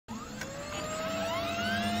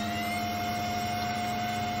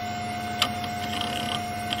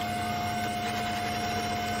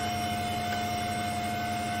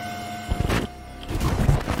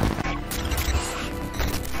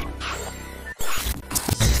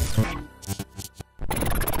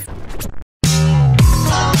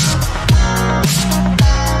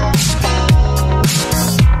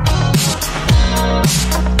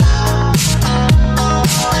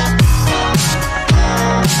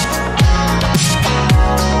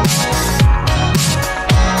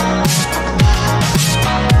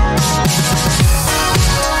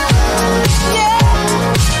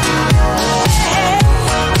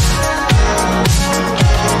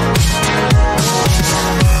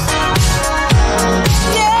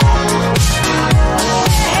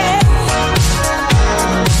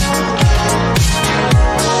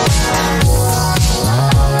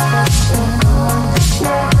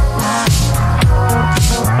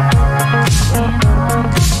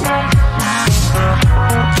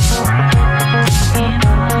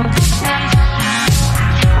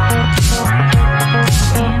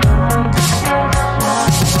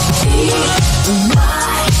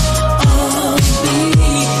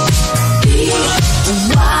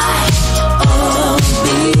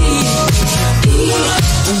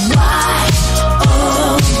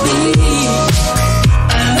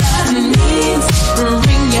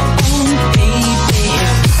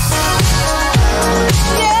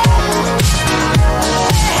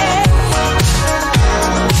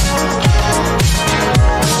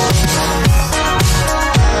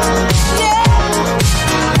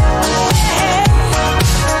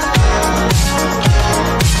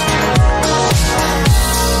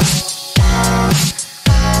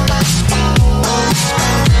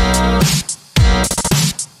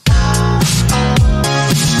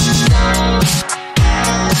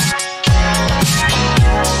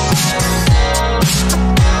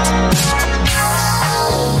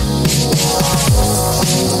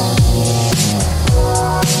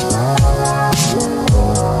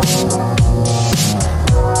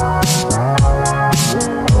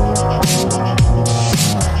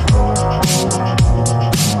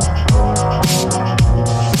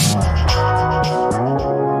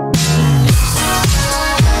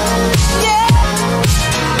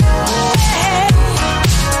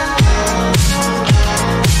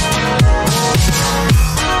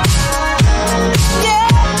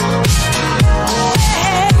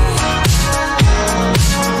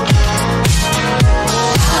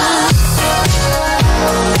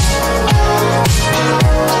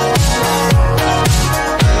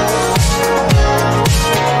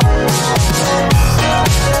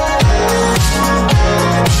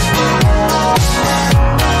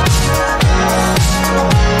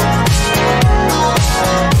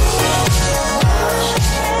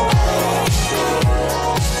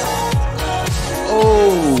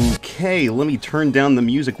Okay, let me turn down the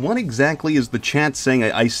music. What exactly is the chat saying?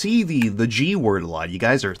 I see the G word a lot. You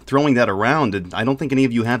guys are throwing that around, and I don't think any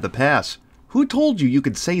of you have the pass. Who told you you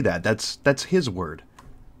could say that? That's his word.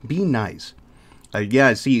 Be nice. Yeah,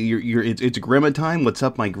 I see. It's Grima time. What's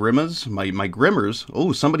up, my Grimas? My Grimmers?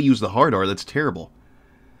 Oh, somebody used the hard R. That's terrible.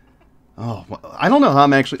 Oh, I don't know how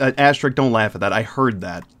I'm actually... Asterik, don't laugh at that. I heard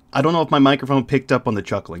that. I don't know if my microphone picked up on the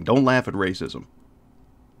chuckling. Don't laugh at racism.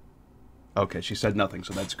 Okay, she said nothing,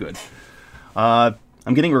 so that's good. I'm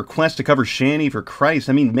getting requests to cover Shanny for Christ.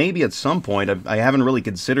 I mean, maybe at some point. I haven't really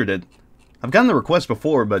considered it. I've gotten the request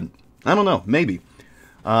before, but I don't know. Maybe.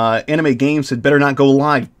 Anime Games said, better not go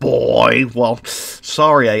live. Boy! Well,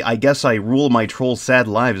 sorry. I guess I rule my troll sad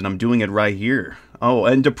lives, and I'm doing it right here. Oh,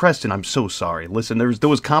 and Depreston, I'm so sorry. Listen, there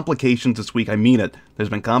was complications this week. I mean it. There's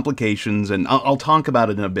been complications, and I'll talk about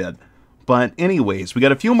it in a bit. But anyways, we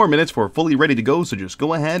got a few more minutes before we're fully ready to go, so just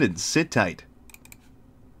go ahead and sit tight.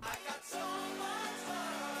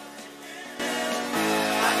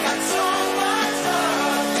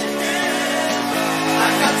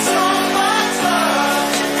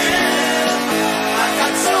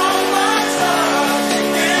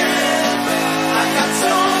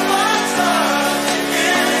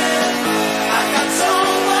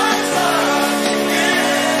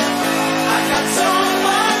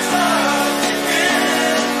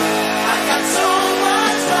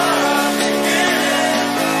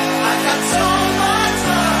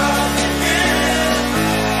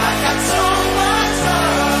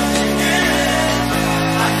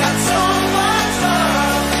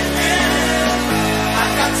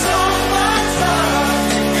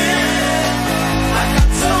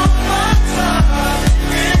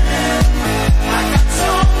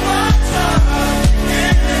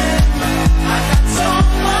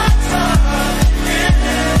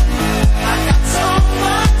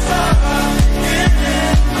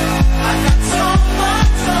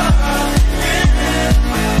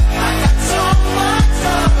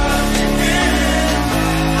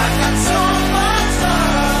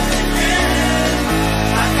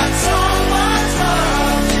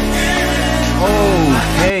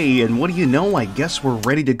 And what do you know, I guess we're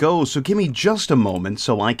ready to go, so give me just a moment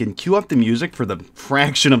so I can cue up the music for the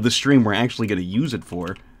fraction of the stream we're actually going to use it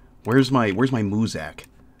for. Where's my Muzak?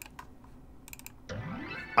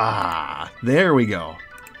 Ah, there we go.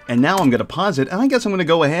 And now I'm going to pause it, and I guess I'm going to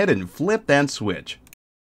go ahead and flip that switch.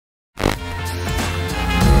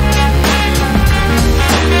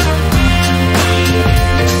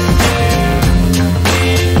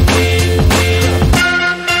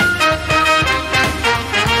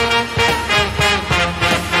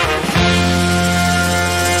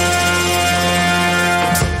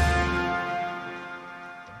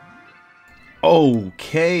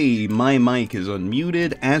 Okay, my mic is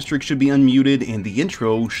unmuted, Asterik should be unmuted, and the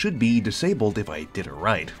intro should be disabled if I did it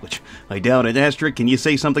right, which I doubt it. Asterik, can you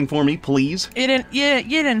say something for me, please? You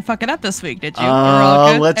didn't fuck it up this week, did you? We're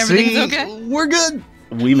all good? Let's Everything's see. Okay? We're good.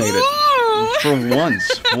 We made it. For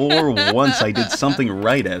once, I did something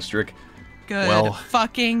right, Asterik. Good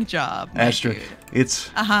fucking job, Asterik,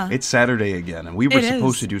 it's Saturday again, and we were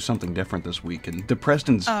supposed to do something different this week, and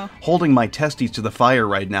Depreston's holding my testes to the fire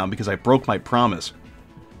right now because I broke my promise.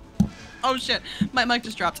 Oh shit, my mic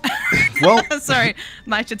just dropped. Well, sorry,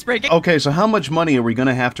 my shit's breaking. Okay, so how much money are we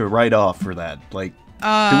gonna have to write off for that? Like, do we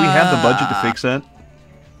have the budget to fix that?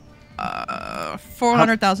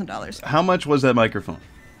 $400,000. How much was that microphone?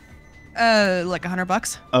 Like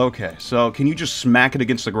 $100. Okay, so can you just smack it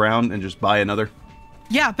against the ground and just buy another?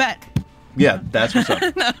 Yeah, bet. Yeah, that's what's up.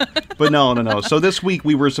 But no. So this week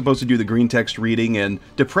we were supposed to do the green text reading, and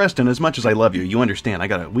Depreston, as much as I love you, you understand,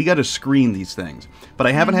 we gotta screen these things. But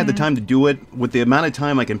I haven't had the time to do it. With the amount of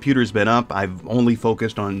time my computer's been up, I've only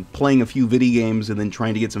focused on playing a few video games and then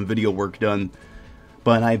trying to get some video work done.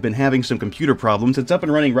 But I've been having some computer problems. It's up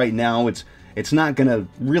and running right now. It's not gonna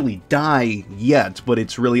really die yet, but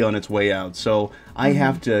it's really on its way out. So I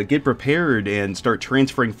have to get prepared and start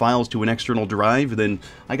transferring files to an external drive. Then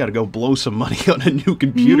I gotta go blow some money on a new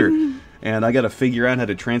computer. And I gotta figure out how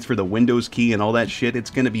to transfer the Windows key and all that shit. It's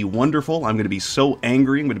gonna be wonderful. I'm gonna be so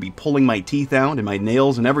angry. I'm gonna be pulling my teeth out and my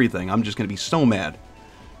nails and everything. I'm just gonna be so mad.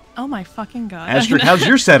 Oh my fucking god. Asterik, how's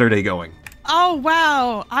your Saturday going? Oh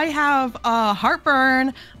wow, I have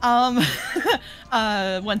heartburn.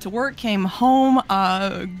 Went to work, came home,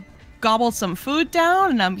 gobbled some food down,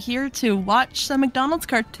 and I'm here to watch some McDonald's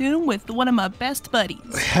cartoon with one of my best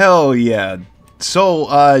buddies. Hell yeah. So,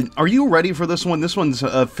 are you ready for this one? This one's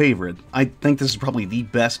a favorite. I think this is probably the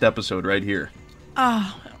best episode right here.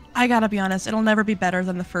 I gotta be honest, it'll never be better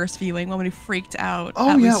than the first viewing when we freaked out. Oh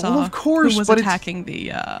that we yeah, saw well of course, who was but attacking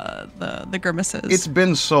the grimaces. it's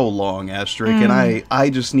been so long, Asterik, and I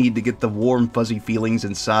just need to get the warm, fuzzy feelings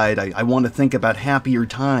inside. I want to think about happier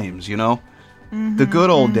times, you know, the good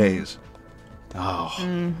old days.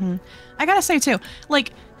 Oh, I gotta say too,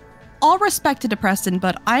 like, all respect to Preston,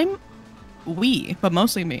 but but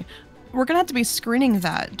mostly me. We're gonna have to be screening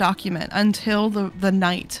that document until the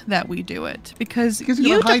night that we do it because you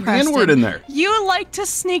you, hide the N-word in there. You like to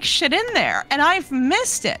sneak shit in there, and I've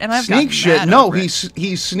missed it, and I've sneak shit. No, he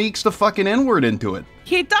sneaks the fucking N-word into it.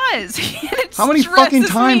 He does. How many fucking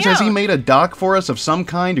times has he made a doc for us of some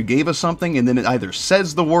kind or gave us something, and then it either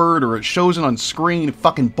says the word or it shows it on screen,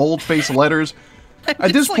 fucking bold-faced letters?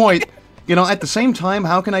 At this point. You know, at the same time,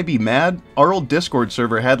 how can I be mad? Our old Discord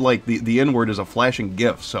server had, like, the N-word as a flashing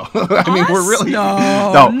GIF, so, I mean, we're really...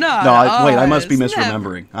 No, wait, I must be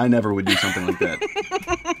misremembering. I never would do something like that.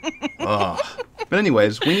 Ugh. But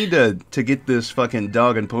anyways, we need to get this fucking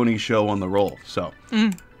dog and pony show on the roll, so...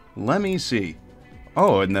 Let me see.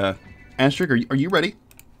 Oh, and, Asterik, are you ready?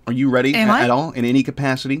 Are you ready at all? In any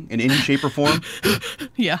capacity? In any shape or form?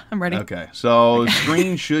 Yeah, I'm ready. Okay, so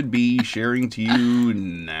screen should be sharing to you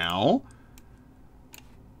now.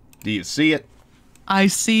 Do you see it? I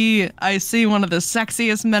see one of the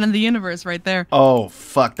sexiest men in the universe right there. Oh,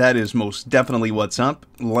 fuck, that is most definitely what's up.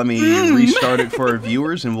 Let me restart it for our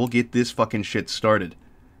viewers, and we'll get this fucking shit started.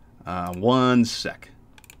 1 sec.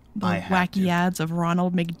 The wacky ads of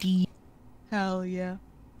Ronald McD. Hell yeah.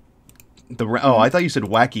 Oh, I thought you said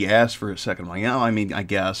wacky ass for a second. I'm like, yeah, I mean, I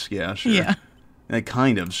guess. Yeah, sure. Yeah.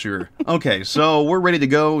 Kind of, sure. Okay, so we're ready to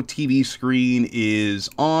go. TV screen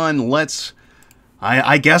is on.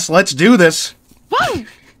 I guess let's do this. Whoa!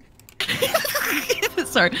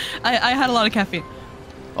 Sorry, I had a lot of caffeine.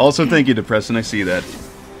 Also, thank you to Preston. I see that.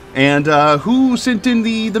 And who sent in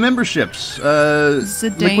the memberships?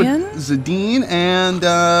 Zidane and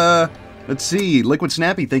let's see, Liquid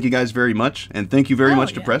Snappy. Thank you guys very much, and thank you very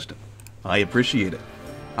much to Preston. I appreciate it.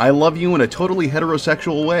 I love you in a totally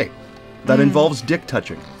heterosexual way that involves dick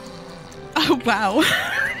touching. Oh wow.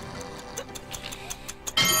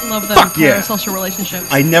 Love the parasocial relationship.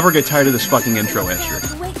 I never get tired of this fucking intro,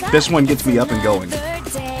 Asterik. This one gets me up and going.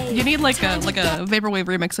 You need like a vaporwave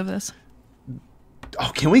remix of this.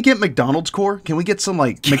 Oh, can we get McDonald's core? Can we get some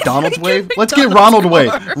like McDonald's wave? Let's get Ronald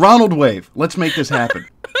wave. Ronald wave. Let's make this happen.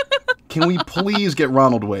 Can we please get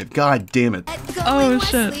Ronald wave? God damn it. Oh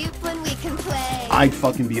shit. I'd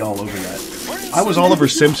fucking be all over that. I was all over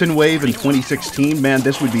Simpson wave in 2016. Man,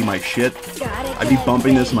 this would be my shit. I'd be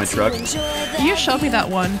bumping this in my truck. You showed me that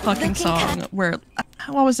one fucking song where,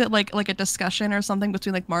 what was it, like a discussion or something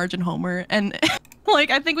between like Marge and Homer, and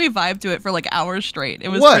like I think we vibed to it for like hours straight. It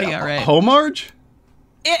was pretty alright. Homarge?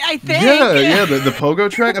 I think. Yeah, the pogo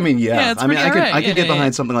track. I mean, yeah. I mean, I could get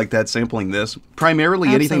behind something like that, sampling this. Primarily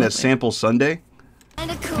anything that samples Sunday.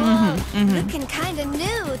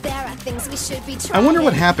 I wonder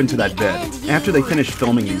what happened to that bed after they finished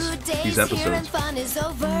filming these episodes.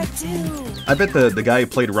 I bet the guy who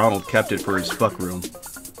played Ronald kept it for his fuck room.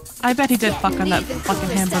 I bet he did fuck on that fucking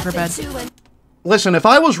hamburger bed. Listen, if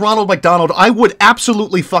I was Ronald McDonald, I would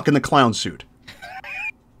absolutely fuck in the clown suit.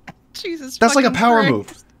 Jesus, that's like a power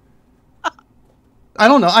move. I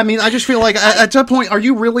don't know. I mean, I just feel like at that point, are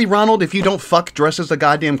you really Ronald if you don't fuck dress as the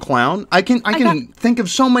goddamn clown? I can think of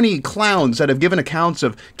so many clowns that have given accounts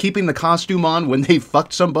of keeping the costume on when they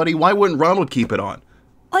fucked somebody. Why wouldn't Ronald keep it on?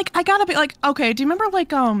 Like, I gotta be like, okay, do you remember like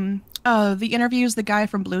the interviews, the guy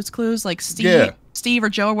from Blue's Clues, like Steve or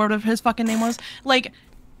Joe or whatever his fucking name was, like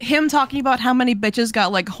him talking about how many bitches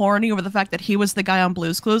got like horny over the fact that he was the guy on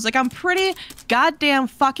Blue's Clues. Like, I'm pretty goddamn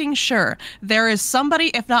fucking sure there is somebody,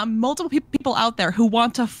 if not multiple people out there who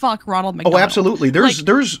want to fuck Ronald McDonald. Oh, absolutely. There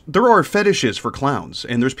are fetishes for clowns,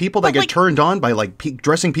 and there's people that get turned on by like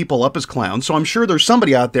dressing people up as clowns. So I'm sure there's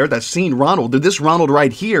somebody out there that's seen Ronald, this Ronald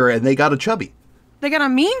right here, and they got a chubby. They got a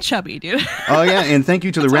mean chubby, dude. Oh yeah, and thank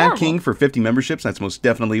you to the Rat King for 50 memberships. That's most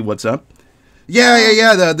definitely what's up.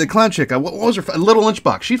 Yeah. The clown chick. What was her? Little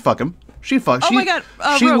Lunchbox. She'd fuck him. Oh my god.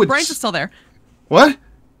 Brains is still there. What?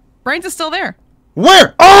 Brains is still there.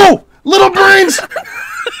 Where? Oh, Little Brains.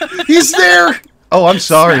 He's there. Oh, I'm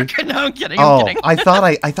sorry. No, I'm kidding. I'm kidding. I thought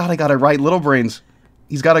I got it right. Little Brains.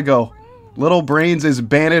 He's got to go. Little Brains is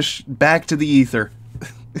banished back to the ether.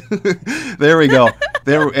 There we go.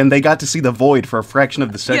 And they got to see the void for a fraction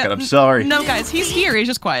of the second. I'm sorry. No, guys, he's here. He's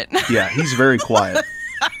just quiet. Yeah, he's very quiet.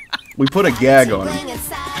 We put a gag on him.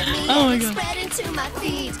 Oh my god.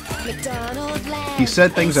 He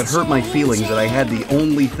said things that hurt my feelings that I had the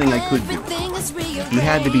only thing I could do. He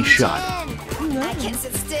had to be shot.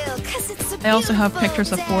 I also have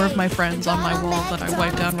pictures of 4 of my friends on my wall that I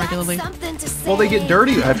wipe down regularly. Well, they get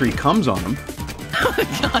dirty after he comes on them.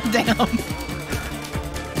 God damn.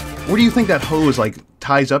 Where do you think that hose, like,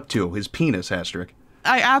 ties up to? His penis, Asterik?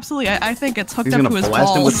 I think it's hooked He's up gonna to his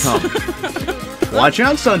blast balls. him with cum. Watch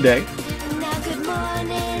out Sunday.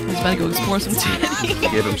 He's about to go explore some titty.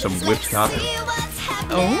 Give him some whipped topping.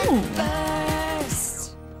 Oh.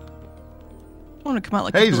 I want to come out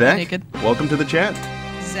like Hey, completely Zach. naked. Welcome to the chat.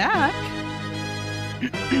 Zach?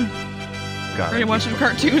 God, Ready to watch some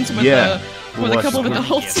cartoons with, with a Watch couple of some-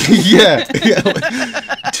 adults? yeah.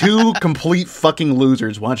 2 complete fucking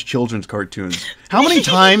losers watch children's cartoons. How many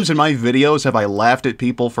times in my videos have I laughed at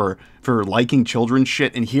people for liking children's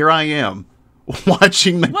shit, and here I am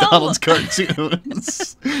watching McDonald's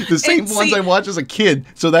cartoons. The same ones I watched as a kid,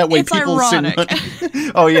 so that way it's people ironic.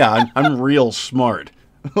 Oh yeah, I'm real smart.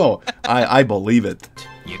 Oh, I believe it.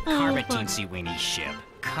 You carve a teensy weeny ship,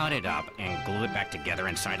 cut it up, and glue it back together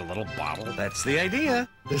inside a little bottle. That's the idea.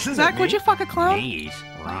 Isn't Zach, it would neat? you fuck a clown? Please,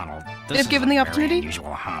 Ronald. This If is given a the very opportunity?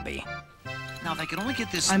 unusual hobby. Now, if I could only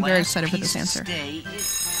get this I'm very last excited for this piece to answer.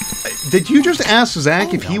 stay- Did you just ask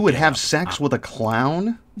Zach if he would have sex with a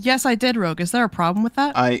clown? Yes, I did, Rogue. Is there a problem with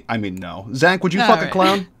that? I mean, no. Zach, would you All fuck a right.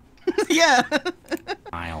 clown? Yeah.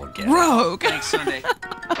 I'll get Rogue. Thanks, Sunday.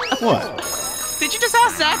 What? Did you just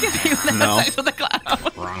ask Zach if he would have No. sex with a clown?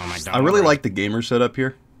 it. Ronald I McDonald. really like the gamer setup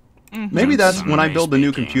here. Mm-hmm. Maybe that's when I build the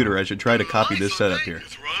new computer, I should try to copy this setup here.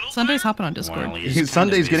 Sunday's hopping on Discord. Well, he's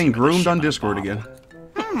Sunday's kinda getting busy with the groomed ship on in a Discord bottle. again.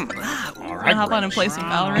 I'll hop on and play some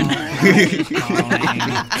Valorant.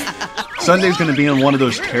 Sunday's gonna be in one of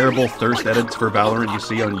those terrible thirst edits for Valorant you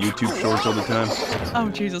see on YouTube Shorts all the time. Oh,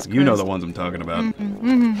 Jesus Christ. You know the ones I'm talking about.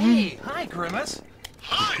 Hey, hi, Grimace.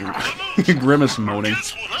 Grimace moaning.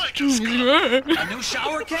 A new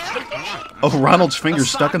shower cap? Oh, Ronald's finger's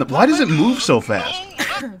stuck in the... Why does it move so fast?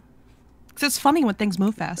 Because it's funny when things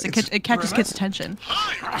move fast. It catches kids' attention.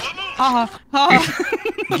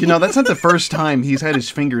 You know, that's not the first time he's had his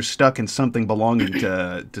fingers stuck in something belonging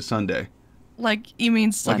to Sunday. Like, you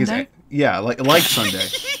mean Like his, Sunday? yeah, like Sunday.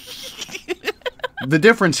 The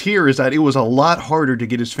difference here is that it was a lot harder to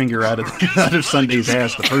get his finger out of Sunday's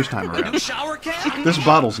ass the first time A new around. shower cap? This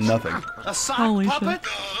bottle's nothing. A sock Holy puppet?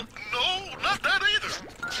 No, not that either.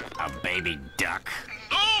 A baby duck.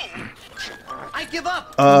 No. I give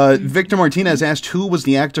up. Victor Martinez asked who was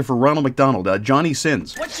the actor for Ronald McDonald. Johnny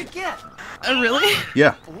Sins. What'd you get? Really?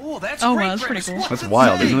 Yeah, Oh, that's Oh, great, wow, that's pretty Grimace. cool. What's that's it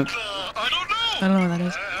wild, say? isn't it? I don't know. I don't know what that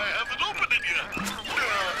is. I haven't opened it yet.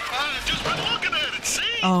 I've just been looking at it. See?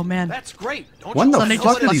 Oh, man. That's great. Don't When you the wanna Sunday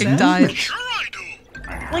know fuck just what it did he fucking says? died. Sure I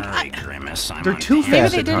do. Like, Hurry, Grimace. I'm They're on too pins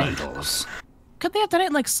fast they and did it. needles. Could they have done it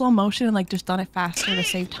in, like, slow motion and, like, just done it faster to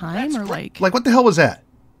save time? Or, like... Like, what the hell was that?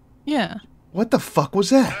 Yeah. What the fuck was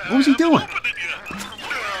that? What was he doing? Opened it yet.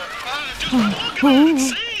 I've just been looking at it.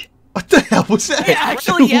 See? What the hell was that? Yeah,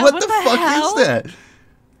 actually, yeah, what what the the fuck hell? is that?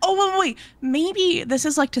 Oh, wait. Maybe this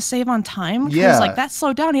is, like, to save on time? 'Cause, Yeah. like, that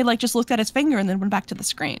slowed down. He, like, just looked at his finger and then went back to the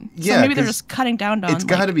screen. Yeah, So maybe they're 'cause just cutting down on, It's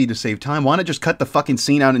got to like... be to save time. Why not just cut the fucking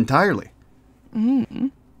scene out entirely?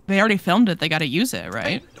 They already filmed it. They got to use it,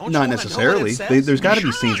 right? Don't you Not wanna know necessarily. what it says? There's got to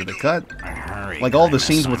be scenes that they cut. Hurry, Like all the Grimace,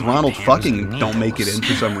 scenes with I'm on Ronald pins fucking and don't make it in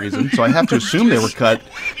needles. for some reason. So I have to assume they were cut.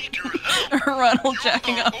 Ronald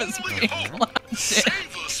jacking off his big clown dick.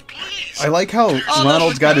 Save us, please. I like how that's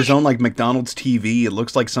Ronald's got his own like McDonald's TV. It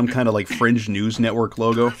looks like some kind of like fringe news network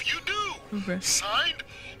logo. If you do, Okay. signed.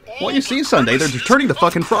 Well, you see, Sunday, they're turning the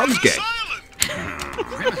fucking frogs gay.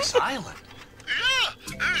 Grimace Island.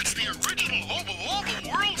 Yeah, it's the original home of all the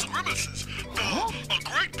world's Grimaces. A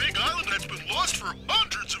great big island that's been lost for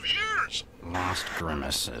hundreds of years. Lost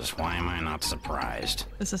Grimaces. Why am I not surprised?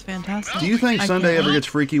 This is fantastic. Do you think I Sunday can't- ever gets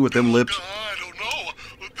freaky with them lips? I don't know.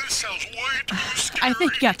 This sounds way too scary. I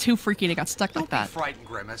think he got too freaky and it got stuck like Don't be that. frightened,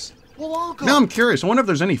 Grimace. We'll all go. Now I'm curious. I wonder if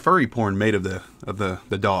there's any furry porn made of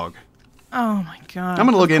the dog. Oh my god. I'm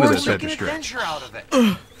gonna look into this Make after an stretch. adventure out of it.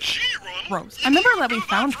 Gee, Ronald. Gross. I remember that we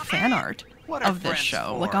found fan art What are of this friends show,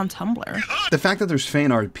 for? like on Tumblr. The fact that there's fan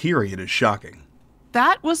art, period, is shocking.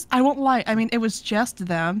 That was, I won't lie, I mean, it was just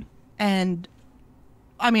them, and,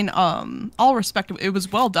 I mean, all respect, it was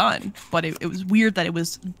well done, but it was weird that it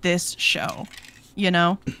was this show, you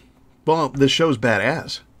know? Well, this show's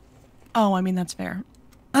badass. Oh, I mean, that's fair.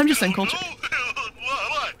 I'm just saying culture.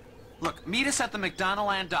 What? Look, meet us at the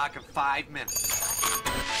McDonaldland dock in 5 minutes.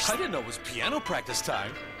 I didn't know it was piano practice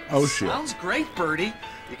time. Oh shit. Sounds great, Birdie.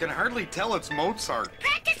 You can hardly tell it's Mozart.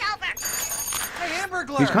 Practice over. Hey,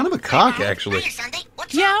 Hamburglar. He's kind of a cock, actually. Hiya, Sunday. What's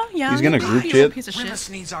Yeah. He's gonna group He's a chat? piece of shit. Grimace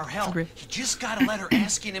needs our help. Agree. You just got a letter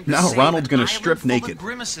asking him to Now save Ronald's an gonna island strip full of naked.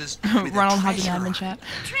 Grimaces Ronald has an admin chat.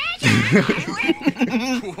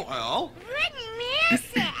 Well, Wouldn't miss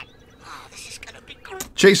it. Oh, this is gonna be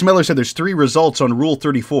great. Chase Miller said there's 3 results on Rule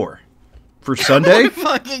 34. For Sunday?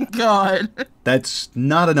 Fucking God. That's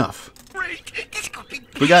not enough. Great. This could be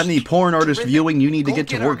We got any porn artist viewing, you need to go get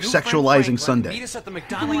to our work new friend sexualizing Franklin. Sunday. Meet us at the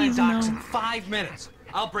McDonald docks in 5 minutes.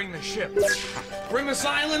 I'll bring the ship. Grimace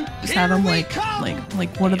Island. Just have him like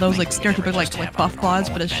one of those like stereotypical like buff claws,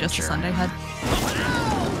 but it's just a Sunday head.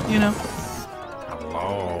 You know?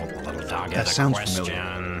 Hello, little dog. That has a sounds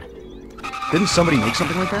question. Didn't somebody make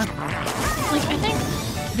something like that? Like I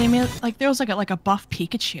think they made like there was like a buff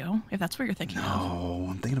Pikachu, if that's what you're thinking of. Oh,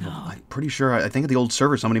 I'm thinking of. I'm pretty sure. I think at the old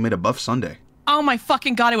server somebody made a buff Sunday. Oh my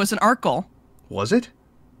fucking God! It was an Arkle. Was it?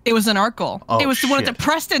 It was an Arkle. Oh, it was one of shit. the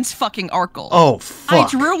Preston's fucking Arkle. Oh fuck! I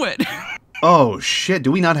drew it. Oh shit!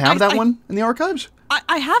 Do we not have that I- one in the archives?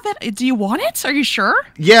 I have it. Do you want it? Are you sure?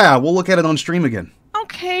 Yeah, we'll look at it on stream again.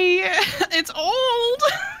 Okay, it's old.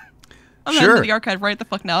 I'm Sure. heading to the archive right the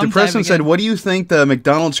fuck now. The I'm Preston diving said, in. "What do you think the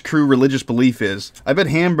McDonald's crew religious belief is?" I bet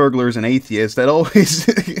Hamburglers and atheists that always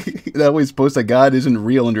that always post that God isn't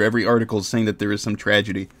real under every article saying that there is some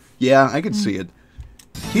tragedy. Yeah, I could see it.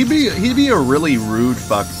 He'd be a really rude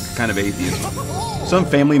fuck kind of atheist. Some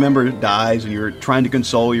family member dies and you're trying to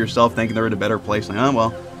console yourself thinking they're in a better place. Like, oh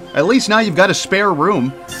well, at least now you've got a spare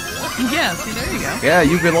room. Yeah, see, there you go. Yeah,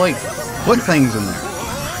 you could like put things in there.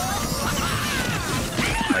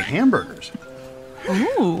 Like hamburgers.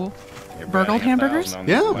 Ooh. Burgled hamburgers?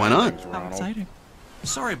 Yeah, why not? How exciting.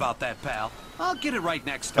 Sorry about that, pal. I'll get it right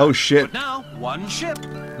next time. Oh shit. But now, one ship.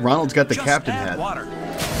 Ronald's got the Just captain add hat. water.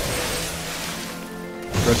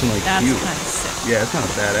 Dressing like That's cute. kind of sick. Yeah, it's kind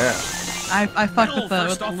of badass. I fucked with the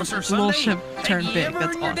First Officer little Sunday. ship turned Have you big. ever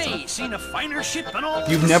That's in your awesome. day seen a finer ship in all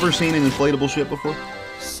You've never seen an inflatable ship before?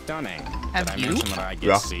 Stunning. Have Did I you? mention that I get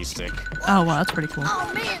Yeah. seasick? Oh wow, that's pretty cool.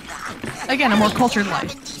 Oh man. Again, a more cultured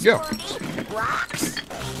life. Yeah. Rocks.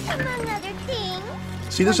 Among other things.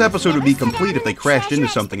 See, this episode would be complete if they crashed into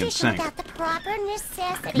something and sank. Without the proper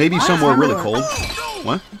necessity. Maybe somewhere really cold.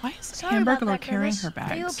 What? Why is Sorry about Hamburglar that, carrying Grimace. her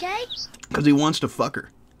Are you bags? okay? Because he wants to fuck her.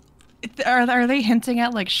 Are they hinting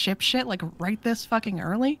at like ship shit like right this fucking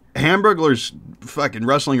early? Hamburglar's fucking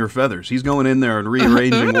rustling her feathers. He's going in there and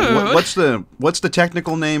rearranging. What's the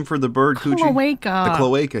technical name for the bird, Coochie? Cloaca. The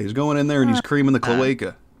cloaca. He's going in there and he's creaming the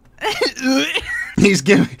cloaca. he's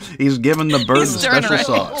giving the bird the He's stirring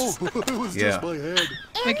special her up. sauce. It was Yeah. just my head.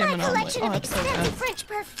 Make him And an my omelet. collection Oh, of that's so expensive good. French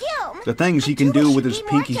perfume. The things he can do with his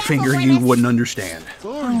pinky finger you wouldn't understand.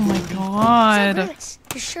 Oh my god. Grimace,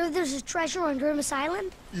 you sure there's a treasure on Grimace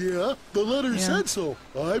Island? Yeah, the letter Yeah. said so.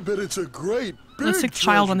 I bet it's a great big A sick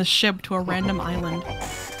child on treasure. the ship to a random island.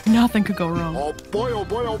 Nothing could go wrong. Oh boy, oh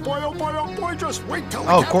boy, oh boy, oh boy, oh boy, just wait till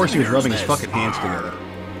Oh, of course he was rubbing his fucking hands together.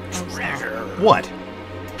 What?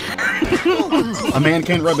 A man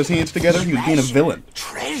can't rub his hands together? He would be a villain.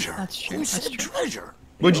 Treasure. That's true. Who That's said true. treasure?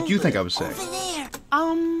 What did you think I was saying? There.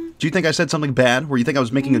 Do you think I said something bad? Where you think I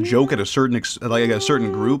was making a joke at a certain like a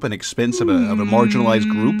certain group, an expense of a marginalized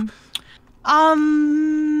group?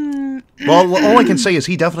 Well, all I can say is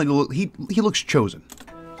he definitely he looks chosen.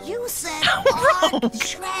 You said on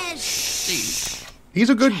treasure. He's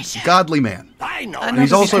a good, godly man. I know. And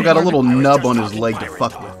he's also got a little nub on his leg to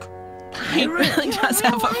fuck with. He really does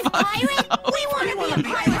have a fucking Pirate? We want to be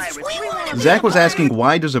pirates. We want to be Zach was asking,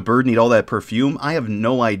 why does a bird need all that perfume? I have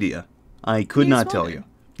no idea. I could He not just tell wanted. you.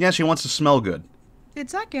 Yeah, she wants to smell good. Did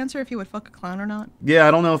Zach answer if he would fuck a clown or not? Yeah,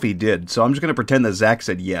 I don't know if he did, so I'm just going to pretend that Zach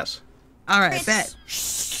said yes. Alright, bet.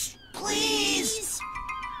 Please.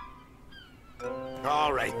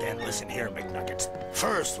 All right then, listen here, McNuggets.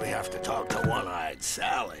 First, we have to talk to One-Eyed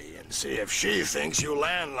Sally and see if she thinks you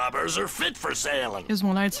landlubbers are fit for sailing. Is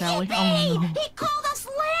one-eyed Sally. Hey, Oh, no. he called us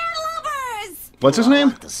landlubbers. What's his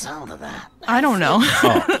name? The sound of that. I don't know.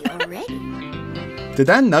 You ready? Did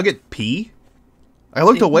that nugget pee? I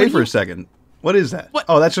looked Wait, away what for are a second. What is that? What?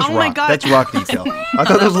 Oh, that's just Oh my rock. God. That's rock detail. I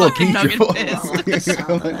thought that was a little pee Fucking joke. nugget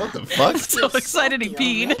I'm like, what the fuck? So excited he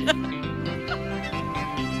peed.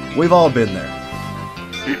 We've all been there.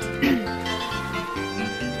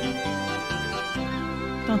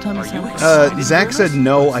 Don't tell me so. Zach said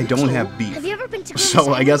no, I don't have beef. Have you ever been to Grimace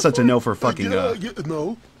So I guess that's a Island no for fucking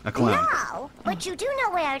No, a clown. No, but you do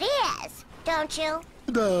know where it is, don't you?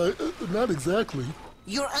 not exactly.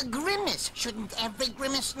 You're a Grimace. Shouldn't every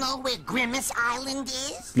Grimace know where Grimace Island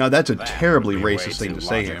is? Now that's a terribly would be way racist thing too to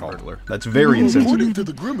say, logical. Hamburglar. That's very According insensitive. to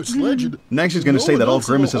the Grimace legend, Next he's going to no say that one all else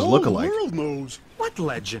in the grimaces whole look alike. world knows What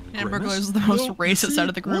legend, Hamburglar Grimace? is the most racist out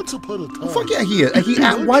of the group. Once upon a time, Fuck yeah, he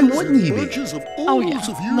is. Why wouldn't he be? bunches of Oh yeah, oodles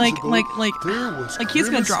of years ago, like he's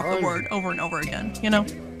gonna Grimace drop the Island. word over and over again, you know?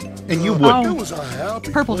 And you would. Oh. It was a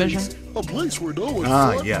happy Purple place, vision. a place where no one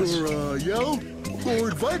Ah, fought yes. or yelled or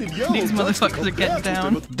invited yellow These ducks to motherfuckers come are getting dance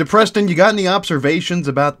down. with them. DePreston, you got any observations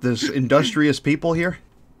about this industrious people here?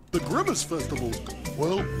 The Grimace Festival.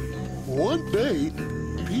 Well, one day,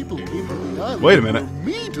 people came to the island. Wait a minute. and were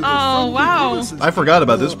mean to the Oh, friendly wow. Grimaces. I forgot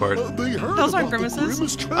about this part. They heard Those aren't about the Grimaces.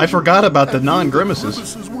 Grimace treasure, I forgot about the and non-Grimaces.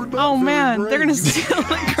 Grimaces were not Oh very man, they're gonna brave. steal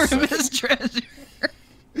the Grimace treasure.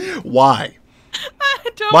 Why? I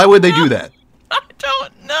don't Why would they know. do that? I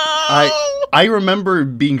don't know. I remember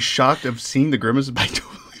being shocked of seeing the Grimaces, but I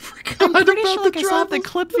totally forgot I'm pretty about sure like the I saw the travels.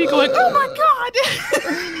 clip of you going, oh my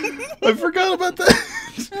god. I forgot about that.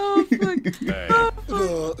 Oh fuck. Yeah.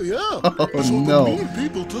 Oh, So no. the mean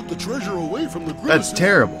people took the treasure away from the Grimaces. That's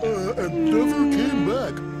terrible. And never came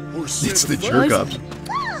back. Or It's said the a thing. jerk-ups.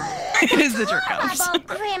 It is the jerk offs.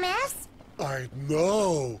 Grimace. I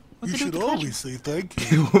know. You they do should with the always say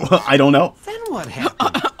thank you. I don't know. Then what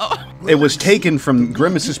happened? It was taken from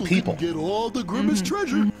Grimace's people. Get all the Grimace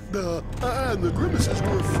treasure. And the Grimaces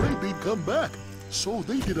were afraid they'd come back. So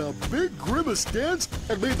they did a big Grimace dance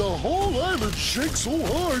and made the whole island shake so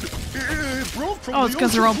hard it broke from Oh, it's the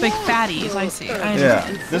because they're all ocean big floor. fatties. I see. I Yeah,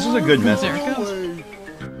 understand. this is a good message. There it goes. Away.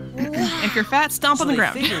 If you're fat, stomp So on the they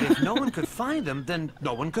ground. figured if no one could find them, then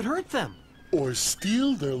no one could hurt them. Or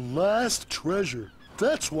steal their last treasure.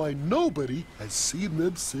 That's why nobody has seen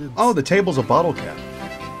them since. Oh, the table's a bottle cap.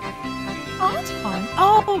 Oh, that's fun.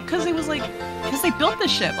 Oh, because it was like, because they built the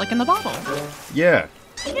ship like in the bottle. Yeah.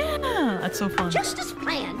 Yeah, that's so fun. Just as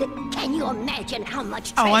planned. Can you imagine how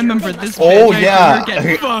much Oh, treasure I remember they this. must bit Oh, right yeah. there,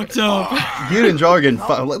 getting fucked up. You and Jargon.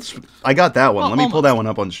 I got that one. Well, Let me pull almost. that one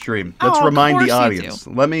up on stream. Let's Oh, of remind the course you audience.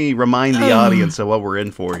 Let me remind the audience of what we're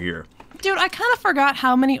in for here. Dude, I kind of forgot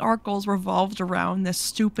how many art goals revolved around this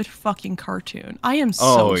stupid fucking cartoon. I am so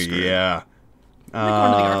Oh screwed. yeah. I'm gonna go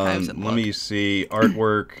into the archives and Let look. me see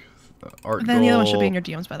artwork. Art Then the other one should goal. be in your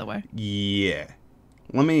DMs, by the way. Yeah.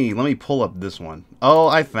 Let me pull up this one. Oh,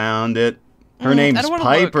 I found it. Her I name's don't wanna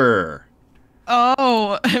look. Piper.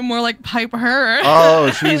 Oh, more like pipe her.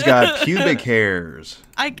 Oh, she's got pubic hairs.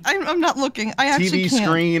 I'm not looking. I actually TV can't.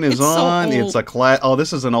 screen is It's so on. It's old. a oh,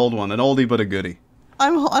 this is an old one, an oldie but a goodie.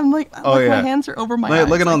 I'm like, Oh, like yeah. my hands are over my eyes.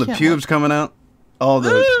 Look at I all the can't pubes look. coming out. Oh,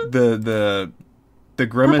 the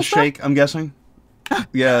Grimace stuff? shake. I'm guessing.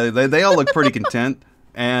 Yeah, they all look pretty content.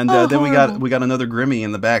 And Oh, then horrible. we got another Grimmy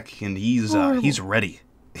in the back, and he's Horrible. ready.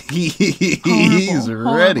 He's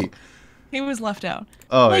Horrible. ready. He was left out.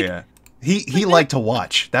 Oh Like- yeah. He liked to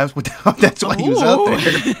watch. That's what. That's why he was out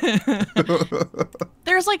there.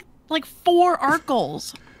 There's like 4 art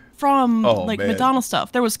goals from Oh, like man. McDonald's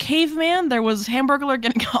stuff. There was Caveman, there was Hamburglar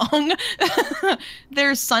getting hung,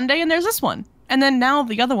 there's Sunday, and there's this one. And then now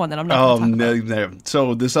the other one that I'm not Oh gonna talk no, about. no!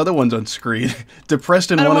 So this other one's on screen. Depressed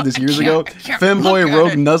in I don't one of want- this years I ago. can't Femboy look at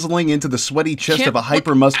Rogue it. nuzzling into the sweaty chest Can't of a look at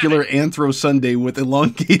hypermuscular anthro Sunday with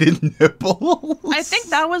elongated nipples. I think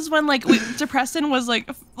that was when like Depreston was like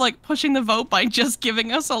pushing the vote by just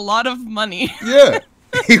giving us a lot of money. Yeah,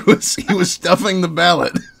 he was stuffing the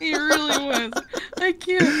ballot. He really was. I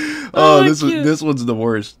can't. Oh, I this can't. this one's the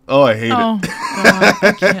worst. Oh, I hate Oh it.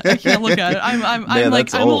 God, I can't look at it. I'm Man, like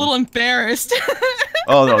that's I'm a old. little embarrassed.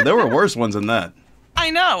 Oh no, there were worse ones than that. I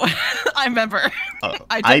know. I remember.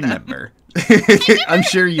 I did that. never. I'm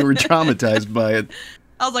sure you were traumatized by it.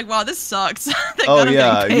 I was like, wow, this sucks. Thank Oh God I'm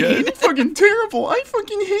yeah, getting yeah, paid. it's fucking terrible. I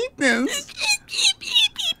fucking hate this.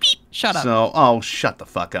 Shut up. So, oh, shut the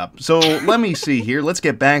fuck up. So, let me see here. Let's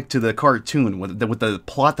get back to the cartoon with the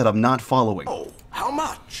plot that I'm not following. Oh, how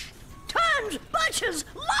much? Tons, bunches,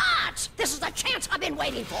 lots. This is the chance I've been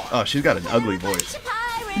waiting for. Oh, she's got an ugly voice.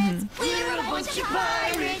 Pirates. We're a bunch of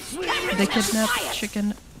pirates. They kidnapped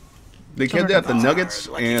chicken. They kidnapped the Nuggets,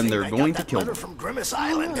 and they're going to kill Letter them. from Grimace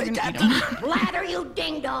Island, They're ain't gonna that? eat 'em. Blather you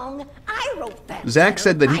ding dong. I wrote that. Zach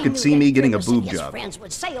said that he I could knew see me getting a Grimace and boob his job. friends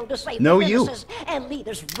would sail to save No, the you. Grimaces and lead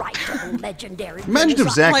us right to the legendary Imagine if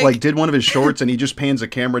Grimace Zach Like- like did one of his shorts and he just pans the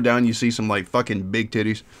camera down. You see some like fucking big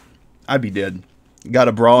titties. I'd be dead. Got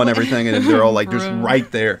a bra and everything, and they're all like just Bro.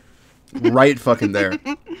 right there, right fucking there.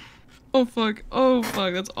 Oh fuck. Oh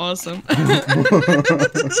fuck. That's awesome.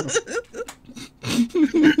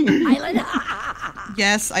 Island.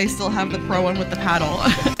 Yes, I still have the pro one with the paddle.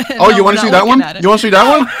 Oh, No, you want we're to see not that one? looking at it. You want to see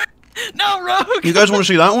that one? No, Rogue. You guys want to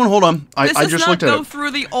see that one? Hold on. This I does just not looked at go it.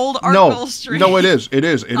 through the old art No, goal stream. no, it is. It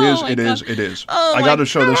is. It Oh is. my It is. God. It is. Oh I my got to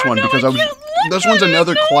show this God, one no, because I I was. can't look This at one's it,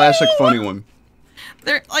 another no. classic funny one.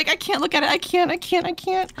 They're like I can't look at it. I can't.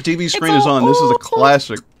 TV It's screen is all on. This is a old.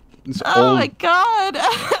 classic. This Oh old... my god!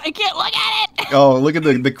 I can't look at it! Oh, look at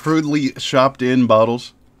the crudely shopped-in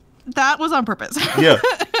bottles. That was on purpose. Yeah.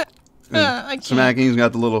 I can't. Smacking's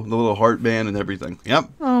got the little heart band and everything. Yep.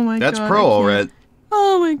 Oh my god. That's pro, all right.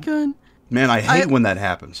 Oh my god. Man, I hate when that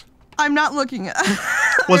happens. I'm not looking at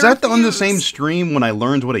Was that on the same stream when I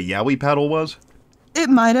learned what a yaoi paddle was? It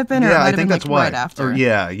might have been, or it Yeah, might I have think been, that's like, why. right after. Or,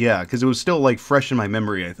 yeah, because it was still like fresh in my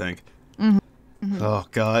memory, I think. Oh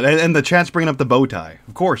god, and the chat's bringing up the bow tie.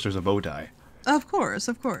 Of course, there's a bow tie. Of course,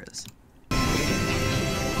 of course.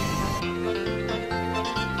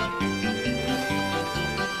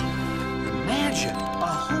 Imagine a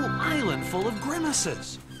whole island full of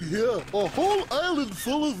grimaces. Yeah, a whole island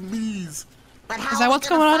full of me's. But how Is that are what's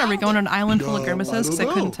we gonna going on? Are find we going to it? an island full of No, grimaces? I Because I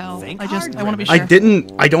don't couldn't know. tell. Think I hard, want to be sure.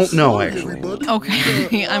 I don't know actually. Everybody.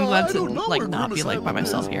 Okay, I'm glad I to don't know like where not be Grimace like by Island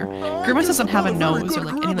myself is. here. Grimace doesn't have a not a very nose or good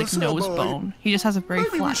like any like Grimace, nose am I? bone. He just has a very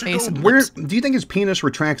Maybe we flat should face go- and Where lips. do you think his penis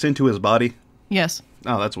retracts into his body? Yes.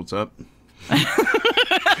 Oh, that's what's up.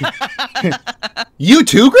 You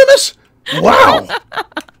too, Grimace? Wow.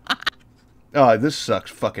 Oh, this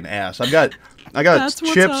sucks fucking ass. I got That's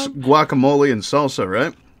what's chips, up. guacamole, and salsa,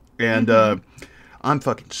 right? And I'm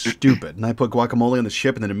fucking stupid. And I put guacamole on the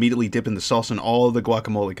chip and then immediately dip in the salsa and all of the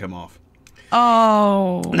guacamole come off.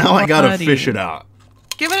 Oh. Now I gotta buddy. fish it out.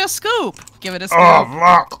 Give it a scoop. Give it a scoop. Oh,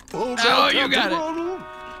 fuck. Oh, you got it.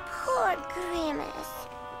 Poor Grimace.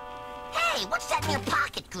 Hey, what's that in your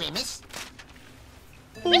pocket, Grimace?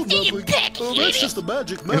 Oh, nothing. Oh, that's just the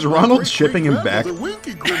magic man. Is Ronald my shipping him great-grandmother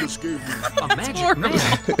Winky Grimace gave me. A magic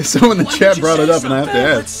man. Someone in the Why chat did you brought it say up and I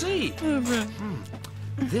have to something? Let's ask.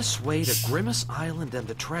 see. This way to Grimace Island and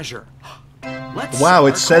the treasure. Let's Wow,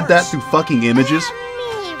 it set our said that course. through fucking images?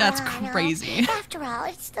 Me, That's Ronald. crazy. After all,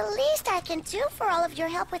 it's the least I can do for all of your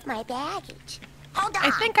help with my baggage. Hold on.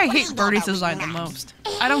 I think I what do hate you Birdie's want over design the next? most.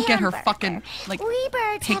 I don't get her Hamburger. fucking like We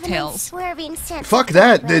birds have an pigtails. unswerving sense Fuck of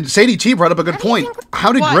that. humor. Sadie T brought up a good point.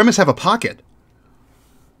 How did What? Grimace have a pocket?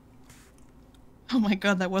 Oh my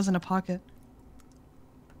god, that wasn't a pocket.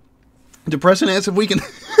 Depressing ass if we can...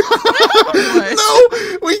 No!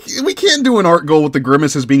 We can't do an art goal with the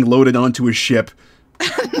Grimaces being loaded onto a ship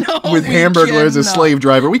No, with we Hamburger as a cannot. slave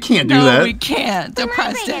driver. We can't do No, that. we can't. We migrate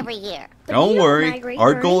Depressing. every year. But Don't we worry. migrate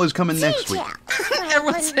Art for goal is coming next week. details.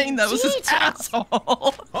 Everyone's saying that was his Details.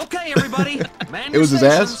 asshole. Okay, everybody. Man It was his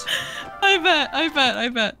ass? stations. I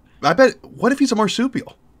bet. I bet... What if he's a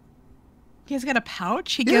marsupial? He's got a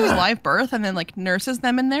pouch. He gives Yeah. live birth and then like nurses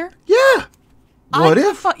them in there. Yeah! What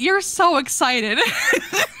if? You're so excited.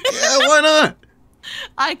 Yeah, why not?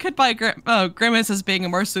 I could buy Grimace as being a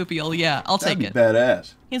marsupial. Yeah, I'll That'd take be it.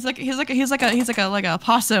 badass. He's like a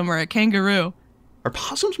possum or a kangaroo. Are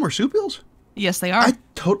possums marsupials? Yes, they are. I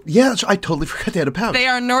totally forgot they had a pouch. They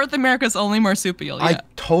are North America's only marsupial. Yeah. I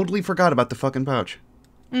totally forgot about the fucking pouch.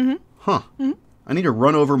 Mm-hmm. Huh. Mm-hmm. I need to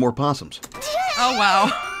run over more possums. Oh wow. All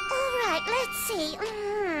right, let's see.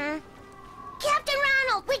 Captain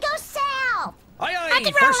Ronald, we go south. Aye, aye,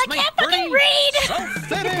 Captain first Ronald, I mate can't fucking Birdie. read.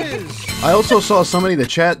 South it is. I also saw somebody in the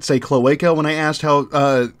chat say cloaca when I asked how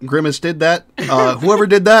Grimace did that. Whoever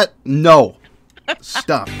did that, no.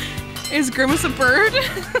 Stop. Is Grimace a bird?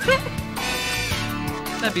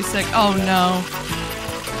 That'd be sick. Oh no.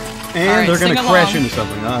 And All right, they're sing gonna crash along. into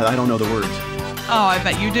something. I don't know the words. Oh, I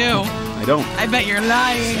bet you do. I don't. I bet you're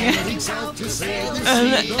lying.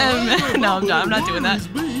 No, I'm not doing that.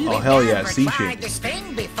 Oh hell yeah, sea Never tried shape. this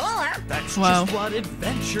thing before. That's Wow. just what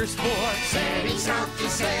adventure's for.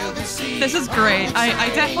 This is great. I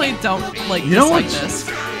definitely don't like You know dislike what's-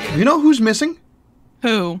 this. You know who's missing?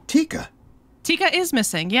 Who? Tika. Tika is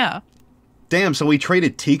missing, yeah. Damn, so we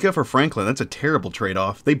traded Tika for Franklin. That's a terrible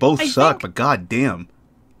trade-off. They both I suck, think- but god damn.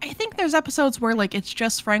 I think there's episodes where like it's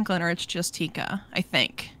just Franklin or it's just Tika. I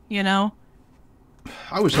think, you know.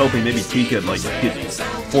 I was hoping maybe Tika like get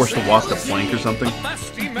forced to walk the plank or something.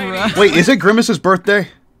 Bruh. Wait, is it Grimace's birthday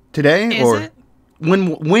today Is or it?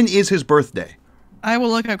 when is his birthday? I will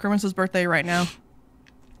look up Grimace's birthday right now.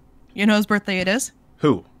 You know whose birthday it is?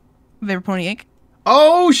 Who? Vapor Pony Inc.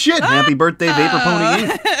 Oh shit! Happy birthday, Vapor Pony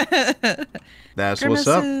Inc. That's what's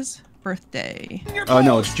up. Grimace's birthday. Oh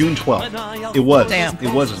no, it's June 12th. It was. Damn.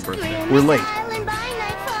 It was his birthday. We're late. Island by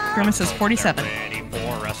nightfall. Grimace is 47.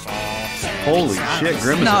 Holy shit,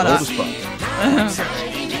 Grimace No, is no. old as fuck.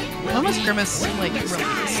 When was Grimace like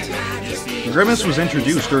released? Grimace was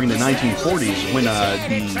introduced during the 1940s when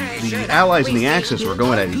the Allies and the Axis were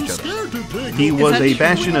going at each other. He was that a true?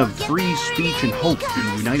 bastion of free speech and hope in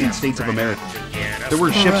the United States of America. There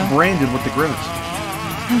were ships branded with the Grimace.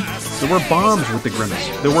 There were bombs with the Grimace.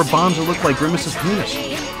 There were bombs that looked like Grimace's penis.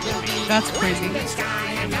 That's crazy.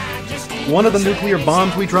 One of the nuclear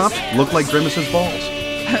bombs we dropped looked like Grimace's balls.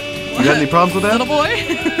 You got any problems with that? Little boy?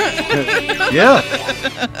 Yeah.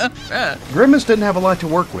 Grimace didn't have a lot to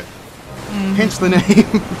work with. Hence the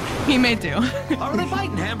name. He may do. Are they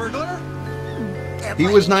fighting, Hamburglar? He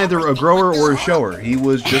was neither a grower or a shower. He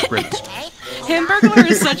was just Grimace. Hamburglar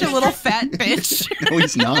is such a little fat bitch. No,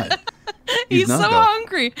 he's not. He's not, so though.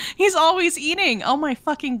 hungry. He's always eating. Oh my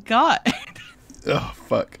fucking god. Oh,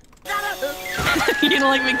 fuck. You don't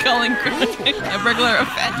like me calling Hamburglar a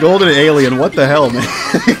fat Golden alien, what the hell, man?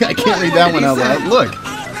 I can't read that one out loud. Look.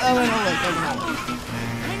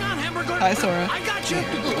 Hang on, Hamburglar. Hi, Sora. I got you.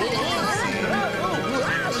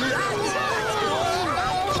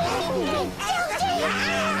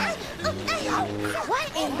 What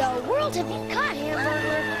in the world have you caught,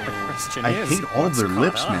 Hamburglar? I hate all their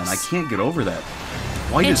lips, man. I can't get over that.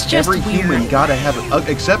 Why It's does just every weird. human gotta have it?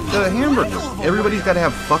 Except the hamburger. Everybody's gotta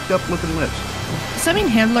have fucked up looking lips. Does that mean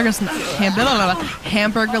Hamburglar's not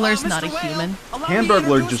Hamburglar's not a human?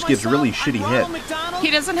 Hamburglar just gives really shitty head.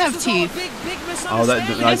 He doesn't have teeth. Oh, that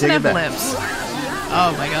He I doesn't take it have back. lips.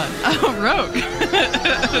 Oh my god. Oh, Rogue.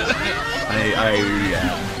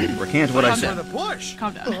 I recant what I said.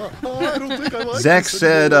 Calm down. I don't think I like Zach this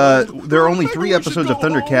said anymore. there are only 3 episodes of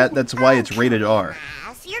Thundercat. That's why it's rated R.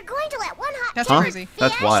 So you're going to let one hot That's Huh? crazy.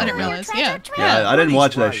 That's fish wild. I didn't in your realize. treasure Yeah. trove? Yeah, I didn't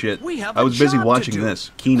watch that Right. shit. We have I a was busy job to watching do.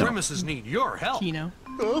 this. Kino. Grimaces need your help. Kino.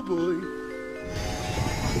 Oh boy.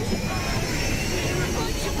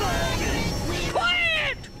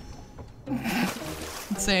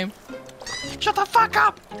 Same. Shut the fuck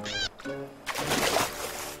up!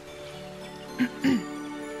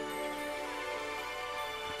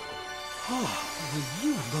 Will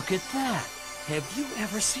you look at that? Have you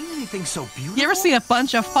ever seen anything so beautiful? You ever see a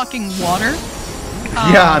bunch of fucking water?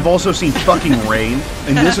 Yeah, I've also seen fucking rain,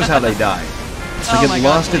 and this is how they die. They Oh get my God,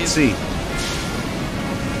 lost at please. sea.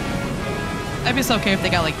 I'd be so okay if they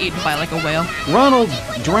got like eaten by like a whale. Ronald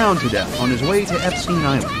drowned to death on his way to Epstein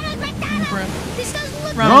Island. This doesn't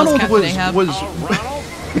look Ronald Ronald's cat was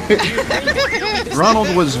they have.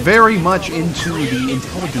 Ronald was very much into the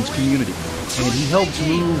intelligence community, and he helped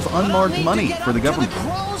move unmarked money for the government.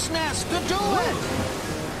 Crow's nest to do it.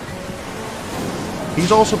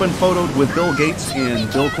 He's also been photoed with Bill Gates and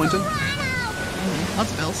Bill Clinton.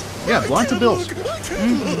 Lots of bills. Yeah, lots of bills.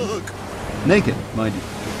 Look. Naked, mind you.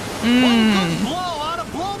 Blow ought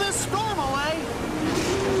to blow this storm away.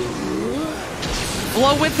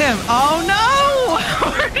 Blow with him. Oh no!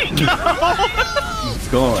 Where'd he go? It's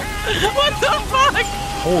gone. What the fuck?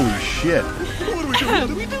 Holy shit. What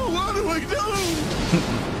do we do? What do we do?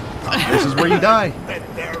 This is where you die.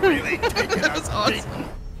 They're really taking That was awesome.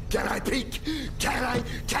 Can I peek? Can I?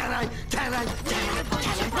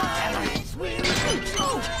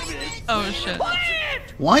 Oh shit.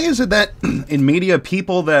 Why is it that in media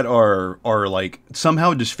people that are like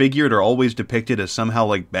somehow disfigured are always depicted as somehow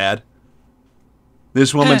like bad?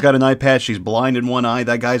 This woman's got an eye patch, she's blind in one eye,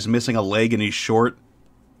 that guy's missing a leg and he's short.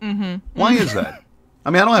 Why is that? I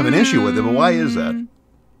mean, I don't have an issue with it, but why is that?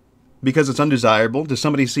 Because it's undesirable? Does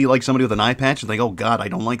somebody see like somebody with an eye patch and think, oh god, I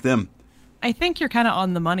don't like them? I think you're kind of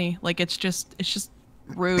on the money. Like it's just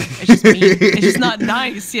rude. It's just mean. It's just not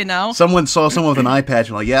nice, you know. Someone saw someone with an eye patch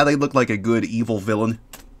and like, yeah, they look like a good evil villain.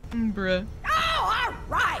 Bruh. Oh, all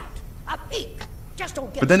right. A peek. Just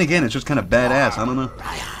don't get But then again, it's just kind of badass. I don't know.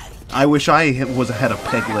 I wish I had a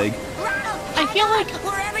peg leg. I feel like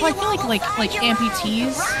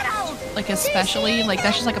amputees, like especially like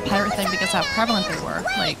that's just like a pirate thing because how prevalent they were.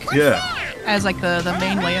 Like Yeah. as like the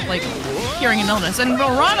main way of like curing an illness. And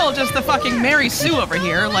Ronald just the fucking Mary Sue over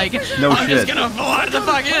here. Like No I'm shit. just gonna fly the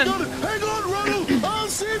fuck in. Hang on, Ronald. I'll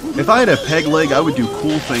save you. If I had a peg leg, I would do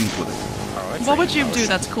cool things with it. What would you do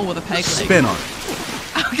that's cool with a peg leg? Spin on it.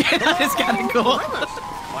 Okay, that is kind of cool.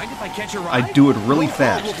 Mind if I catch a ride? I'd do it really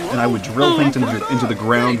fast, and I would drill things into the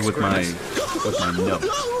ground with my nose.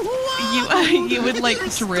 You would like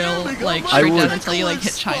drill like I straight would. down until you like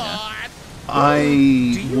hit China.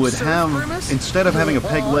 I would have, instead of having a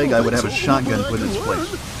peg leg, I would have a shotgun put in its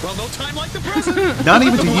place. Well, no time like the present. Not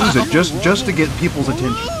even to use it, just to get people's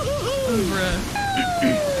attention. Bruh.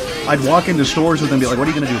 I'd walk into stores with them and be like, what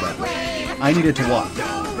are you going to do about this? I needed to walk.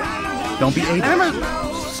 Don't be I able. remember,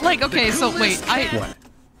 like, okay, so wait, What?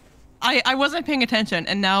 I wasn't paying attention,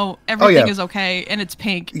 and now everything yeah. is okay, and it's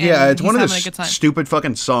pink. And Yeah, it's he's one of having a those good time. stupid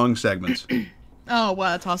fucking song segments. Oh, wow,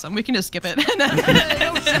 that's awesome. We can just skip it.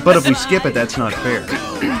 But if we skip it, that's not fair.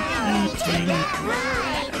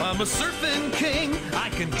 I'm a surfing king. I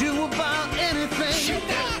can do about anything.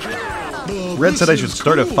 Red said I should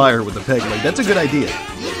start a fire with a peg leg. That's a good idea.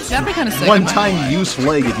 That'd be kind of sick. One-time use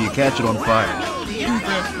leg if you catch it on fire.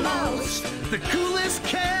 The coolest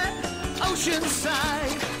cat,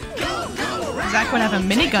 oceanside. Go, go, Zach would have a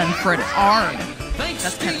minigun for an arm.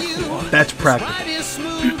 That's kind of cool. That's practical. I'm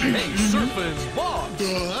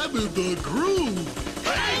in the groove.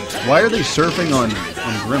 Why are they surfing on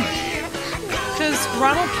Grimace? Because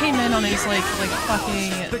Ronald came in on his like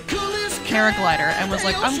fucking paraglider and was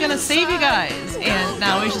like, I'm gonna save you guys, and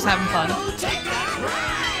now he's just having fun.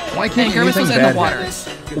 Why can't Grimace anything was in the bad water.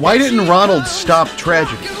 happen? Why didn't Ronald stop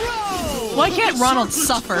tragedy? Why can't Ronald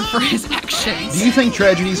suffer for his actions? Do you think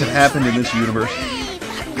tragedies have happened in this universe?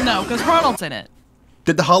 No, because Ronald's in it.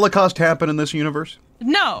 Did the Holocaust happen in this universe?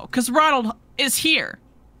 No, because Ronald is here.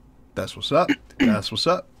 That's what's up. That's what's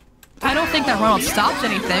up. I don't think that Ronald stopped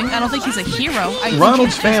anything. I don't think he's a hero.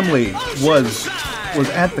 Ronald's family was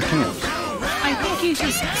at the camp. I think he's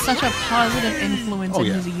just such a positive influence in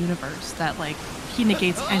his universe that, like, he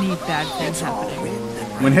negates any bad things happening.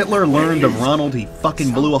 When Hitler learned of Ronald, he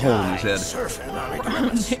fucking blew a hole in his head.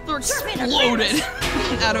 Hitler exploded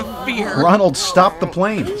out of fear. Ronald stopped the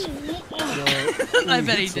planes. I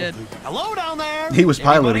bet he did. Hello down there. He was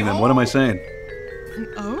piloting them. What am I saying?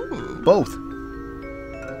 Oh. Both.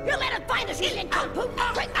 You let him find us, heathen kung fu.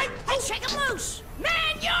 I'll shake him loose. Man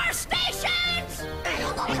your stations!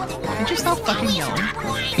 Did you stop fucking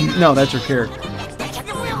yelling? No, that's her character.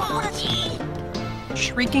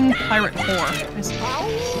 Shrieking pirate whore.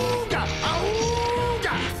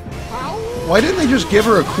 Why didn't they just give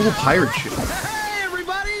her a cool pirate ship? Hey,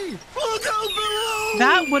 everybody! Look out below!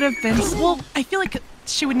 That would have been... Well, I feel like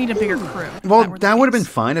she would need a bigger crew. Well, that would have been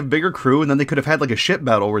fine, a bigger crew, and then they could have had like a ship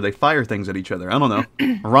battle where they fire things at each other. I don't know.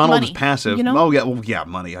 Ronald is passive. You know? Oh yeah, well yeah,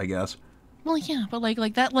 money, I guess. Well, yeah, but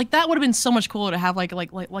like that would have been so much cooler to have like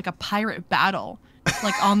a pirate battle,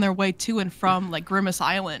 like on their way to and from like Grimace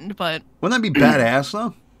Island. But wouldn't that be badass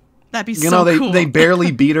though? That'd be you know, cool. they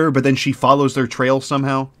barely beat her, but then she follows their trail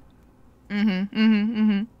somehow.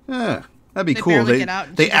 Yeah, that'd be cool. barely get out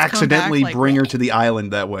and she They just come accidentally back, like, bring her to the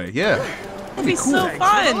island that way. Yeah. That'd be so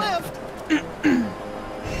fun.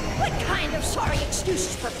 What kind of sorry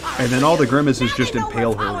excuses for power? And then all the Grimaces just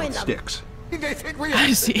impale her with sticks.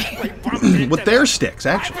 I see. With their sticks,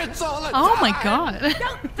 actually. Oh my god.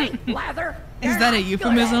 Is that a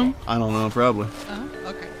euphemism? I don't know, probably. Oh,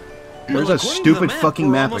 okay. There's a stupid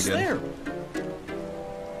fucking map again.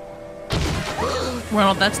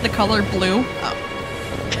 Ronald, that's the color blue. Oh.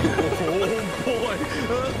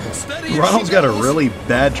 Ronald's got a really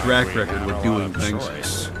bad track record with doing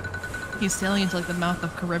things. He's sailing into like the mouth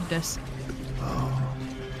of Charybdis.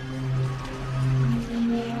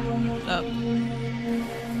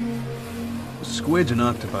 Squids and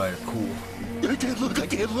octopi are cool. I can't look, I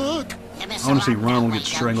can't look. I want to see Ronald get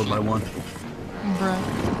strangled by one.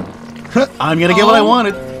 Bruh. I'm gonna get what I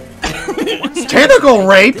wanted. Tentacle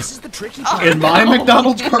rape in my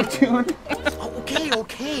McDonald's cartoon.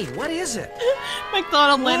 Okay, what is it?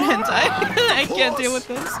 McDonald land hentai. I can't deal with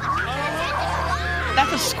this.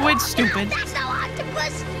 That's a squid, stupid. That's no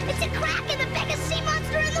octopus. It's a kraken, the biggest sea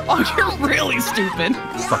monster in the world. Oh, you're really stupid.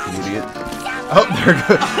 Fucking idiot. Oh, there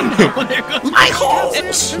goes. My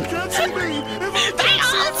holes!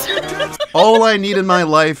 All I need in my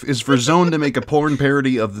life is for Zone to make a porn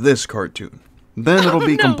parody of this cartoon. Then it'll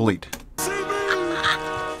be complete.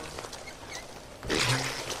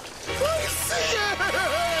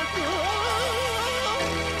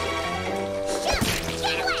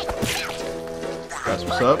 That's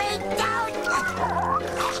what's up.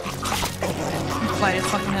 Bite its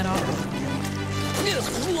fucking head off.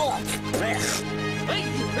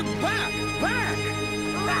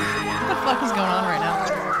 What the fuck is going on right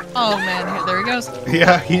now? Oh man, here, there he goes.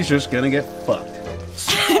 Yeah, he's just gonna get fucked.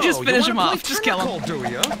 Just finish him off. Just kill him.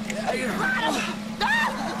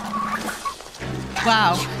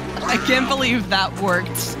 Wow. I can't believe that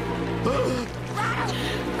worked.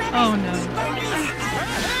 Oh no.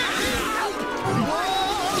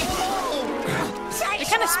 It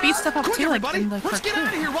kind of speeds stuff up too, like in the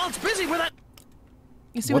cartoon.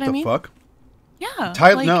 You see what I mean? What the fuck? Yeah.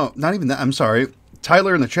 Tyler, no, not even that. I'm sorry.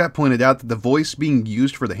 Tyler in the chat pointed out that the voice being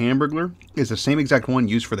used for the Hamburglar is the same exact one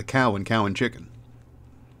used for the cow in Cow and Chicken.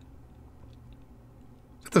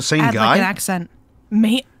 Is that the same Add guy? like an accent.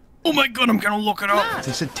 Oh my god, I'm gonna look it up.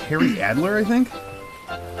 They said Terry Adler, I think?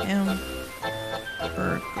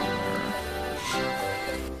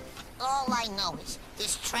 All I know is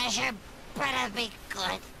this treasure better be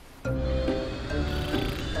good.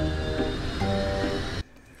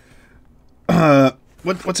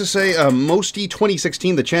 What's it say? Mosty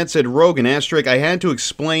 2016, the chat said, Rogue and Asterik, I had to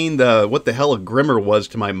explain what the hell a Grimmer was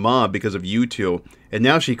to my mom because of you two. And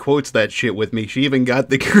now she quotes that shit with me. She even got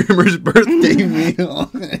the Grimmer's birthday meal.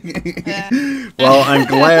 Well, I'm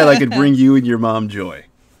glad I could bring you and your mom joy.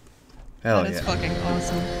 Hell That is yeah. fucking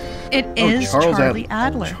awesome. It is Charlie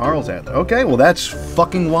Adler. Charles Adler. Okay, well that's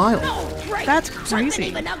fucking wild. That's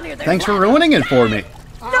crazy. Thanks for ruining it for me.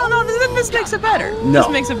 No, this makes it better. No.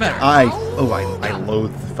 This makes it better. I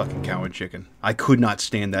loathe fucking cow and chicken. I could not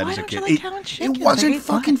stand that as a kid. It wasn't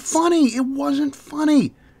fucking funny. It wasn't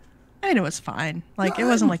funny. I mean, it was fine. Like, it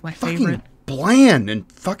wasn't like my favorite. Bland and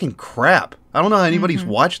fucking crap. I don't know how anybody's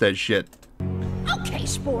watched that shit. Okay,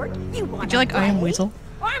 sport. You want Did you like I Am Weasel?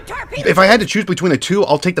 If I had to choose between the two,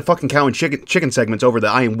 I'll take the fucking cow and chicken segments over the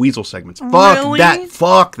I Am Weasel segments. Really?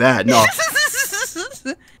 Fuck that. No.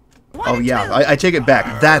 Oh yeah, I take it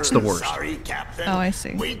back. That's the worst. Sorry, Captain. Oh, I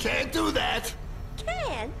see. We can't do that.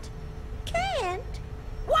 Can't?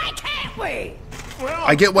 Why can't we? Well,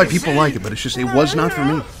 I get why people like it, but it's just, it was not for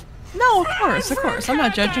me. No, of course. I'm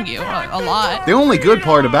not judging you a lot. The only good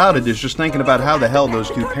part about it is just thinking about how the hell those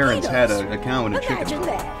two parents had a cow and a chicken.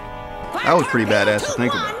 That was pretty badass to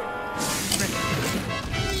think about.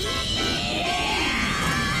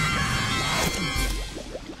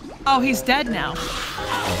 Oh, he's dead now.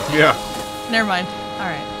 Yeah. Never mind.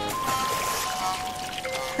 Alright.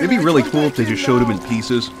 It'd be really cool if they just showed him in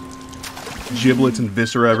pieces. Giblets and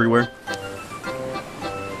viscera everywhere.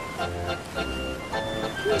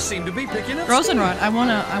 You seem to be picking up Rosenrod, I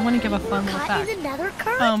wanna give a fun little fact. Another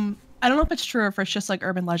current? I don't know if it's true or if it's just like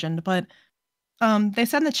urban legend, but they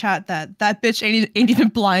said in the chat that that bitch ain't even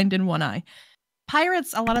blind in one eye.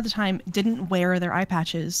 Pirates a lot of the time didn't wear their eye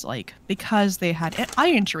patches like because they had eye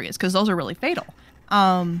injuries, because those are really fatal.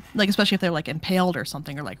 Like especially if they're like impaled or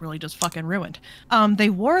something, or like really just fucking ruined. They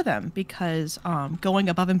wore them because going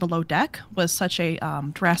above and below deck was such a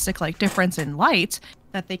drastic like difference in light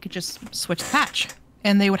that they could just switch the patch,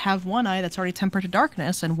 and they would have one eye that's already tempered to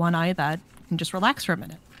darkness and one eye that can just relax for a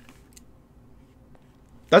minute.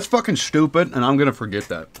 That's fucking stupid, and I'm gonna forget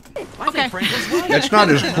that. Okay. That's not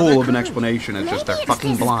as cool of an explanation as just they're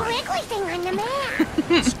fucking blind. Squiggly thing on the map.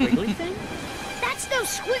 Squiggly thing? That's no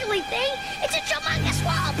squiggly thing. It's a humongous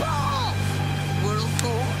whirlpool.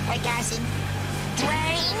 Whirlpool, orgasm,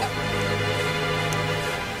 drain.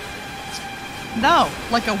 No,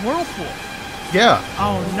 like a whirlpool. Yeah.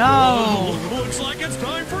 Oh no. Looks like it's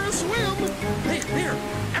time for a swim. Hey, there.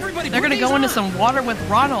 Everybody, They're gonna go into some water with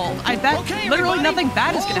Ronald. I bet literally nothing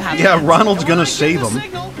bad is gonna happen. Yeah, Ronald's gonna save him.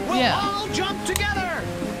 Yeah. All jump together.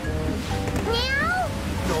 Meow.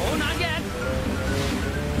 No, not yet.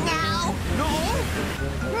 No. No.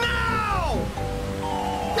 No.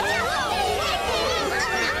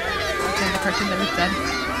 Okay, the person there is dead.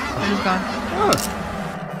 They're just gone.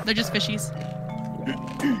 Huh. They're just fishies.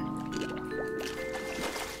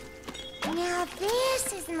 Now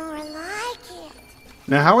this is more like it.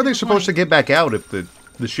 Now, how are they supposed to get back out if the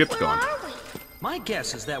ship's Where gone? are we? My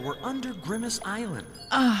guess is that we're under Grimace Island.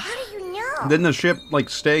 How do you know? Didn't the ship like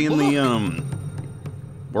stay in the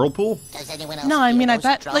whirlpool? Does anyone else No, I mean I those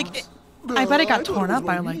bet drums? like I bet it got torn up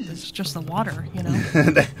by like just the water, you know.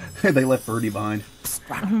 They left Birdie behind.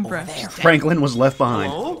 Bruh. Franklin was left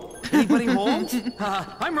behind. Hello? Anybody home?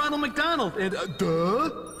 I'm Ronald McDonald, and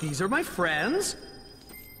these are my friends.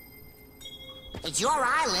 It's your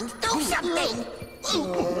island. Do something.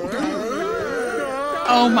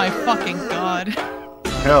 Oh my fucking god.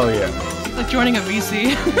 Hell yeah. It's like joining a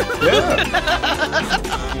VC. Yeah.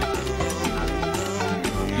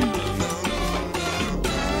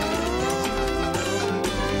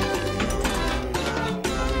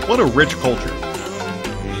 What a rich culture.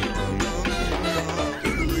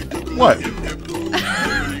 What?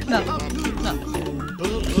 No.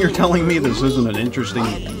 You're telling me this isn't an interesting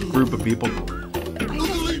group of people?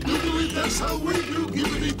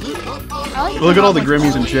 Look at all the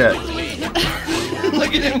Grimmies in chat.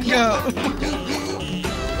 Look at him go.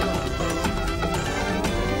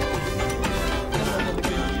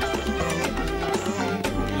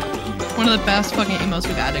 One of the best fucking emos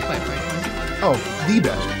we've added, quite frankly. Oh, the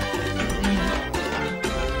best.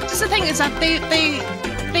 Just the thing is that they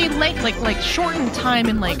like shorten time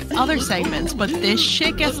in like other segments, but this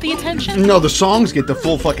shit gets the attention. No, the songs get the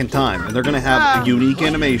full fucking time, and they're gonna have a unique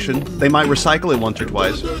animation. They might recycle it once or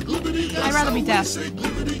twice. I'd rather be deaf.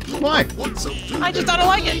 Why? I just don't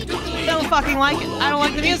like it. Don't fucking like it. I don't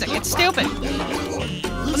like the music. It's stupid.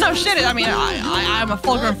 No shit. I mean, I'm a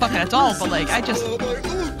full-grown fucking adult, but like,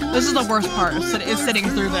 this is the worst part is sitting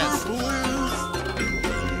through this.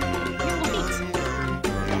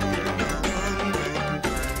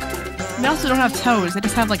 They also don't have toes. They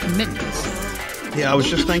just have like mittens. Yeah, I was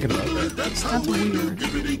just thinking about that. That's weird.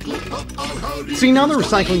 See, now they're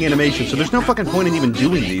recycling animation, so there's no fucking point in even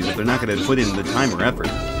doing these if they're not gonna put in the time or effort.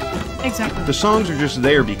 Exactly. The songs are just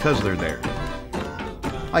there because they're there.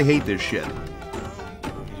 I hate this shit.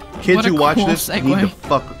 Kids who watch cool this segue. need to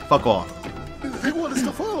fuck off. They want us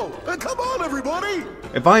to follow. Come on, everybody!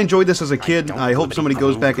 If I enjoyed this as a kid, I hope somebody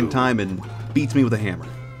goes back in time and beats me with a hammer.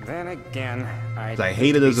 Then again, I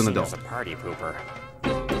hate it as an adult. As a party pooper.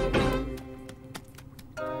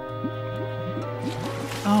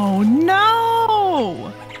 Oh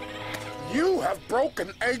no! You have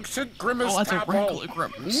broken ancient Grimace that's a Apple. regular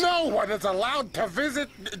Grimace. No one is allowed to visit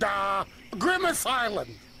Grimace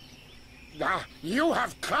Island. You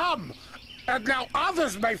have come, and now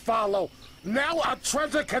others may follow. Now our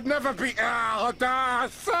treasure can never be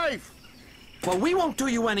safe. Well, we won't do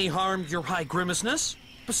you any harm, your high Grimaceness.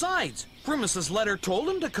 Besides, Grimace's letter told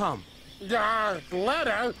him to come.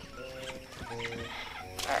 Letter?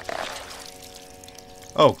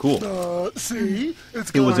 Oh, cool. See?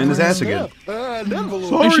 It was in his ass again. I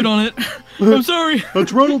shit on it. I'm sorry.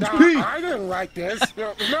 That's Ronald's pee. I didn't write this.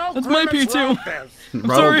 No, That's my pee Grimace too. wrote this. I'm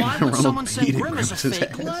sorry. Why would someone send peed in Grimace a Grimace's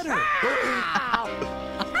fake ass. letter?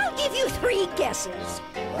 I'll give you 3 guesses.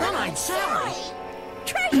 One-eyed Sally.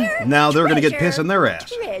 Treasure. Now they're gonna get treasure, piss in their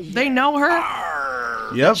ass. treasure. They know her.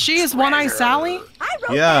 Yep. She is One-Eye Sally. I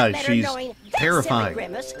wrote Yeah, that letter she's knowing that terrifying. silly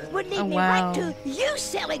Grimace would lead Oh, me wow. right to you,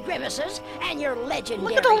 silly Grimaces, and your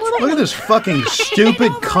legendary. Look at the little- Look at this fucking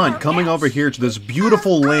stupid cunt coming over here to this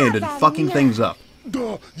beautiful land and fucking things up.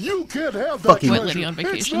 You can't have that Fucking- White treasure. lady on It's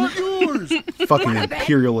vacation. not yours. Fucking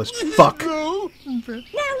imperialist fuck. No. Now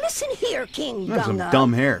listen here, King That's some Gunga.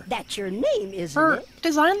 dumb hair. That's your name, isn't Her it?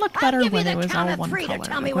 design looked I'll better give when you it the was count all of one 3 color. to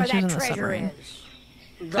tell me Like where when she was in that the treasure submarine.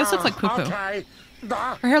 is. This looks like poo-poo. Okay.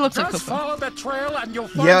 Her hair looks like Just poo-poo. follow the trail and you'll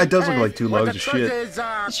find Yeah, it the does look cave like 2 where logs the of treasure shit.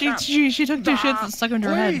 is, She took 2 shits and stuck them into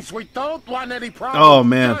her head. Please, we don't want any problems. Oh,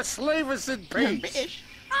 man. Just leave us in peace.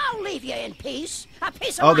 I'll leave you in peace. A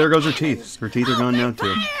piece of Oh, there my goes her cannons. teeth. Her teeth are gone now,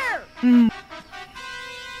 too. Fire!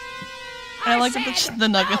 I like that the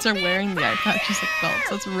Nuggets are wearing the eye patches like belts.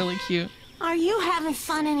 That's really cute. Are you having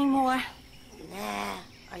fun anymore? Nah,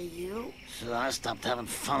 are you? So I stopped having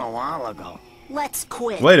fun a while ago. Let's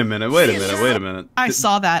quit. Wait a minute, wait a minute, wait a minute. I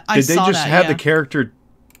saw that. I Did they saw just that, have yeah. the character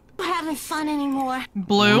You having fun anymore?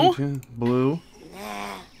 Blue? blue?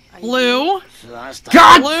 Blue? So I stopped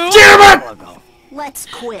God Blue? damn it! a while ago. Let's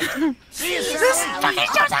quit.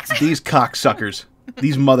 These cocksuckers.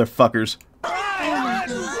 These motherfuckers.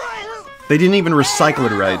 They didn't even recycle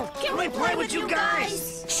it right. Can we play with you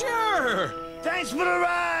guys? Sure. Thanks for the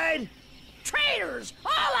ride! Traitors,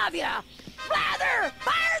 all of you! Blather,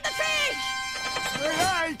 fire the fish!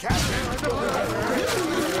 Hey, Captain!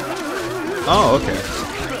 Oh, okay.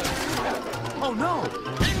 Oh no!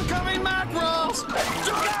 Incoming mackerels!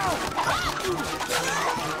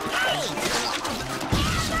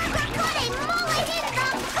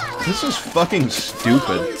 This is fucking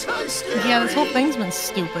stupid. Yeah, this whole thing's been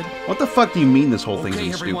stupid. What the fuck do you mean this whole thing's Okay,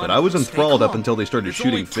 been everyone, stupid? I was stay enthralled up calm. until they started There's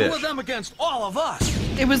shooting only 2 of fish. them against all of us.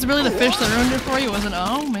 It was really the fish that ruined it for you, wasn't it?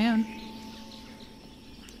 Oh, man.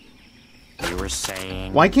 You were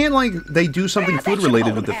saying... Why can't, like, they do something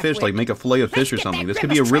food-related with the fish, like make a fillet of fish or something? This could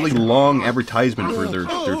be a really long advertisement for their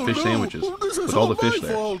fish sandwiches, with all the fish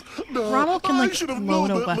there. Ronald can, like, load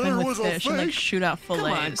a weapon with fish and, like, shoot out Come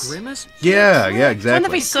on, fillets. Grimace. Yeah, Wouldn't that exactly.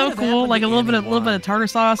 be so cool? Like, a little bit of tartar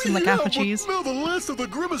sauce and, like, half a cheese. Now the last of the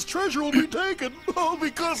Grimace treasure will be taken, all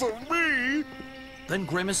because of me. Then,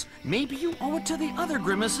 Grimace, maybe you owe it to the other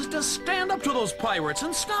Grimaces to stand up to those pirates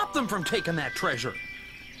and stop them from taking that treasure.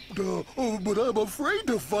 But I'm afraid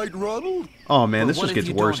to fight, Ronald. Oh man, But this what just if gets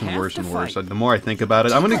you worse don't and have worse to and worse. fight? The more I think about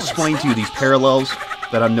it, I'm going to explain to you these parallels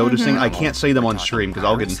that I'm noticing. I can't say them on stream because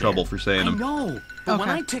I'll get in trouble for saying I them. know, but when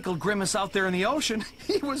Okay. I tickled Grimace out there in the ocean,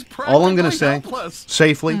 he was practically All I'm going to say, helpless.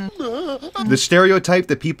 safely, the stereotype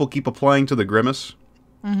that people keep applying to the Grimace.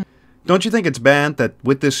 Don't you think it's bad that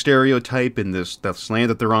with this stereotype in this land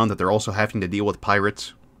that they're on, that they're also having to deal with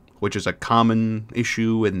pirates, which is a common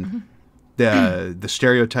issue and the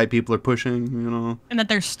stereotype people are pushing, you know? And that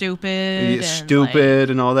they're stupid. and, Stupid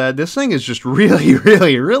and all that. This thing is just really,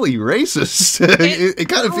 really, really racist. It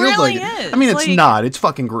kind of feels really like it. is. I mean, it's Like- not. It's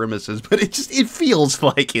fucking Grimaces, but it feels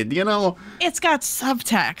like it, you know? It's got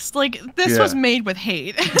subtext. Like, this Yeah. was made with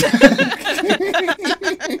hate.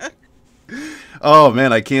 Oh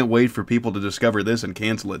man, I can't wait for people to discover this and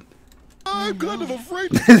cancel it. I'm kind of afraid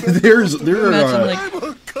to There's Imagine, like, I'm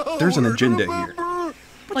a coward. there's an agenda here.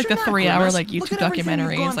 like a you're not, 3-hour, Grimace. like, Look YouTube at everything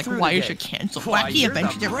documentary. you've It's gone like, through why you today. should cancel Why, Wacky you're the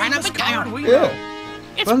Adventures of Run Up bravest and coward Down. we know.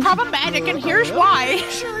 It's problematic, and here's why.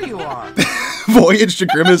 Sure you are. Voyage to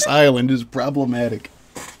Grimace Island is problematic.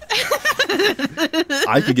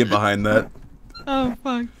 I could get behind that. Oh,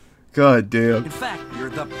 fuck. God damn. In fact, you're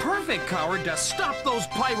the perfect coward to stop those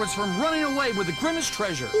pirates from running away with the Grimace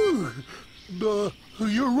treasure.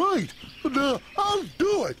 You're right. I'll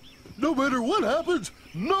do it. no matter what happens,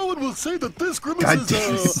 no one will say that this Grimace God is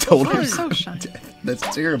damn it, told her. fine. So shiny. That's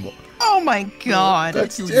terrible. Oh my god.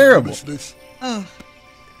 That's terrible. Ugh.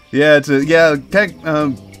 Yeah, it's a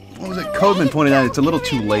what was it? Codeman pointed out it's a little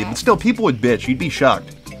too late, but still, people would bitch. You'd be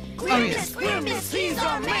shocked. Grimace, Grimace, he's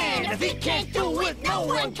our man. If he can't do it, no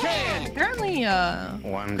one can. Apparently,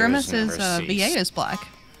 Wonders Grimace's never VA cease. is black.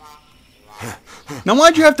 Now,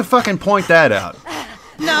 why'd you have to fucking point that out?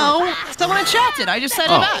 No, someone in chat did. I just said it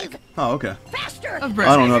back. Oh, okay. Faster. Of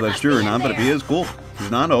I don't know if that's true or not, but if he is, cool. If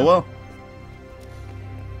he's not, oh well.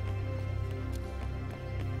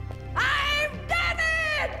 I've done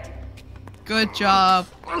it. Good job.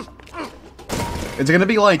 It's gonna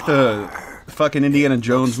be like the fucking Indiana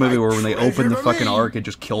Jones movie where when they open the fucking ark, it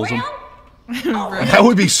just kills him. That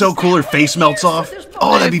would be so cool. Her face melts off.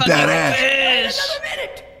 Oh, that'd be badass.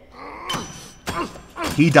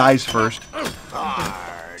 He dies first.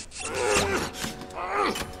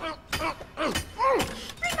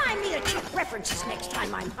 Remind me to check references next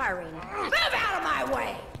time I'm hiring. Move out of my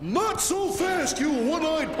way. Not so fast, you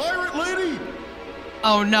one-eyed pirate lady!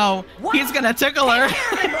 Oh no, he's gonna tickle her.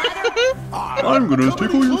 I'm gonna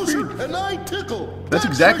tickle your feet. And I tickle. That's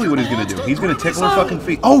exactly what he's gonna do. He's gonna tickle her fucking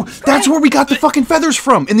feet. Oh, that's where we got the fucking feathers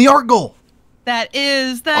from, in the art goal.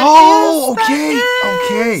 Oh,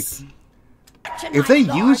 okay. If they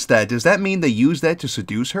use that, does that mean they use that to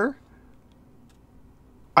seduce her?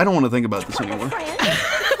 I don't want to think about this anymore.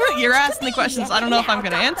 You're asking the questions I don't know if I'm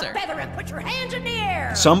gonna answer. Put your hands in the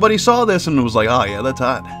air. Somebody saw this and was like, oh yeah, that's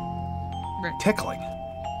hot. Right. Tickling.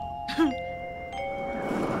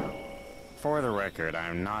 For the record,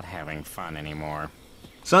 I'm not having fun anymore.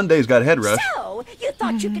 Sunday's got head rush. So, you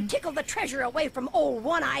thought you could tickle the treasure away from old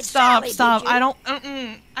one-eyed Stop, Sally, stop. did you? I don't.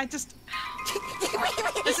 I just.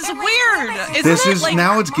 This is weird. Isn't This it? is Like,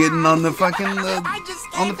 now it's getting on the fucking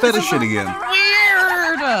on the fetish shit again.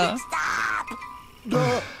 weird.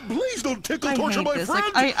 Please don't tickle I torture hate my this. friend.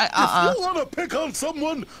 Like, If you want to pick on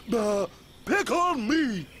someone, pick on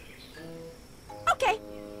me. Okay.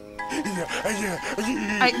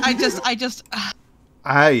 I just.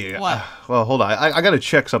 Well, hold on. I gotta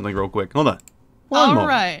check something real quick. Hold on. One All moment.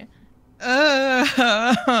 right.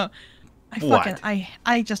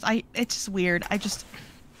 It's just weird. What I do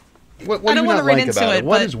don't you wanna not read like into about it, it?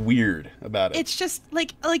 What but is weird about it? it's just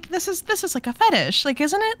like this is like a fetish, like,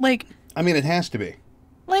 isn't it? Like, I mean, it has to be.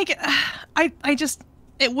 like,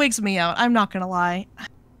 it wigs me out. I'm not gonna lie.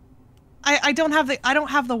 I don't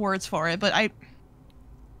have the words for it, but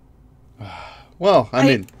Well, I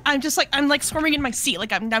mean, I'm like squirming in my seat,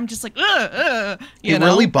 like I'm just like, you it know?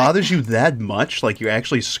 really bothers you that much? Like you're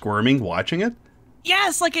actually squirming watching it?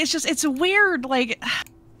 Yes, like it's weird, like,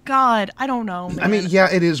 God, I don't know, man. I mean,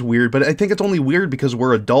 yeah, it is weird, but I think it's only weird because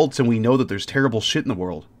we're adults and we know that there's terrible shit in the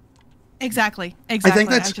world. Exactly. I think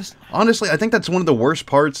that's honestly, I think that's one of the worst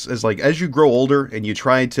parts. Is like as you grow older and you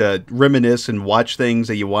try to reminisce and watch things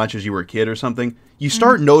that you watch as you were a kid or something, you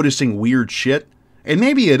start noticing weird shit, and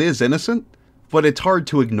maybe it is innocent, but it's hard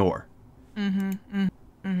to ignore.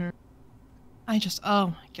 Oh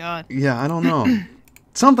my God. Yeah, I don't know.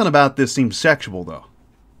 Something about this seems sexual, though.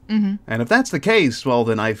 And if that's the case, well,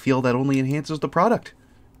 then I feel that only enhances the product.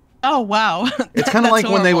 Oh wow. It's kind of like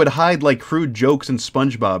when they horrible. would hide like crude jokes in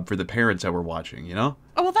SpongeBob for the parents that were watching, you know?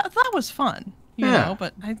 Oh well, that was fun, you Yeah. know.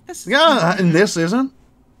 But this. Yeah, and this isn't.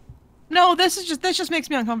 No, this just makes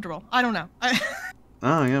me uncomfortable. I don't know.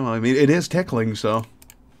 Oh yeah, well, I mean, it is tickling, so.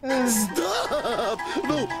 Stop!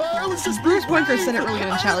 No, I was just Bruce Winker said it really good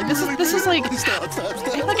in chat. Like, this is like, Stop! I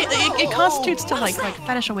feel like it constitutes to like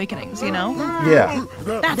fetish awakenings, you know? Yeah.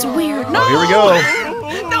 That's weird. No. Oh, here we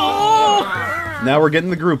go. No. Now we're getting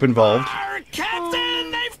the group involved.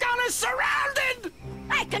 Captain, they've got us surrounded.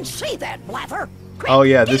 I can see that, Blather. Quick, Oh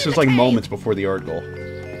yeah, get this in is the like cave. moments before the art goal.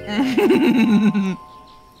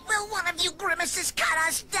 Will one of you grimaces cut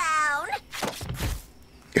us down?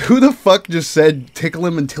 Who the fuck just said tickle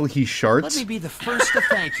him until he Let sharts? me be the first to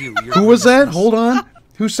thank you. Who was that? Hold on.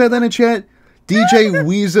 Who said that in chat? DJ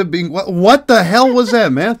Weezer being what the hell was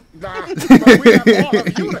that, man? But we have all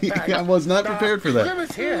of you to thank. I was not prepared for that.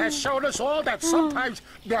 Grimace here has shown us all that sometimes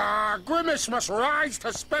Grimace must rise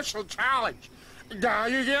to special challenge.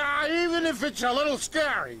 Even if it's a little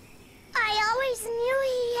scary. I always knew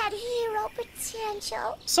he had hero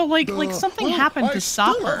potential. So like something well, happened I to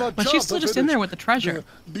stop still have her, a but job she's still to just in there finish. with the treasure.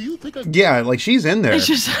 Do you think I... Yeah, like she's in there. They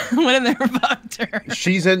just went in there and fucked her.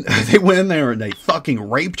 She's in. They went in there and they fucking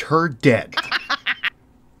raped her dead.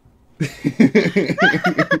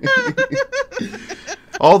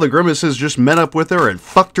 All the Grimaces just met up with her and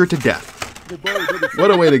fucked her to death.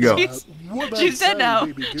 What a way to go. She's dead now.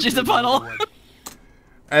 She's a puddle.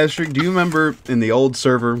 Asterik, do you remember in the old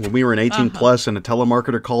server when we were in 18 plus and a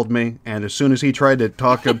telemarketer called me, and as soon as he tried to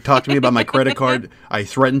talk to me about my credit card, I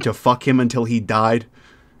threatened to fuck him until he died?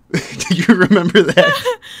 Do you remember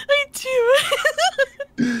that? I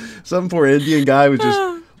do. Some poor Indian guy was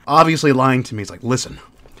just obviously lying to me. He's like, listen,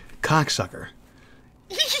 cocksucker,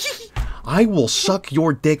 I will suck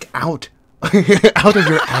your dick out of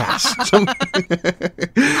your ass.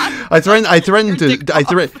 I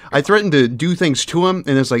threatened to do things to him,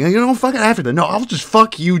 and it's like, you don't fucking have to. No, I'll just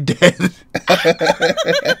fuck you dead.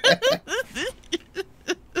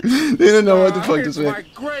 They didn't know what the fuck to say. My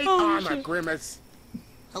great honor, Grimace.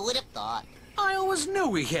 Who would have thought? I always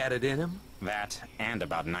knew he had it in him. That, and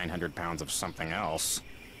about 900 pounds of something else.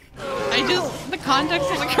 The context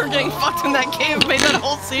of her getting fucked in that cave made that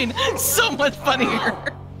whole scene so much funnier.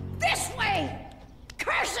 This way!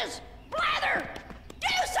 Curses! Blather! Do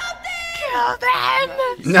something! Kill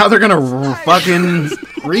them! Now they're gonna fucking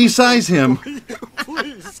resize him.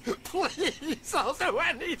 Please, please, I'll do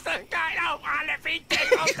anything. I don't want to be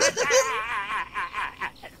tickled to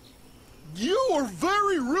death. You are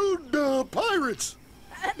very rude, pirates.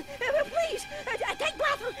 Please, take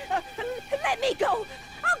Blather. Let me go.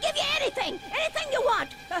 I'll give you anything you want.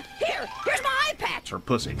 Here's my eye patch. Her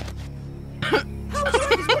pussy.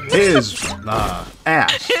 His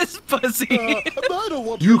ass. His pussy. I don't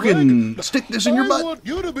want You to can brag. stick this in your I butt. want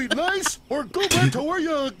you to be nice or go back to where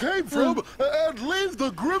you came from and leave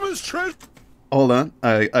the Grimace trench. Hold on,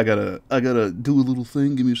 I gotta do a little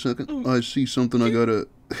thing. Give me a second. I see something. I gotta.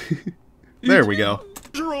 There we go.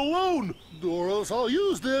 You're alone, or else I'll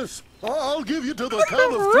use this. I'll give you to the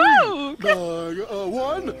count of three.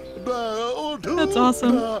 One, two. That's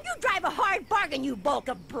awesome. You drive a hard bargain, you bulk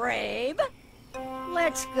of brave.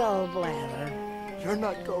 Let's go, Blather. You're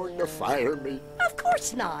not going to fire me. Of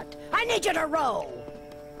course not. I need you to row.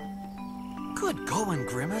 Good going,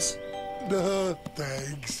 Grimace.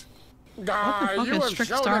 Thanks. What the fuck You is have Strict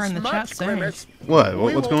shown Star us in the chat much, saying? Grimace. What?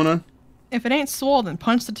 What's going on? If it ain't swole, then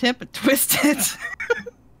punch the tip and twist it.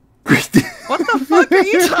 What the fuck are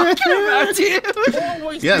you talking about, dude?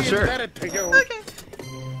 Always Yeah, be sure. indebted to you.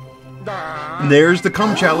 There's the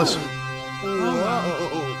cum chalice.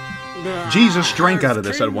 Jesus drank out of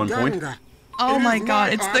this at one point. Oh my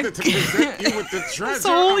god, it's it's the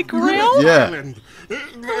Holy Grail? Yeah.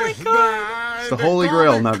 Oh my god. It's the Holy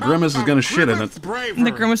Grail. Now Grimace is gonna shit in it. And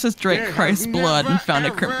the Grimaces drank Christ's blood and found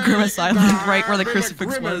a Grimace Island right where the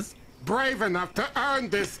crucifix was. Brave enough to earn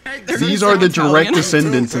this These are the direct Italian.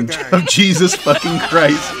 descendants of Jesus fucking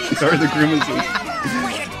Christ. Are the Grimaces.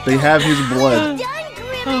 They have his blood.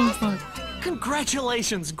 Oh fuck.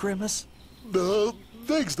 Congratulations, Grimace.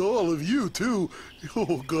 Thanks to all of you, too.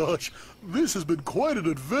 Oh, gosh. This has been quite an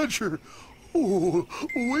adventure. Oh,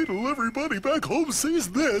 wait till everybody back home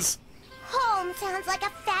sees this. Home sounds like a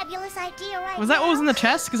fabulous idea right Was that what was in the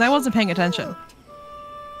chest? Because I wasn't paying attention.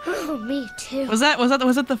 Oh, me too. Was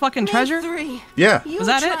it the fucking treasure? Yeah. Was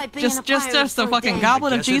that it? Just the fucking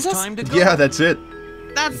goblet of Jesus? Yeah, that's it.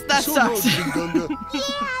 That sucks.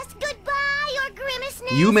 Yes, goodbye, your Grimace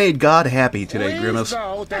name. You made God happy today, Grimace.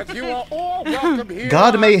 Know that you are all welcome here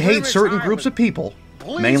God on may hate Grimace certain Island. groups of people,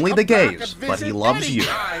 Please mainly come the back gays, and but he visit loves you.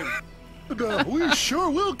 anytime. We sure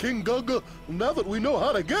will, King Gunga, now that we know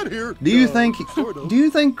how to get here. Do you think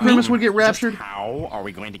Grimace would get raptured? How are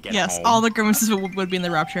we going to get Yes, home? all the Grimaces would be in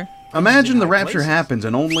the rapture. Imagine the rapture happens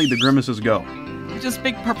and only the Grimaces go. Just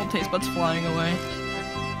big purple taste buds flying away.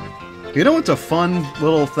 You know what's a fun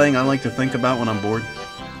little thing I like to think about when I'm bored?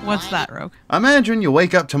 What's that, Rogue? Imagine you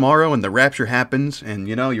wake up tomorrow and the rapture happens, and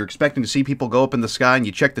you're expecting to see people go up in the sky, and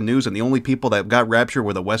you check the news, and the only people that got raptured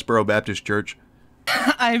were the Westboro Baptist Church.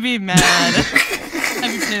 I'd be mad.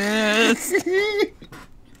 I'd be pissed.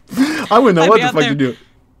 I wouldn't know I'd what be the out fuck there- to do.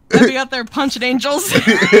 I'd be out there punching angels. How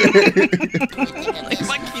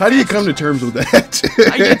do you come to terms with that?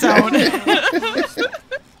 I don't.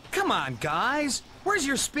 Come on, guys. Where's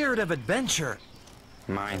your spirit of adventure?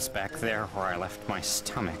 Mine's back there where I left my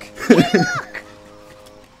stomach.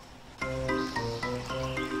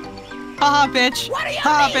 Haha, bitch. What do you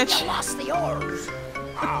Haha, mean bitch. you lost the oars?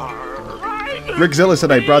 Rick Zilla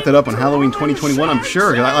said I brought that up on Halloween 2021. I'm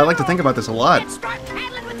sure. I like to think about this a lot. Start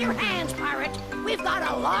paddling with your hands, pirate. We've got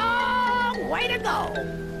a long way to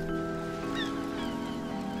go.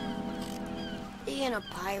 Being a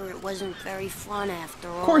pirate wasn't very fun after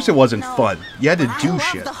all. Of course it wasn't fun. You had to do Love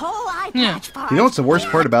shit. the whole eye Yeah. patch part. You know what's the worst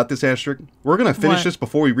part about this, Asterik? We're gonna finish What? this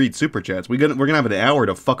before we read Super Chats. We're gonna have an hour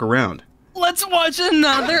to fuck around. Let's watch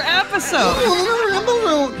another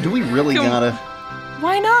episode. Do we really Come- gotta?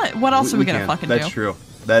 Why not? What else are we gonna can. fucking That's do? true.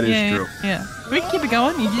 That is Yeah, true. Yeah. We can keep it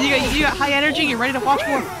going. You got high energy. You ready to watch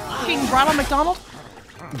more fucking Ronald McDonald?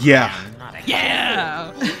 Yeah.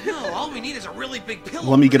 Yeah. No, all we need is a really big pillow.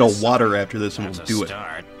 Let me get a for this. water after this and we'll That's a do it.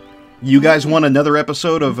 start. You guys want another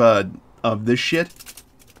episode of this shit?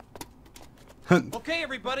 Okay,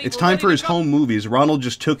 everybody. It's we're time ready for to his go. home movies. Ronald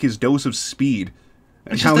just took his dose of speed.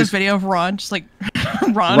 It's Now just this he's- video of Ron, just like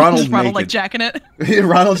Ronald Ronald like naked. jacking it.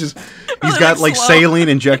 Ronald just, he's got like slow. saline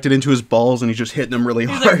injected into his balls and he's just hitting them really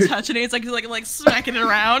He's hard. like touching it. He's like smacking it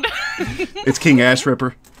around. It's King Ass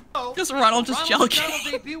Ripper. Just Ronald just Ronald jelking.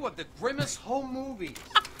 McDonald debut of the Grimace home movies.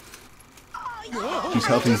 He's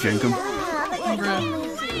helping Jenkum.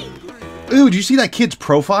 Ooh, do you see that kid's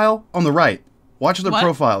profile on the right? Watch their What?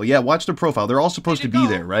 profile. Yeah, watch their profile. They're all supposed to be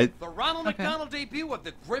there, right? The Ronald Okay. McDonald debut of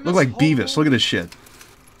the Grimace Look like home Beavis. Look at this shit.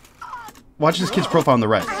 Watch this kid's profile on the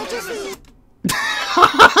right.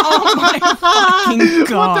 Oh my fucking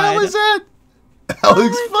god! What the hell is that? That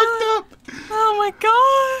looks fucked up. Oh my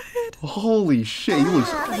god! Holy shit, he looks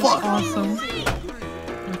fucked. Awesome.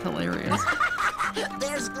 That's hilarious.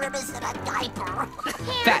 There's Grimace in a diaper.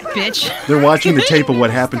 Fat bitch. They're watching the tape of what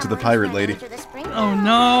happened to the pirate lady. Oh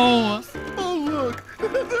no. Oh, look.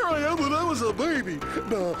 There I am when I was a baby.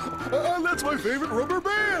 That's my favorite rubber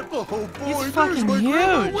band. Oh, boy, there's fucking my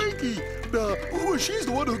grandma huge. Winky. She's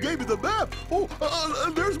the one who gave me the map. Oh,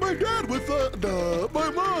 and there's my dad with, my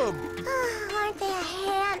mom. Aren't they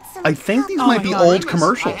handsome? I think these Oh might my be God. old I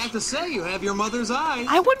commercials. have to say, you have your mother's eyes.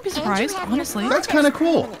 I wouldn't be surprised, honestly. That's kind of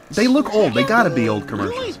cool. They look old. They gotta be old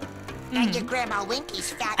commercials. And your grandma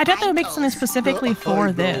Winky's fat I doubt they would make something specifically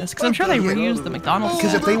for this, because I'm sure they reused the McDonald's.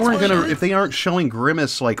 Because if they weren't gonna, if they aren't showing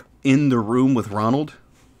Grimace like in the room with Ronald,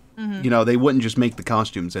 you know, they wouldn't just make the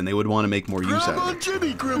costumes, and they would want to make more use out Grandma of it.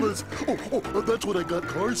 Jenny Grimace. Oh, that's what I got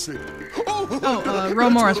car sick.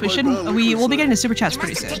 Ro Morris, we will be getting to super chats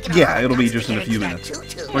pretty soon. Yeah, it'll be just in a few minutes.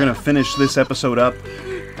 We're gonna finish this episode up,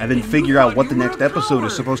 and then figure out what the next episode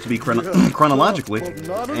is supposed to be chronologically,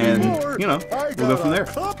 and you know, we'll go from there.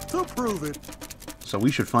 To prove it. So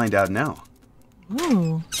we should find out now.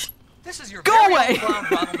 Ooh. This is your Go very away. own clown,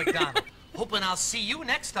 Ronald McDonald. Hoping I'll see you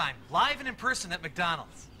next time, live and in person at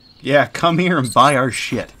McDonald's. Yeah, come here and buy our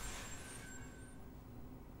shit.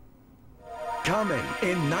 Coming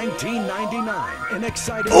in 1999, an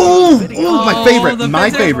exciting Oh, video. my favorite, the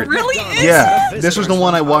my video favorite. really is? Yeah, this was the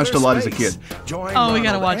one I watched a lot as a kid. Oh, we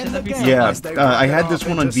gotta watch it. That'd be so Yeah, fun. I had this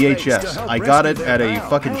one on VHS. I got it at a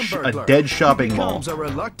fucking a dead shopping mall,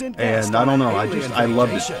 and I don't know, I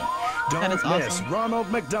loved it. That is awesome.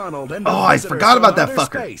 Ronald McDonald and Oh, I forgot about that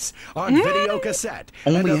fucker. On video cassette.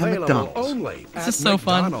 Only and at available McDonald's. Only This at is so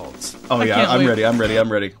fun. McDonald's. Oh I yeah, can't I'm wait. ready. I'm ready.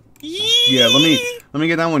 I'm ready. Yeah, let me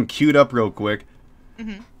get that one queued up real quick.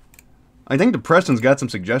 I think the Preston's got some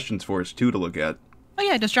suggestions for us too to look at. Oh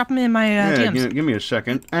yeah, just drop them in my Yeah, DMs. give me a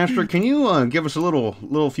second. Asterik, can you give us a little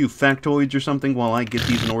few factoids or something while I get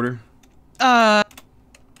these in order?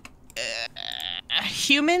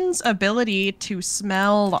 Humans' ability to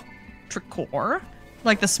smell trichor,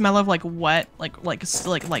 like the smell of like wet, like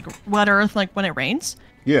wet earth, like when it rains,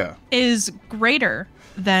 Yeah. is greater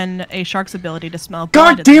than a shark's ability to smell.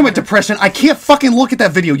 God blood in damn the it, Depression! I can't fucking look at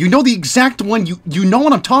that video. You know the exact one. You know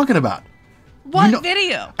what I'm talking about. What You know-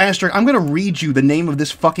 video? Asterik, I'm gonna read you the name of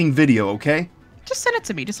this fucking video, okay? Just send it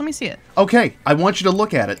to me. Just let me see it. Okay, I want you to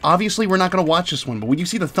look at it. Obviously, we're not gonna watch this one, but when you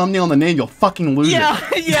see the thumbnail and the name, you'll fucking lose it.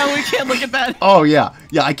 Yeah, we can't look at that. Oh yeah,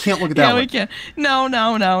 I can't look at that Yeah, one. we can't. No.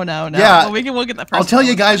 Yeah, But we can look at that. I'll tell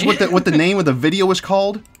you guys what the name of the video is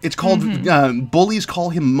called. It's called Bullies Call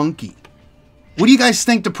Him Monkey. What do you guys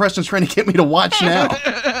think Depression's trying to get me to watch now?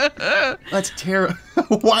 That's terrible.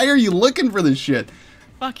 Why are you looking for this shit?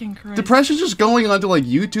 Fucking Christ. Depression's just going onto like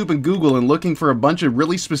YouTube and Google and looking for a bunch of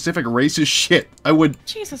really specific racist shit. I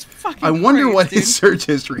Jesus fucking I wonder Christ, what dude. his search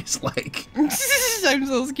history is like. I'm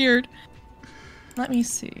so scared. Let me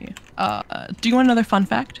see. Do you want another fun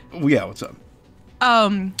fact? Yeah, what's up?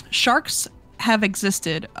 Sharks have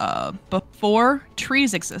existed before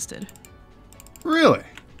trees existed. Really?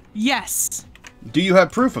 Yes. Do you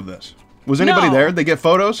have proof of this? Was anybody No. there? Did they get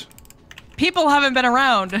photos? People haven't been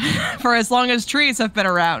around for as long as trees have been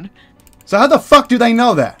around. So how the fuck do they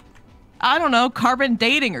know that? I don't know, carbon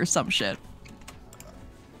dating or some shit.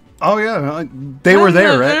 Oh yeah, they were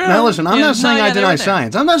there, right? Now listen, I'm Yeah, not saying no, I yeah, they deny were there.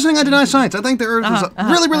 science. I'm not saying I deny science. I think the Earth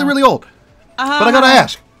is really old. But I Uh-huh. gotta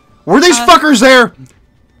ask, were these fuckers there?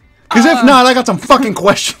 Because if not, I got some fucking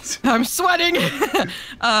questions. I'm sweating.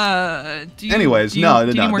 Anyways, do you no.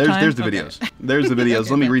 need more time? There's the Okay. videos. There's the videos. Okay,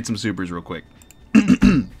 Let me okay. read some supers real quick.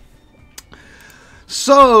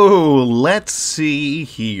 So let's see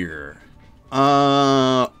here. We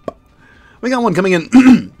got one coming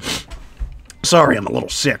in. Sorry, I'm a little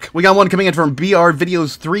sick. We got one coming in from BR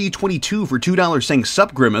Videos 322 for $2 saying,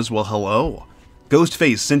 "Sup, Grimace." Well, hello.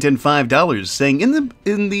 Ghostface sent in $5 saying,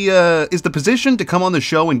 is the position to come on the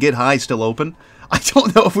show and get high still open? I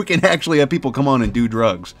don't know if we can actually have people come on and do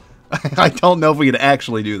drugs. I don't know if we can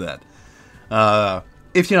actually do that.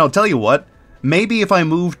 Tell you what, maybe if I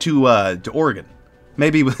move to Oregon,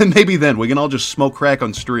 maybe then we can all just smoke crack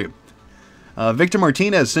on stream. Victor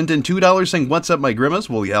Martinez sent in $2 saying, what's up, my Grimace?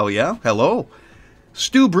 Well, hell yeah. Hello.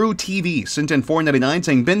 Stu Brew TV sent in $4.99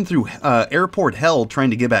 saying, been through airport hell trying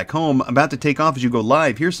to get back home. About to take off as you go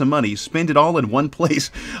live. Here's some money. Spend it all in one place.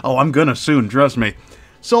 Oh, I'm gonna soon. Trust me.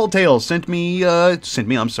 Soultail sent me,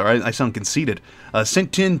 I'm sorry, I sound conceited.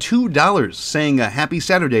 Sent in $2 saying, happy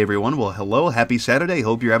Saturday, everyone. Well, hello. Happy Saturday.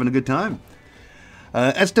 Hope you're having a good time.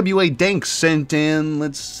 SWA Dank sent in,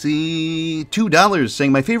 let's see, $2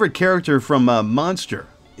 saying, my favorite character from Monster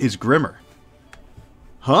is Grimmer.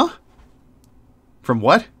 Huh? From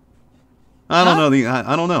what? I don't know.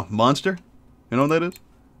 I don't know. Monster? You know what that is?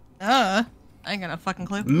 I ain't got a fucking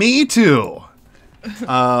clue. Me too. Film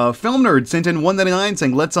Nerd sent in $1.99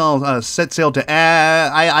 saying, let's all set sail to,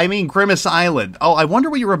 I mean Grimace Island. Oh, I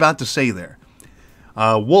wonder what you were about to say there.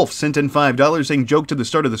 Wolf sent in $5 saying, joke to the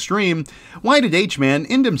start of the stream. Why did H-Man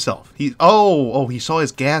end himself? He saw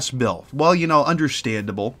his gas bill. Well,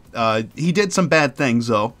 understandable. He did some bad things,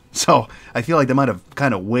 though. So I feel like that might have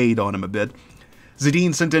kind of weighed on him a bit.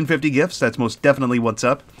 Zadine sent in 50 gifts. That's most definitely what's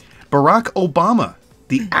up. Barack Obama,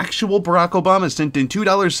 the actual Barack Obama, sent in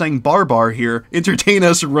 $2 saying, Bar here. Entertain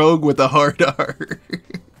us, Rogue, with a hard R.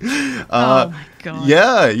 Oh my god.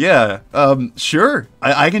 Yeah. Sure.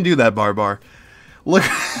 I can do that, Bar. Look,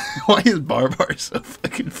 why is Bar so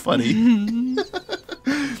fucking funny?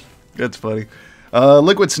 That's funny.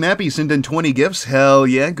 Liquid Snappy sent in 20 gifts. Hell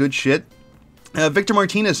yeah, good shit. Victor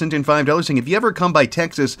Martinez sent in $5 saying, if you ever come by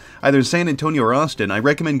Texas, either San Antonio or Austin, I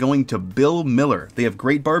recommend going to Bill Miller. They have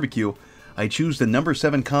great barbecue. I choose the number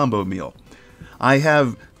 7 combo meal. I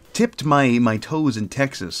have tipped my toes in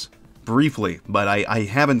Texas briefly, but I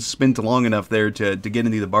haven't spent long enough there to get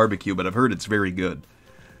into the barbecue, but I've heard it's very good.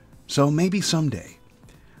 So maybe someday.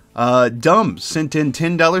 Dumb sent in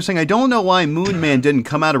 $10 saying, I don't know why Moon Man didn't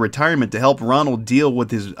come out of retirement to help Ronald deal with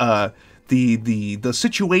his the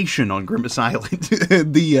situation on Grimace Island.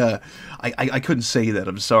 I couldn't say that.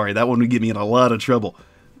 I'm sorry. That one would get me in a lot of trouble.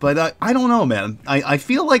 But I don't know, man. I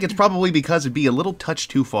feel like it's probably because it'd be a little touch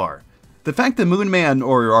too far. The fact that Moon Man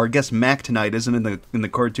or I guess Mac tonight isn't in the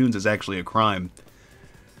cartoons is actually a crime.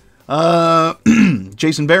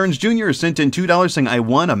 Jason Barons Jr. sent in $2 saying, I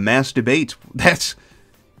won a mass debate.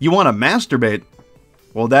 You want to masturbate?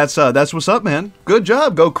 Well, that's what's up, man. Good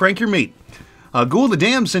job. Go crank your meat. Ghoul the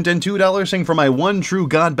Dam sent in $2 saying, for my one true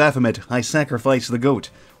god Baphomet, I sacrifice the goat.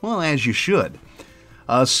 Well, as you should.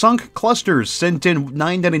 Sunk Clusters sent in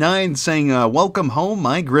 $9.99 saying, welcome home,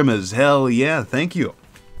 my Grimace. Hell yeah, thank you.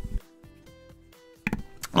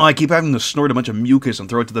 Oh, I keep having to snort a bunch of mucus and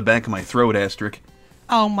throw it to the back of my throat, Asterik.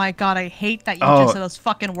 Oh my god, I hate that you just said those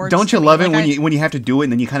fucking words. Don't you love it when you have to do it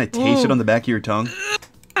and then you kind of taste it on the back of your tongue?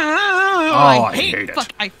 I hate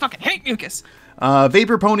it. I fucking hate mucus.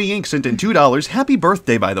 Vapor Pony Inc. sent in $2. Happy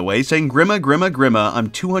birthday, by the way, saying, Grimma. I'm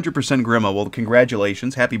 200% Grimma. Well,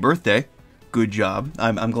 congratulations. Happy birthday. Good job.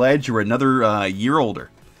 I'm glad you're another year older.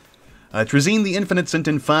 Trazine the Infinite sent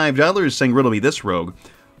in $5 saying, riddle me this, Rogue.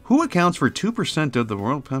 Who accounts for 2% of the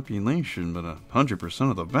world population but 100%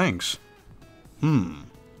 of the banks?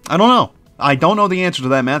 I don't know. I don't know the answer to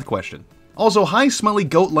that math question. Also, hi, smelly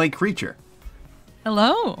goat-like creature.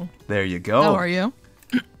 Hello. There you go. How are you?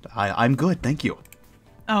 I'm good, thank you.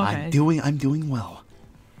 Oh, okay. I'm doing well.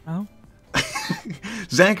 Oh.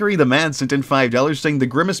 Zachary the Man sent in $5 saying the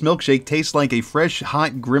Grimace milkshake tastes like a fresh,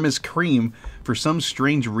 hot Grimace cream for some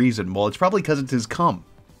strange reason. Well, it's probably because it's his cum.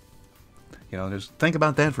 Just think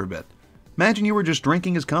about that for a bit. Imagine you were just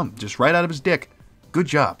drinking his cum, just right out of his dick. Good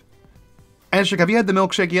job. Asterik, have you had the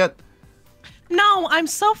milkshake yet? No, I'm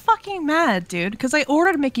so fucking mad, dude, because I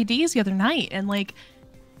ordered Mickey D's the other night, and,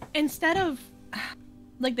 instead of,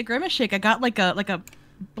 the Grimace shake, I got, a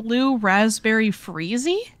blue raspberry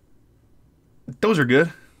freezy. Those are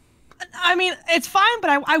good. I mean, it's fine, but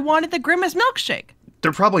I wanted the Grimace milkshake.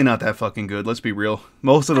 They're probably not that fucking good, let's be real.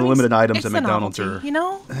 Most of the limited items at McDonald's novelty,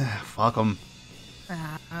 are... Fuck them.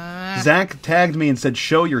 Zach tagged me and said,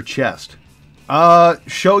 show your chest.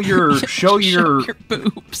 Show your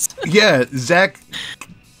boobs. Yeah, Zach,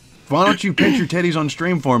 why don't you pitch your titties on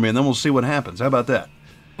stream for me and then we'll see what happens. How about that?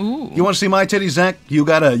 Ooh. You want to see my titties, Zach? You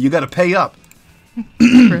gotta pay up.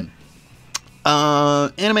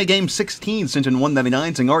 Anime Game 16 sent in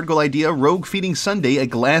 $1.99 saying article idea, Rogue feeding Sunday a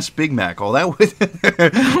glass Big Mac. Oh, that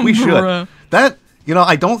would we should. You know,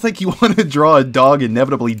 I don't think you want to draw a dog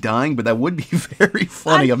inevitably dying, but that would be very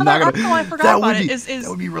funny. I'm not gonna. I forgot about it. That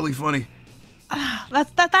would be really funny.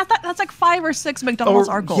 That's like 5 or 6 McDonald's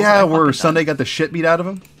art goals. Yeah, where Sunday got the shit beat out of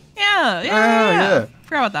him. Yeah.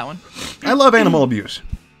 Forgot about that one. I love animal abuse.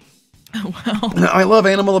 Well, I love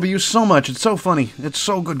animal abuse so much. It's so funny. It's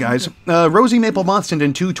so good, guys. Rosie Maple Monston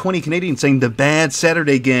and 220 Canadian saying the Bad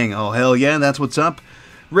Saturday Gang. Oh, hell yeah, that's what's up.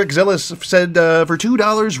 Rick Zealous said, for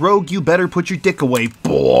 $2, Rogue, you better put your dick away,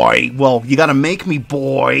 boy. Well, you gotta make me,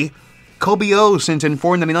 boy. Kobe O sent in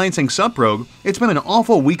 $4.99 saying, sup, Rogue. It's been an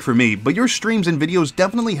awful week for me, but your streams and videos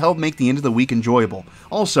definitely help make the end of the week enjoyable.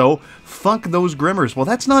 Also, fuck those Grimmers. Well,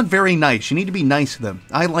 that's not very nice. You need to be nice to them.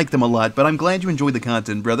 I like them a lot, but I'm glad you enjoyed the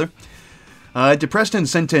content, brother. DePreston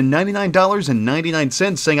sent in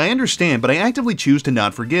 $99.99 saying, I understand, but I actively choose to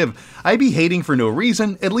not forgive. I be hating for no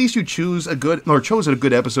reason. At least you chose a good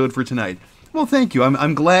episode for tonight. Well, thank you.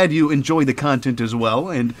 I'm glad you enjoy the content as well,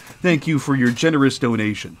 and thank you for your generous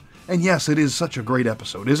donation. And yes, it is such a great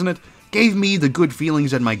episode, isn't it? Gave me the good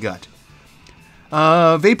feelings in my gut.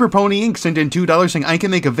 Vapor Pony Inc. sent in $2 saying, I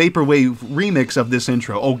can make a Vaporwave remix of this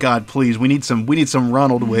intro. Oh God, please, we need some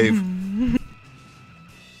Ronald Wave.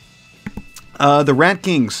 The Rat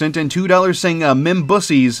King sent in $2 saying, Mim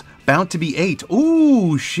Bussies, bout to be 8.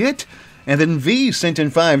 Ooh, shit. And then V sent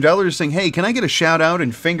in $5 saying, hey, can I get a shout out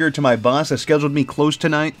and finger to my boss that scheduled me to close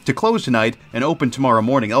tonight and open tomorrow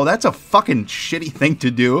morning? Oh, that's a fucking shitty thing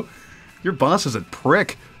to do. Your boss is a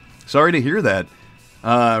prick. Sorry to hear that.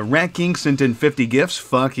 Rat King sent in 50 gifts.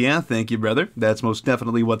 Fuck yeah, thank you, brother. That's most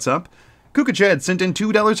definitely what's up. Kuka Chad sent in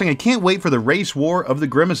 $2 saying, I can't wait for the race war of the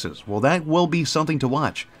Grimaces. Well, that will be something to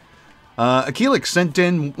watch. Akilix sent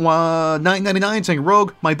in $9.99 saying,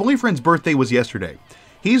 Rogue, my boyfriend's birthday was yesterday.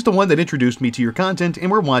 He's the one that introduced me to your content,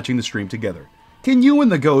 and we're watching the stream together. Can you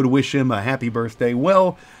and the Goat wish him a happy birthday?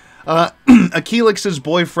 Well, Akilix's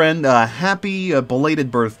boyfriend, happy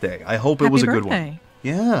belated birthday. I hope it was a good one.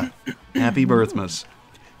 Yeah, happy birthmas.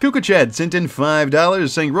 Kukachad sent in $5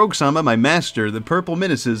 saying, Rogue-sama, my master, the purple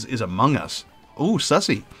menaces, is among us. Ooh,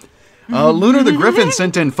 sussy. Lunar the Griffin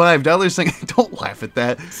sent in $5 saying, don't laugh at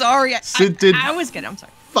that. Sorry, I was kidding, I'm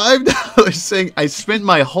sorry. $5 saying, I spent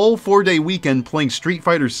my whole 4-day weekend playing Street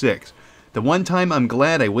Fighter 6. The one time I'm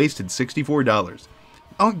glad I wasted $64.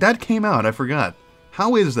 Oh, that came out, I forgot.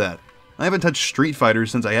 How is that? I haven't touched Street Fighter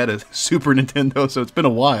since I had a Super Nintendo, so it's been a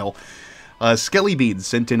while. Skelly Beads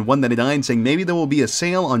sent in $1.99 saying, maybe there will be a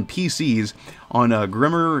sale on PCs on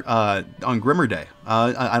Grimmer Day.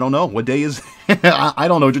 I don't know. What day is I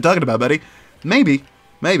don't know what you're talking about, buddy. Maybe.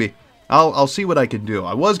 I'll see what I can do.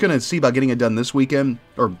 I was going to see about getting it done this weekend,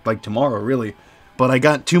 or like tomorrow, really. But I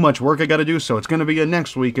got too much work I got to do, so it's going to be a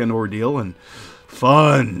next weekend ordeal, and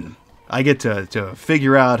fun. I get to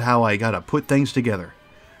figure out how I got to put things together.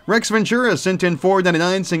 Rex Ventura sent in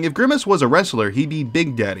 $4.99 saying, if Grimace was a wrestler, he'd be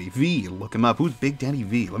Big Daddy V. Look him up. Who's Big Daddy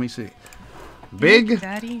V? Let me see. Big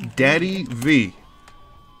Daddy V.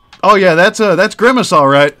 Oh yeah, that's Grimace, all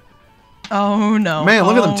right. Oh no. Man,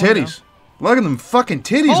 look at them titties. No. Look at them fucking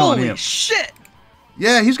titties on him. Holy shit.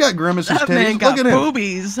 Yeah, he's got Grimace's titties. Man got look at him.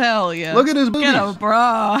 Boobies, hell yeah. Look at his boobies. Get a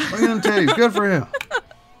bra. Look at them titties. Good for him.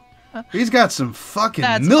 He's got some fucking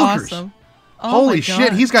That's milkers. Awesome. Oh holy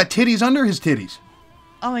shit, he's got titties under his titties.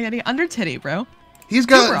 Oh my god, he under titty, bro. He's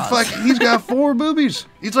got he's got 4 boobies.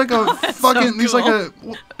 He's like a fucking so cool. he's like a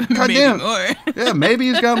goddamn. Yeah, maybe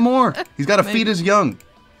he's got more. He's got to feed his young.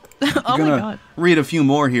 Oh my god. Read a few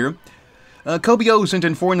more here. Kobe O sent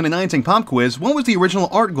in $4.99 saying, Pop Quiz, what was the original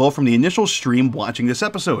art goal from the initial stream watching this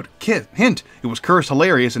episode? Hint, it was cursed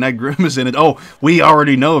hilarious and had Grimace in it. Oh, we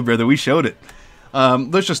already know, brother. We showed it.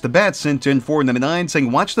 Lucius the Bat sent in $4.99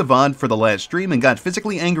 saying, watch the VOD for the last stream and got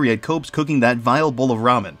physically angry at Copes cooking that vile bowl of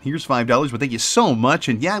ramen. Here's $5, but thank you so much.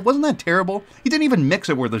 And yeah, wasn't that terrible? He didn't even mix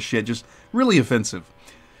it with the shit. Just really offensive.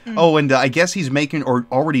 Oh, and I guess he's making, or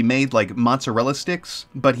already made, like, mozzarella sticks,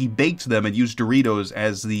 but he baked them and used Doritos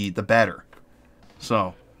as the batter.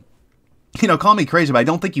 So, you know, call me crazy, but I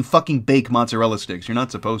don't think you fucking bake mozzarella sticks. You're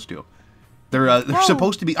not supposed to. They're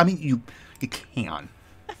supposed to be, I mean, you can.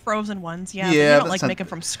 Frozen ones, yeah. Yeah, but you don't like make them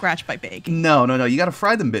from scratch by baking. No. You gotta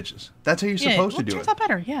fry them bitches. That's how you're supposed to do it. Turns out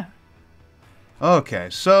better, yeah. Okay,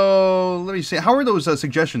 so let me see. How are those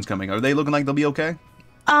suggestions coming? Are they looking like they'll be okay?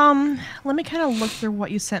 Let me kind of look through what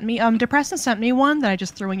you sent me. Depression sent me one that I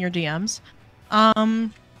just threw in your DMs.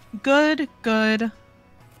 Good.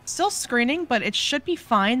 Still screening, but it should be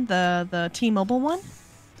fine. The T-Mobile one.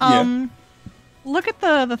 Yeah. Look at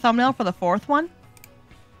the thumbnail for the 4th one.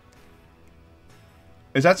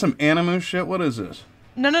 Is that some anime shit? What is this?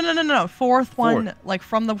 No. 4th one, like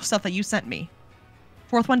from the stuff that you sent me.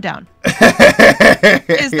 Fourth one down.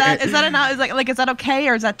 Is that enough? Is that okay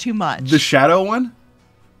or is that too much? The shadow one?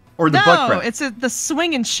 Or the butt crack? No, it's the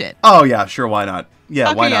swinging shit. Oh, yeah, sure, why not? Yeah,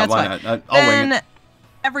 okay, why not? Yeah, Why fine. not? I'll wing it.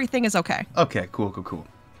 Everything is okay. Okay, cool.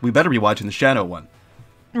 We better be watching the shadow one.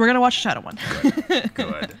 We're going to watch the shadow one.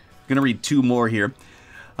 Good. Gonna read two more here.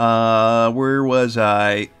 Where was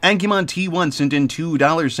I? Ankymon T1 sent in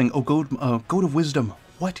 $2 saying, "Oh, goat of wisdom.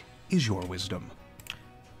 What is your wisdom?"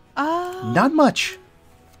 Not much.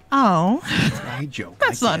 Oh. I joke.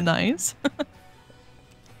 That's not nice.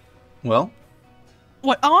 Well.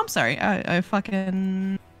 What? Oh, I'm sorry. I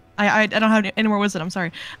fucking. I don't have any more wisdom. I'm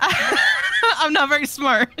sorry. I'm not very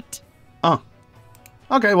smart. Oh.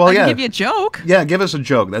 Okay, well, yeah. I can give you a joke. Yeah, give us a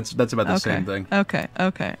joke. That's about the same thing. Okay.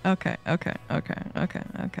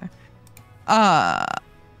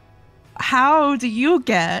 How do you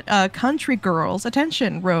get a country girl's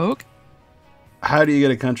attention, Rogue? How do you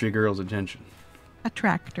get a country girl's attention? A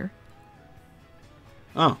tractor.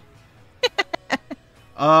 Oh.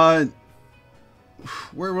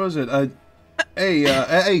 Where was it?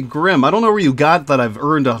 Hey, Grim, I don't know where you got that I've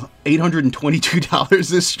earned $822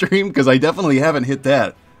 this stream, because I definitely haven't hit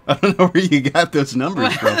that. I don't know where you got those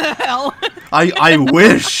numbers from. What the hell? I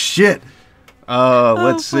wish. Shit.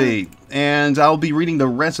 Let's see. And I'll be reading the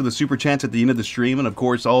rest of the super chats at the end of the stream, and of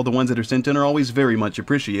course, all the ones that are sent in are always very much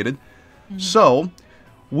appreciated. So,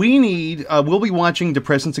 we'll be watching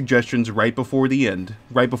depressing suggestions right before the end,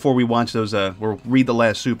 right before we watch those, or read the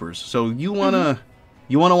last supers. So you wanna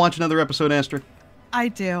watch another episode, Asterik? I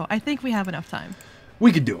do. I think we have enough time.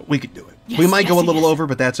 We could do it. Yes, we might go a little over,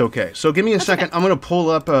 but that's okay. So give me a second. Okay. I'm gonna pull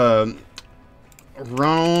up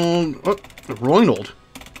Roynald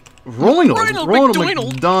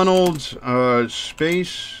McDonald's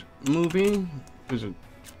space movie.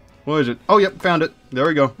 What is it? Oh, yep, found it. There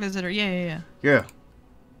we go. Visitor. Yeah. Yeah.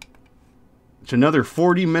 It's another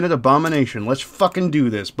 40-minute abomination. Let's fucking do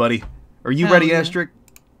this, buddy. Are you ready, yeah. Asterik?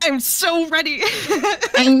 I'm so ready.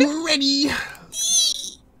 I'm ready.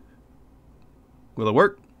 Will it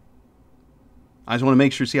work? I just want to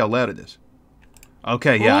make sure, see how loud it is.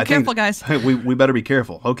 Okay, yeah. I careful, think, guys. We better be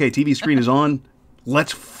careful. Okay, TV screen is on.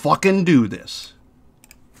 Let's fucking do this.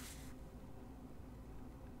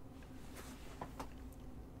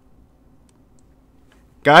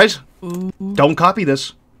 Guys, don't copy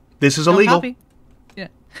this. This is illegal. Don't copy. Yeah.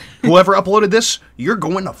 Whoever uploaded this, you're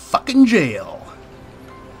going to fucking jail.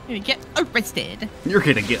 You're gonna get arrested. You're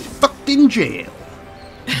gonna get fucked in jail.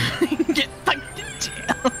 Get fucked in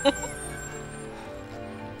jail.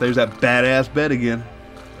 There's that badass bed again.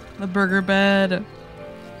 The burger bed.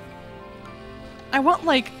 I want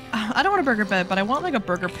I don't want a burger bed, but I want a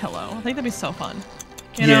burger pillow. I think that'd be so fun.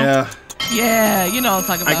 You know? Yeah, you know what I'm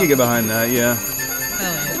talking about. I can get behind that, yeah.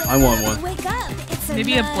 I want one.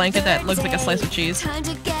 Maybe a blanket that looks like a slice of cheese.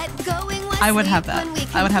 I would have that.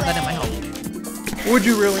 I would have that in my home. Would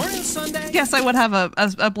you really? Yes, I would have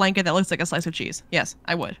a blanket that looks like a slice of cheese. Yes,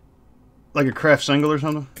 I would. Like a craft single or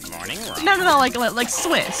something? No, like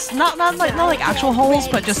Swiss. Not like actual holes,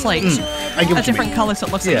 but just like a different color so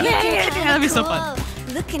it looks like. Yeah, that'd be so fun.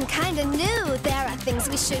 Looking kinda new, there are things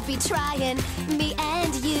we should be trying, me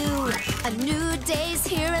and you. A new day's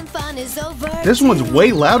here and fun is over. This one's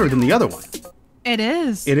way louder than the other one. It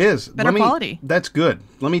is. It is. Better quality. That's good.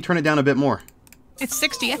 Let me turn it down a bit more. It's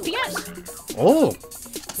 60 FPS. Oh.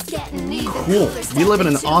 Cool. We live in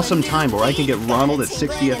an awesome time where I can get Ronald at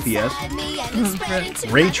 60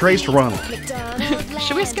 FPS. Ray traced Ronald.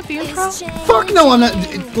 Should we skip the intro? Fuck no, I'm not.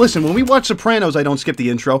 Listen, when we watch Sopranos, I don't skip the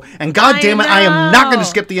intro. And god damn it, I am not going to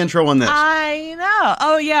skip the intro on this. I know.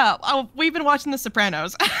 Oh, yeah. Oh, we've been watching The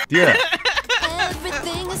Sopranos. Yeah. I've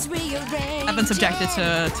been subjected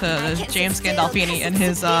to James Gandolfini and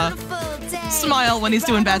his smile when he's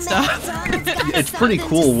doing bad stuff. It's pretty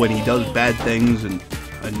cool when he does bad things and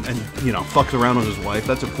you know, fucks around with his wife.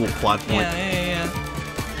 That's a cool plot point. Yeah.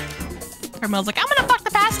 Carmel's like, I'm gonna fuck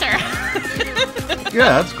the pastor.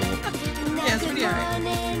 Yeah, that's cool. Yeah, it's pretty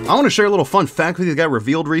alright. I want to share a little fun fact with you that got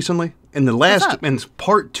revealed recently. In the in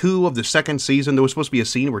part 2 of the second season, there was supposed to be a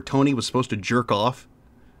scene where Tony was supposed to jerk off.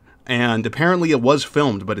 And apparently it was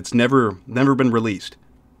filmed, but it's never been released.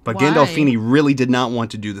 But Why? Gandolfini really did not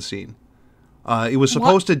want to do the scene. It was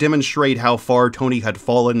supposed to demonstrate how far Tony had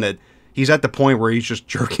fallen, that he's at the point where he's just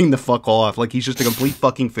jerking the fuck off. Like, he's just a complete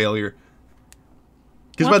fucking failure.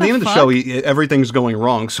 Because by the end of the show, everything's going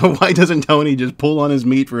wrong. So why doesn't Tony just pull on his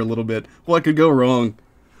meat for a little bit? What could go wrong?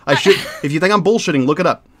 If you think I'm bullshitting, look it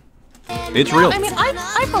up. It's real. I mean,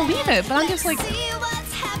 I believe it, but I'm just like,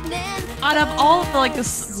 out of all of the,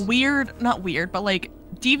 this weird, not weird, but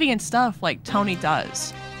deviant stuff Tony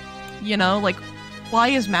does, you know, why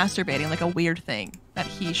is masturbating a weird thing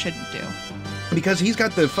that he shouldn't do? Because he's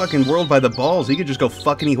got the fucking world by the balls. He could just go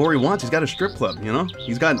fuck any whore he wants. He's got a strip club, you know?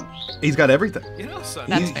 He's got everything. You know, son,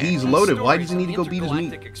 He's loaded. Why does he need to go beat his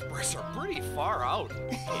meat? Express are pretty far out.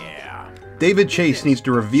 Yeah. David Chase needs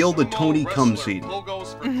to reveal the Tony Cum seed.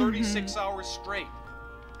 Logos for 36 hours straight.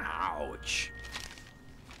 Ouch.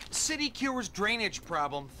 City cures drainage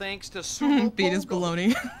problem thanks to sumo Beet is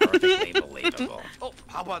baloney. Perfectly believable. Oh,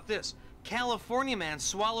 how about this? California man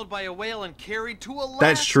swallowed by a whale and carried to Alaska.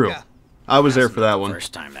 That's true. I was there for that one.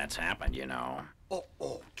 First time that's happened, you know.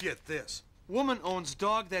 Oh, get this. Woman owns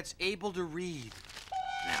dog that's able to read.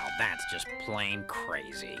 Now that's just plain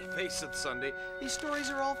crazy. Face it, Sunday. These stories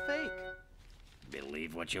are all fake.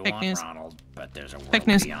 Believe what you Fake want, news. Ronald, but there's a world Fake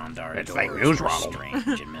news. beyond our It's doors fake news, where Ronald.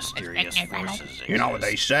 strange and mysterious forces You know what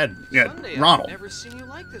they exist. said? Yeah, Sunday, Ronald. I've never seen you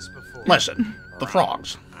like this before. Listen, the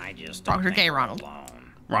frogs. I just Frogs don't are think gay, we're Ronald.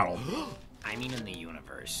 alone. Ronald. I mean, in the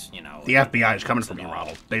universe, you know. The FBI is coming for me,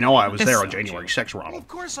 Ronald. They know I was there on January 6th, Ronald. Of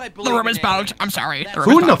course I The believe room in is bound. I'm sorry. The room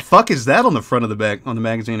Who is in the bound. fuck is that on the front of the back on the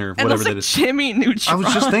magazine or It whatever looks that like is? Jimmy Neutron. I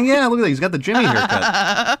was just thinking, yeah, look at that. He's got the Jimmy haircut.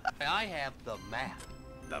 I have the map.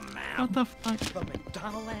 The map. What the fuck? The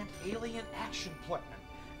McDonaldland Alien Action Plan.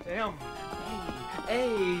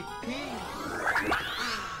 M-A-A-P.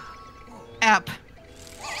 App.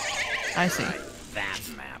 I see. That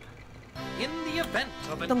map. In the event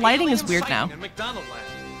of an The lighting is alien weird sighting now. in McDonaldland.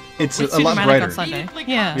 It's With a lot Superman brighter. on Sunday. Immediately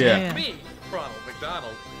Yeah, contact yeah. me, Ronald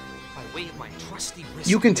McDonald, by way of my trusty wrist.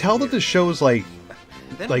 You can tell that the show's like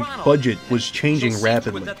Ronald budget was changing shall see to it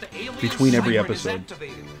rapidly that the alien between every siren is episode.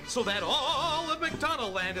 activated, so that all of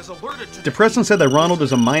McDonaldland is alerted to Depreston said that Ronald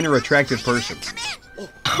is a minor attractive person.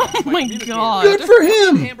 Oh my god. Good for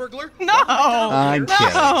him. Hamburglar? No. I'm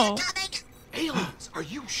kidding. No. Aliens, are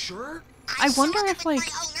you sure? I wonder if like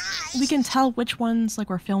we can tell which ones like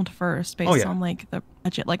were filmed first based Oh, yeah. on like the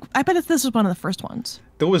budget. Like I bet this was one of the first ones.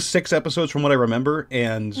 There was 6 episodes from what I remember,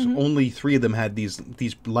 and Mm-hmm. only 3 of them had these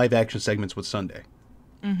live action segments with Sunday.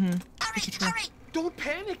 Mm-hmm. Don't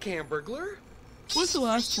panic, Hamburglar. What's the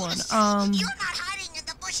last one?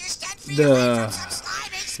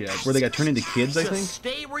 Where they got turned into kids, I Just think.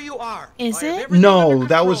 stay where you are. Is I have it? everything No, under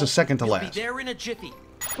that was control. the second to You'll last. Be there in a jiffy.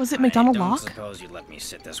 Was it McDonald I don't Lock? suppose you'd let me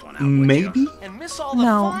sit this one out, Maybe. And miss all the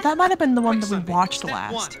No, fun? that might have been the one Quick, that we Sunday. watched Step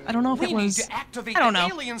last. one. I don't know if We it need was. to activate I don't the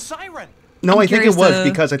know. alien siren. No, I'm I think it curious was to-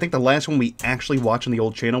 because I think the last one we actually watched on the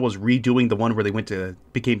old channel was redoing the one where they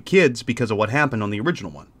became kids because of what happened on the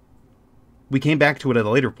original one. We came back to it at a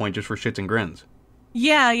later point just for shits and grins.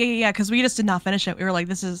 Yeah. Because we just did not finish it. We were like,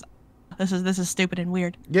 this is stupid and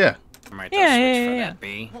weird. Yeah. Might Yeah, switch yeah, for yeah. that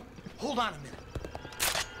B. Hold on a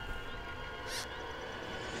minute.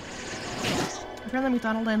 Apparently,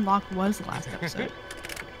 McDonaldland Lock was the last episode.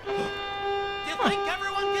 You think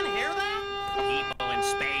everyone can hear that? People in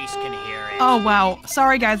space can hear it. Oh wow.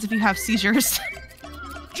 Sorry guys if you have seizures.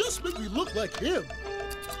 Just make me look like him.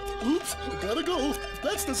 Oops, gotta go.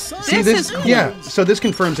 That's the sign. See, This is cool. Yeah, so this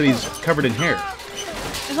confirms that he's covered in hair.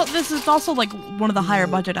 This is also like one of the higher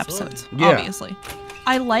budget episodes, Yeah. obviously.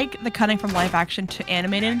 I like the cutting from live action to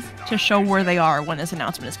animated to show where they are when this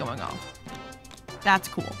announcement is going on. That's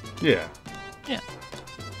cool. Yeah. Yeah.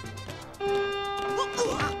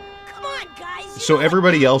 Come on, guys. So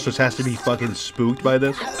everybody else just has to be fucking spooked by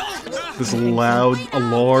this? This loud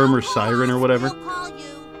alarm or siren or whatever?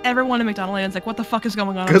 Everyone in McDonaldland's like, what the fuck is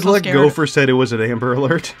going on? I'm Good so luck scared. Gopher said it was an Amber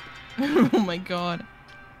Alert. Oh my god.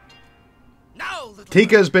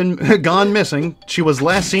 Tika's been gone missing. She was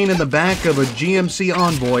last seen in the back of a GMC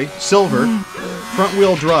Envoy, silver,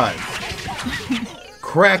 front-wheel drive.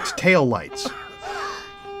 Cracked tail lights.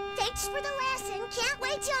 Thanks for the lesson. Can't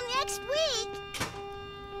wait till next week.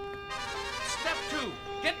 Step 2.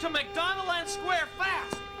 Get to McDonaldland Square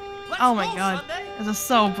fast. Let's Oh my go, god. Sunday. This is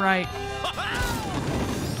so bright.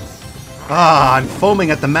 Ah, I'm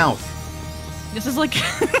foaming at the mouth. This is like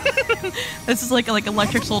this is like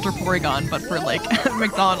Electric Soldier Porygon, but for like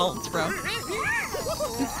McDonald's, bro.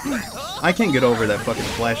 I can't get over that fucking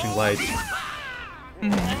flashing light.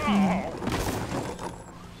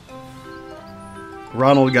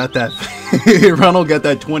 Ronald got that. Ronald got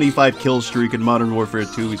that 25 kill streak in Modern Warfare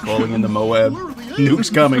 2. He's calling in the Moab. Nuke's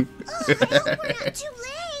coming. Too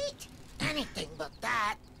late. Anything but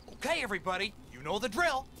that. Okay, everybody. You know the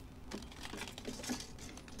drill.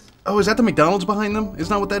 Oh, is that the McDonald's behind them? Isn't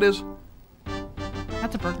that what that is?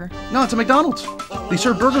 That's a burger. No, it's a McDonald's. They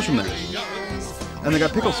serve burgers from there. And they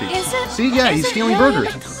got pickle seeds. Is it? See, yeah, Is he's it stealing really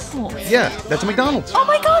burgers. McDonald's? Yeah, that's a McDonald's. Oh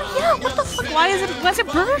my god, yeah, what the fuck? Why is it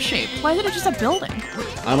burger shaped? Why isn't it just a building?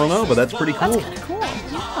 I don't know, but that's pretty cool. That's kinda cool,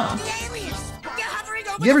 yeah.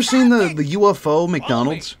 You ever seen the UFO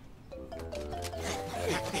McDonald's?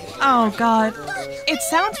 Oh god. It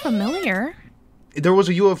sounds familiar. There was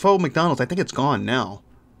a UFO McDonald's. I think it's gone now.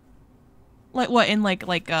 Like what, in like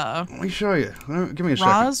Let me show you. Give me a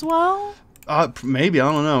Roswell? second. Maybe,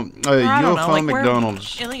 I don't know. I don't know, UFO like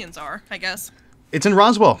McDonald's. where aliens are, I guess. It's in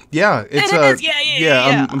Roswell. Yeah, it's it is.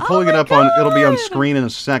 Yeah. I'm pulling it up on. It'll be on screen in a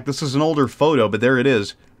sec. This is an older photo, but there it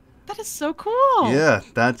is. That is so cool. Yeah,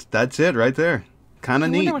 that's it right there. Kind of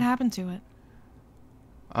neat. I wonder what happened to it.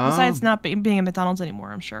 Besides not being a McDonald's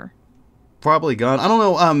anymore, I'm sure. Probably gone. I don't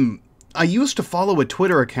know. I used to follow a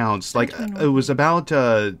Twitter accounts like it was about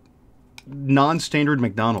non-standard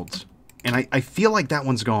McDonald's, and I feel like that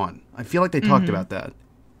one's gone. I feel like they talked about that.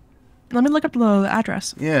 Let me look up the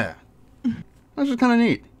address. Yeah, that's just kind of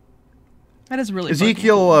neat. That is really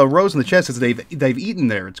Ezekiel cool. Rose in the chat says they've eaten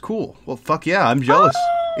there. It's cool. Well, fuck yeah, I'm jealous.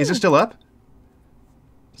 Oh! Is it still up?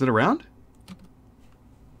 Is it around?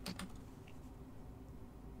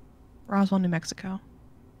 Roswell, New Mexico.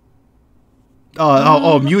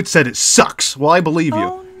 Mute said it sucks. Well, I believe you.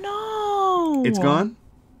 Oh no! It's gone?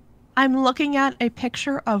 I'm looking at a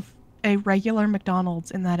picture of a regular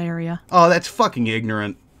McDonald's in that area. Oh, that's fucking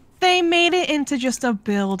ignorant. They made it into just a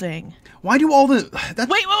building. Why do all the...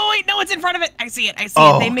 Wait, no, it's in front of it. I see it.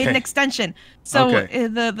 They made an extension. So Okay.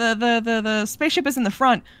 the spaceship is in the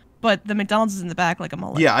front, but the McDonald's is in the back like a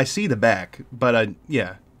mullet. Yeah, I see the back, but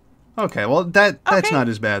yeah. Okay, well, that's not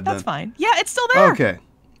as bad then. That's fine. Yeah, it's still there. Okay.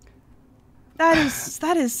 That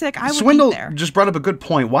is sick. I would Swindle eat there. just brought up a good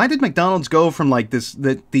point. Why did McDonald's go from like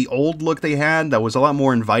the old look they had that was a lot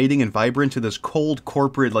more inviting and vibrant to this cold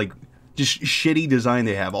corporate, like, just shitty design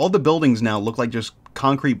they have? All the buildings now look like just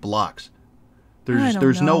concrete blocks.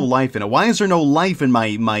 There's no life in it. Why is there no life in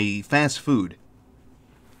my fast food?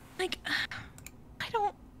 Like,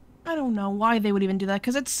 I don't know why they would even do that,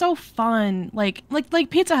 because it's so fun. Like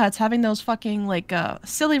Pizza Hut's having those fucking like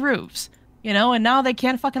silly roofs, you know, and now they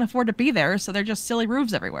can't fucking afford to be there, so they're just silly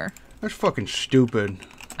roofs everywhere. That's fucking stupid.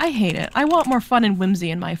 I hate it. I want more fun and whimsy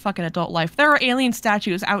in my fucking adult life. There are alien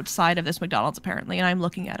statues outside of this McDonald's apparently, and I'm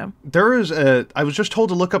looking at them. I was just told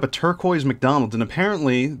to look up a turquoise McDonald's, and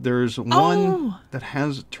apparently there's one that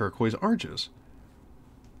has turquoise arches.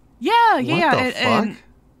 Yeah, What the fuck? In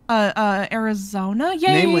Arizona?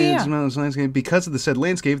 Namely, Yeah. it's Sedona landscape. Because of the said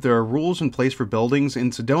landscape, there are rules in place for buildings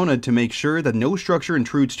in Sedona to make sure that no structure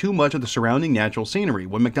intrudes too much of the surrounding natural scenery.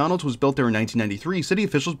 When McDonald's was built there in 1993, city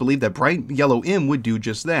officials believed that bright yellow M would do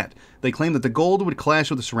just that. They claimed that the gold would clash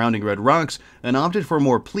with the surrounding red rocks and opted for a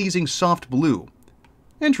more pleasing soft blue.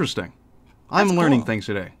 Interesting. I'm learning things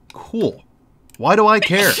today. Cool. Why do I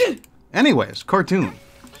care? Anyways, cartoon.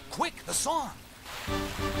 Quick, the song.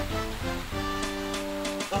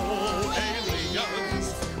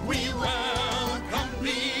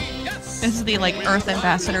 This is the like Earth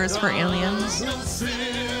ambassadors for aliens.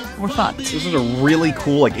 We're fucked. This is a really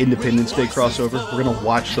cool like Independence Day crossover. We're gonna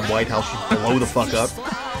watch the White House blow the fuck up.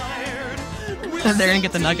 And they're gonna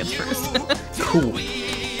get the nuggets first. Cool.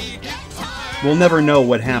 We'll never know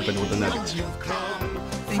what happened with the nuggets.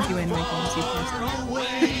 Thank you, NYC.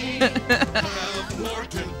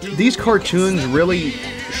 These cartoons really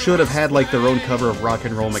should have had like their own cover of Rock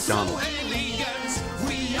and Roll McDonald's.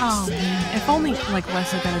 Oh man, if only like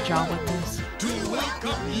Wesley got a job with this.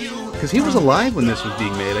 Because he was alive when this was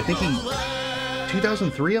being made. I think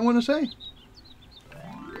 2003, I want to say.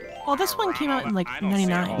 Well, this one came out in like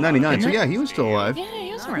 99. 99, so yeah, he was still alive. Yeah,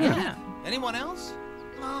 he was around. Yeah. Anyone else?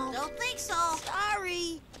 No, don't think so.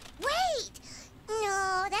 Sorry. Wait.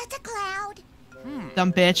 No, that's a cloud.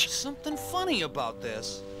 Dumb bitch. Something funny about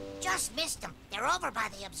this. Just missed them. They're over by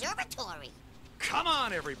the observatory. Come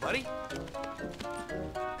on, everybody.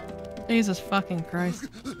 Jesus fucking Christ.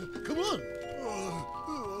 Come on.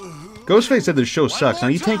 Ghostface said the show sucks. Now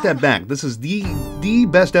you take that back. This is the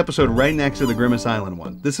best episode right next to the Grimace Island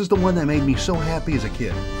one. This is the one that made me so happy as a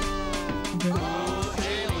kid.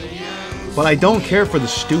 But I don't care for the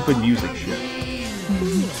stupid music shit.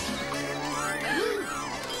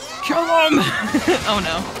 Kill him! Oh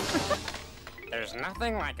no. There's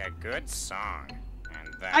nothing like a good song.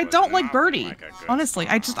 And that I was don't like nothing Birdie. like a good Honestly,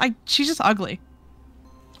 she's just ugly.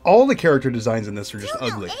 All the character designs in this are just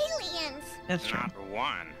ugly. Aliens. That's true. Not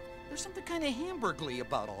one. There's something kind of hamburgly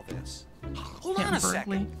about all this. Hold on a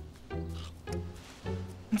second.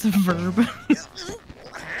 It's a verb.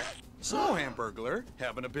 So, Hamburglar,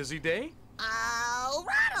 having a busy day? Oh,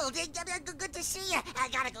 Ronald, good to see you. I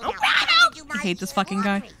gotta go now. I hate this fucking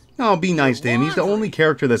guy. Oh, be nice to him. He's the only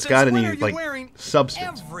character that's got any, like,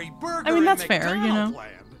 substance. I mean, that's fair, you know.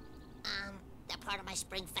 That part of my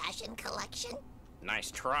spring fashion collection. Nice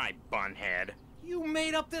try, bunhead. You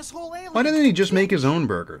made up this whole alien. Why didn't he just make his own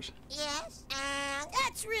burgers? Yes,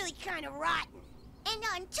 that's really kind of rotten.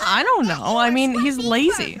 I don't know. I mean, he's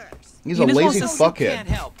lazy. He's a lazy fuckhead.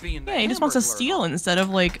 Yeah, he just wants to steal instead of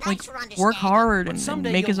like work hard and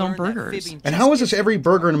make his own burgers. And how is this every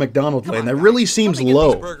burger in a McDonald's land? That really seems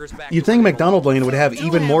low. You'd think McDonald's land would have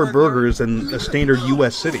even more burgers than a standard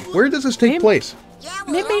U.S. city. Where does this take place?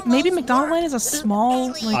 Maybe McDonald's land is a small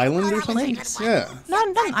like island or something. Place. Yeah. Not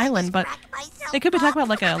an island, but they could be talking about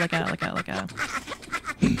like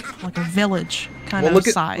a village kind of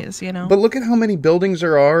size, you know. But look at how many buildings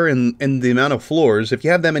there are and the amount of floors. If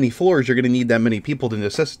you have that many floors, you're going to need that many people to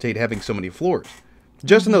necessitate having so many floors.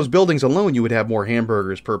 Just in those buildings alone, you would have more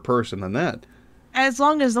hamburgers per person than that. As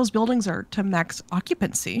long as those buildings are to max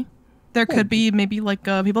occupancy, there could be maybe like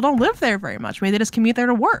people don't live there very much. Maybe they just commute there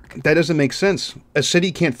to work. That doesn't make sense. A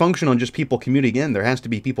city can't function on just people commuting in. There has to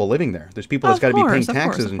be people living there. There's people that's got to be paying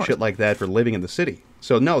taxes and shit like that for living in the city.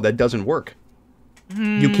 So no, that doesn't work.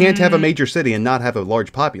 You can't have a major city and not have a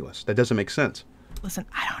large populace. That doesn't make sense. Listen,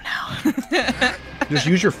 I don't know. Just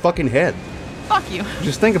use your fucking head. Fuck you.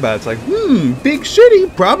 Just think about it. It's like, big city,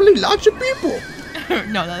 probably lots of people.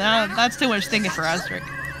 No, that's too much thinking for Asterik.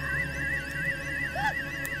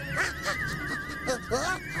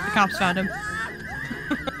 The cops found him.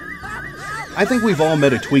 I think we've all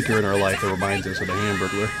met a tweaker in our life that reminds us of the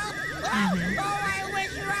Hamburglar.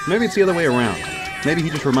 Maybe it's the other way around. Maybe he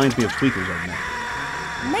just reminds me of tweakers I've met.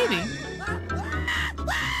 Maybe.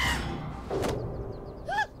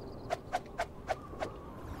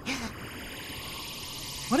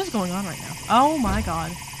 What is going on right now? Oh my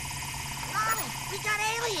god. We got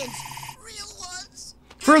aliens. Real ones.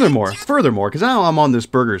 Furthermore, because now I'm on this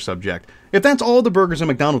burger subject, if that's all the burgers in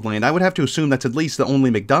McDonald's land, I would have to assume that's at least the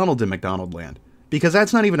only McDonald's in McDonald's land. Because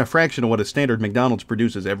that's not even a fraction of what a standard McDonald's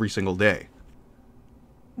produces every single day.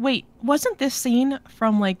 Wait, wasn't this scene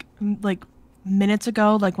from like minutes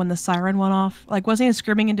ago, like when the siren went off? Like, wasn't he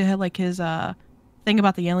screaming into his thing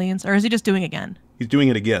about the aliens? Or is he just doing it again? He's doing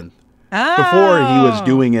it again. Oh. Before he was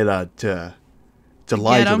doing it to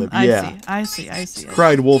lie to them. Yeah. I see.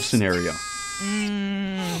 Cried wolf scenario.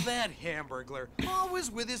 Oh, that Hamburglar,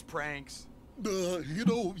 always with his pranks. You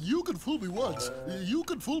know, you can fool me once, you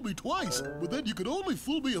can fool me twice, but then you can only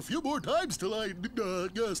fool me a few more times till I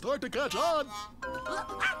start to catch on.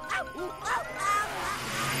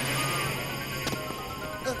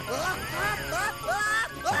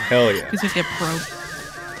 Hell yeah. He's gonna get probed.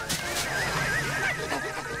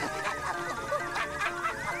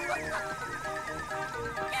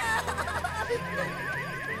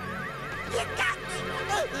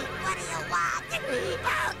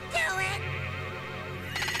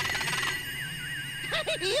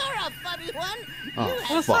 You're a funny one. Oh,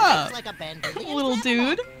 what's up, like a little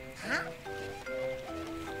dude? Huh?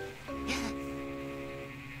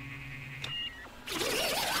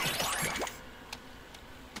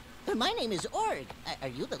 My name is Org. Are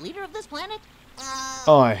you the leader of this planet?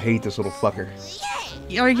 Oh, I hate this little fucker.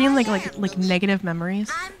 Are you getting like negative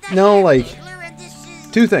memories? No, like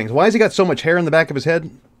two things. Why has he got so much hair in the back of his head?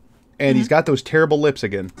 And he's got those terrible lips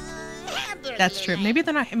again. That's true. Maybe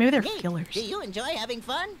they're not. Maybe they're fillers. Do you enjoy having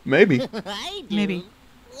fun? Maybe. I do. Maybe.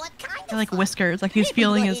 What kind They're like whiskers. Like he's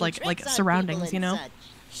feeling his like surroundings. You know.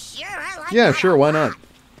 Sure, I like Yeah, that. sure. Why not?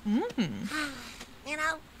 You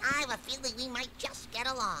know, I have a feeling we might just get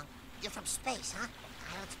along. You're from space, huh?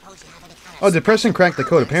 I don't suppose you have any kind of... Oh, Depression cracked the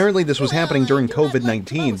code. Apparently this was happening during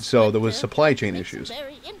COVID-19, so there was supply chain issues.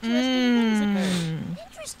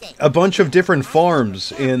 A bunch of different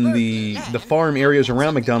farms in the farm areas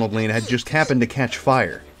around McDonald Lane had just happened to catch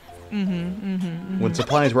fire. When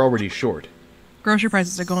supplies were already short. Grocery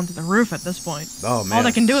prices are going through the roof at this point. Oh, man. All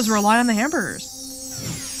they can do is rely on the hamburgers.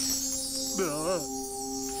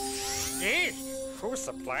 Who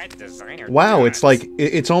supplied designer? Wow, it's like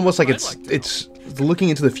it's almost like it's looking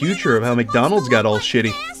into the future of how McDonald's got all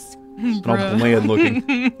shitty. And all bland looking.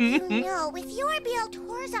 You know, if your built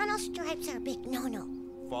horizontal stripes are big no-no.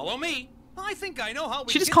 Follow me. I think I know how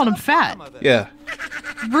we She just get called to him the fat. bottom of it. Yeah.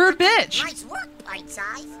 Rude bitch. Nice work, pint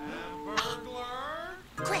size.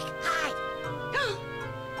 Quick, hide.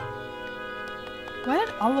 Why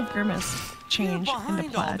did all of Grimace change into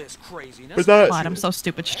Behind all plaid? this craziness. But that- Plaid, I'm so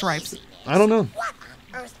stupid. Stripes. I don't know. What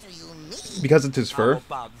on earth do you mean? Because it's his fur. How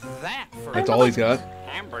about that for That's all he's got.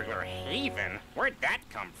 Hamburger Haven? Where'd that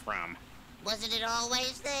come from? Wasn't it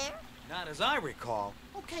always there? Not as I recall.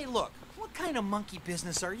 Okay, look. What kind of monkey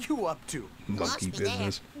business are you up to? Monkey Lost me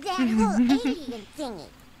business. there. That whole alien thingy.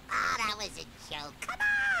 Ah, that was a joke. Come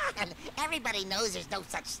on! Everybody knows there's no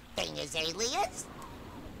such thing as aliens.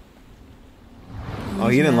 Oh,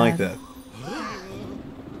 he didn't like that.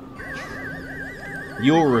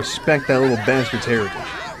 You'll respect that little bastard's heritage.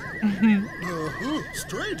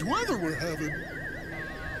 Strange weather we're having.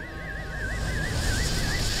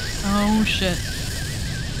 Oh shit.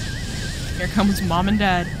 Here comes Mom and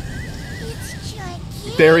Dad.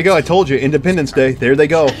 There we go. I told you. Independence Day. There they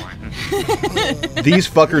go. These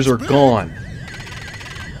fuckers are gone.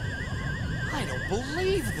 I don't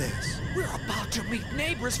believe this. We're about to meet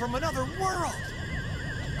neighbors from another world.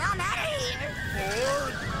 I'm out of here.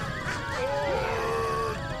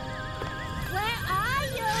 Where are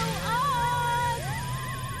you?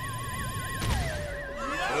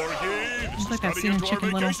 Looks like that scene in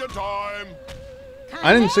Chicken Little.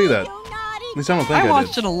 I didn't see that. At least I don't think I did. I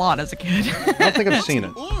watched it a lot as a kid. I don't think I've seen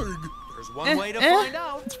it. There's one way to find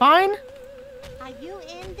out. It's fine. Are you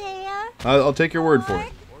in there? I'll take your word for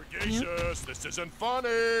it. Orgacious, this isn't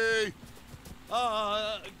funny.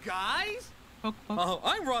 Guys? Poke, poke. Oh,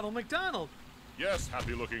 I'm Ronald McDonald. Yes,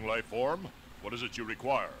 happy-looking life form. What is it you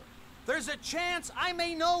require? There's a chance I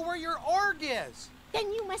may know where your org is.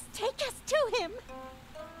 Then you must take us to him.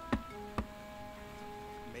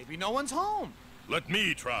 Maybe no one's home. Let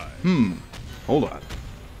me try. Hold on.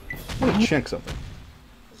 I'm gonna check something.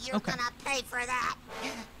 You're gonna pay for that.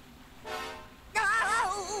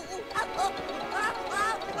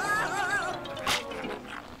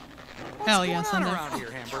 Hell yeah, What's going on Sunday. around here,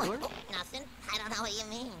 Hamburglar? Nothing. I don't know what you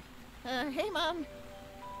mean. Hey, Mom.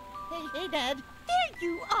 Hey, Dad. There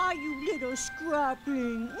you are, you little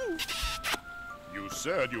scrapling. You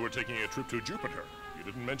said you were taking a trip to Jupiter. You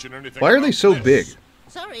didn't mention anything. Why are they about so this. big?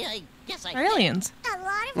 Sorry, I guess I They're aliens. A lot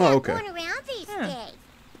of Oh, them okay. going around these days.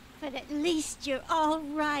 But at least you're all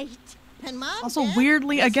right. And Mom, Also, Dad,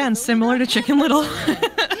 weirdly, again, similar to Chicken Little.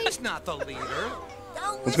 He's not the leader.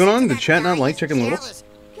 What's going on? Did chat not like Chicken Little?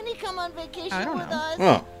 can he come on vacation I don't with know. us?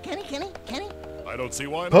 Oh. Can he? I don't see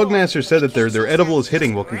why not. Pugmaster said that their edible is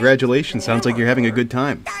hitting. Well, congratulations. Sounds like you're having a good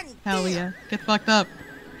time. Hell yeah. Get fucked up.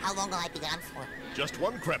 How long will I be gone for? Just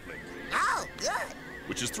one Kremlin, Oh, good.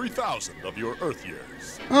 which is 3,000 of your Earth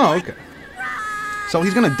years. Oh, okay. So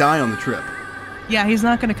he's gonna die on the trip. Yeah, he's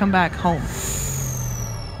not gonna come back home.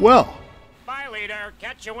 Well, Bye, leader.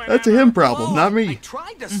 Catch you when that's a him problem, not I me.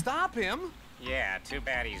 tried to stop him. Yeah, too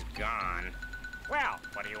bad he's gone. Well,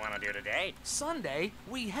 what do you want to do today? Sunday,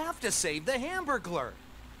 we have to save the Hamburglar.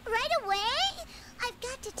 Right away? I've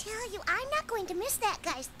got to tell you, I'm not going to miss that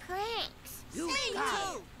guy's pranks. Me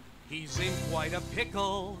too. He's in quite a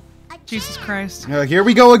pickle. Jesus Christ. Here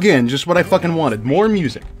we go again. Just what I fucking wanted. More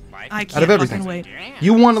music. I can't Out of everything. fucking wait.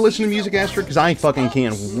 You want to listen to music, Asterik? Because I fucking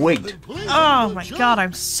can't wait. Oh my god,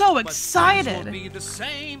 I'm so Will excited. be the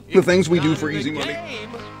same The if things we it's do not for in the easy money.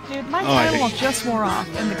 game. Dude, my Oh, I hate Tylenol just wore off,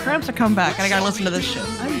 and the cramps are coming back, and I gotta listen to this shit.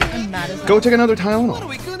 I'm mad as hell. Go take another What are Tylenol.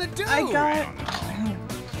 we gonna do? I got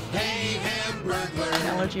an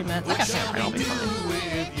allergy med. I got Hamburg, I'll be fine.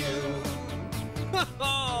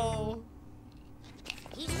 Oh.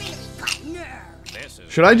 He's really got nerve. This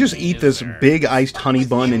is Should I just eat this big iced honey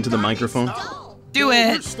bun into the microphone? Do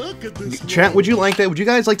it! Stuck in this Chat, would you like that? Would you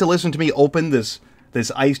guys like to listen to me open this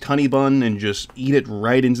iced honey bun and just eat it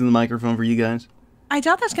right into the microphone for you guys? I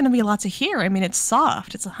doubt there's gonna be a lot to hear. I mean, it's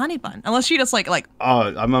soft. It's a honey bun. Unless you just like.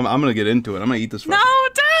 I'm gonna get into it. I'm gonna eat this. No,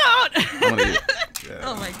 don't! I'm gonna eat it. Yeah.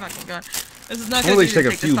 Oh my fucking god. This is not I'll gonna at least take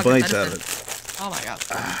a few bites out of it. Oh my god.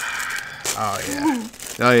 Oh yeah.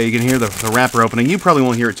 Oh yeah. You can hear the wrapper opening. You probably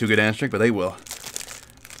won't hear it too good, Asterik, but they will.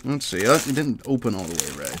 Let's see. It didn't open all the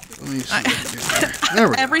way right. Let me see. There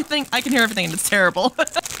we go. Everything. I can hear everything, and it's terrible.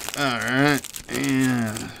 All right.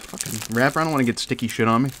 And fucking wrapper. I don't want to get sticky shit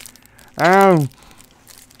on me.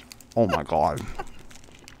 Oh my god.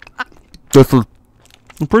 This is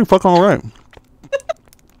pretty fucking alright.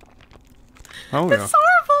 Oh yeah. It's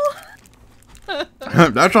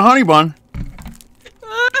horrible. That's a honey bun.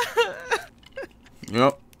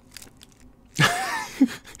 Yep.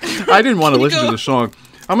 I didn't want to listen to the song.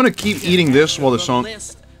 I'm gonna keep eating this while the song.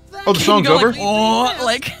 Oh, the song's You go over.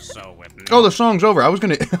 Oh, the song's over. I was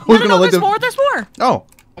gonna. No, let there's them. more. There's more. Oh.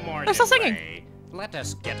 They're still singing. Let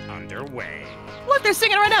us get underway. Look, they're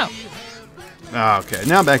singing right now. Ah, okay.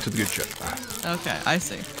 Now back to the good shit. Okay, I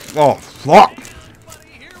see. Oh fuck!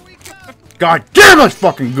 God damn, that's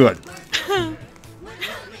fucking good.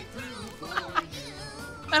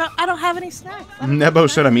 I don't have any snacks. Nebo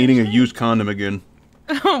said I'm eating a used condom again.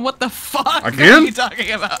 What the fuck Again? are you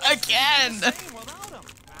talking about? Again?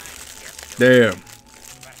 Damn.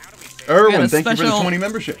 We got Erwin, a thank you for the special- 20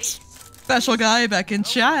 memberships. Special guy back in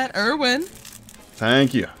chat, Erwin.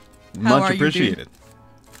 Thank you. How Much are you, appreciated.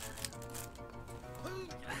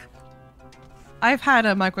 I've had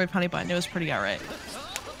a microwave honey bun. It was pretty alright.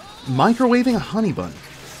 Microwaving a honey bun.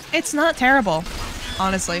 It's not terrible,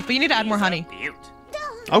 honestly, but you need to add more honey.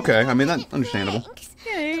 Okay, I mean, that's understandable.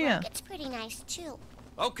 Yeah. It's pretty nice, too.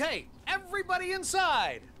 Okay, everybody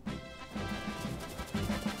inside.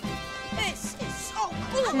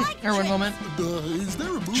 Erwin moment. Is there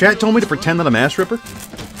a movie Chat told me to pretend that I'm Ass Ripper.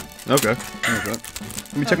 Okay.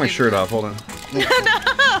 Let me take my shirt off. Hold on.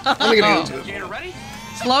 Let me get into it. Gator ready?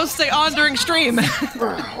 Slow, stay on during stream.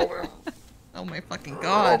 Oh my fucking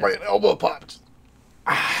god. Oh, my elbow popped.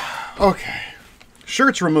 Okay.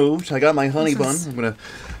 Shirt's removed. I got my honey bun. I'm gonna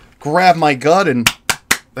grab my gut and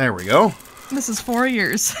there we go. This is 4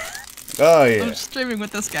 years. Oh yeah. I'm streaming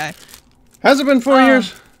with this guy. Has it been 4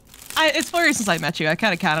 years? It's 4 years since I met you. I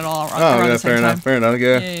kind of counted all around Oh, yeah, the same fair enough. time. Fair enough.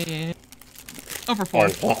 Yeah. Yeah. Over 4.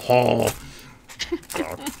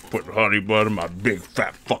 Put honey bun in my big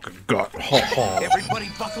fat fucking gut. Everybody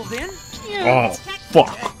buckled in? Oh,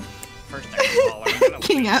 fuck. First I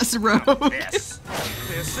King Ass Rogue.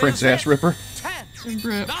 Prince Ass Ripper.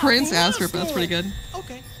 Prince Ass Ripper. That's pretty good.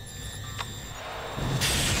 Okay.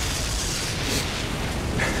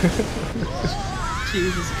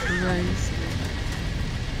 Jesus Christ.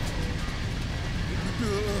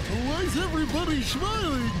 Why is everybody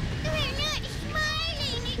smiling? We're not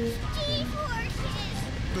smiling. It's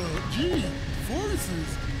G-forces.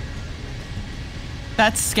 G-forces?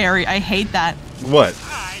 That's scary. I hate that. What?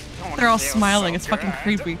 They're all smiling. It's fucking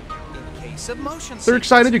creepy. Case of motion They're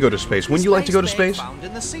excited to go to space. Wouldn't you like to go to space? Found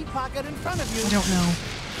in the seat pocket in front of you. I don't know.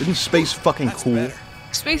 Isn't space fucking cool?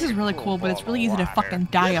 Space is really cool, but it's really easy to fucking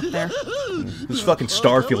die up there. This fucking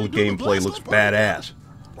Starfield gameplay looks badass.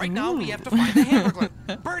 Right now we have to find the hamburger.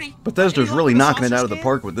 Birdie. Bethesda's really knocking it out of the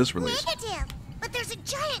park with this release. Negative. But there's a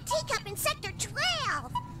giant teacup in Sector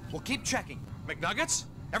 12. We'll keep checking. McNuggets,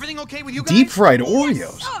 everything okay with you guys? Deep fried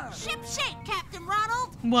Oreos. Ship shape, Captain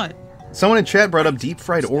Ronald. What? Someone in chat brought up deep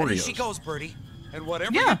fried Steady she Oreos. goes, Birdie. And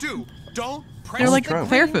whatever Yeah. you do, don't press They're like the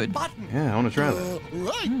fair green food. button. Yeah, I want to try that.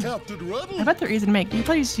 Right, Captain Ronald. I bet they're easy to make. You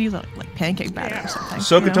probably just use like pancake batter or something.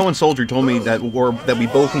 Sokoto and Soldier told me that we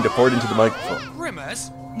both need to fart into the microphone.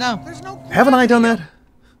 Grimace, No. there's no Haven't I done that?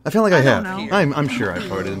 I feel like I have. don't know. I'm sure I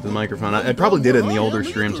farted into the microphone. I probably did it in the older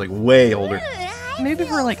streams, like way older. Maybe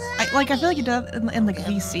for like I feel like you do that in like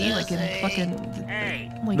VC, like in fucking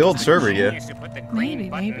like, The old server, You yeah. used to put the green Maybe,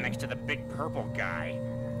 button maybe. next to the big purple guy.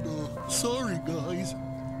 Sorry, guys.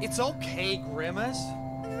 It's okay, Grimace.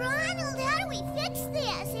 Ronald, how do we fix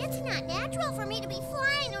this? It's not natural for me to be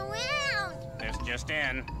flying around. This just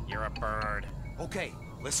in. You're a bird. Okay,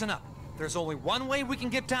 listen up. There's only one way we can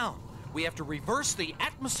get down. We have to reverse the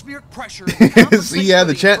atmospheric pressure. See, yeah,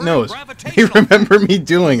 the chat knows. They remember me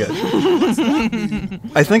doing it.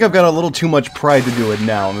 I think I've got a little too much pride to do it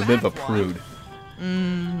now. I'm a bit of a prude.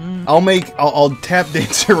 I'll tap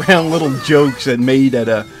dance around little jokes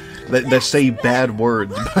that say bad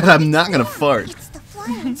words, but I'm not gonna fart.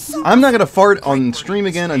 I'm not gonna fart on stream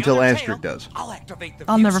again until Asterik does.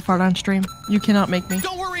 I'll never fart on stream. You cannot make me.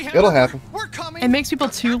 Don't worry, It'll happen. We're coming. It makes people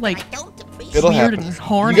too like It'll weird happen. and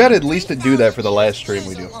horny. You gotta at least do that for the last stream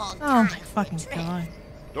we do. Oh my fucking god.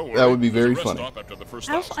 That would be very funny.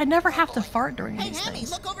 I never have to fart during these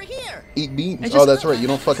things. Look over here. Eat beans? I Oh, just- that's right. You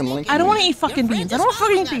don't fucking like I don't want to beans. eat fucking beans. I don't want to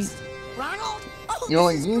fucking eat beans. Ronald? Oh, You don't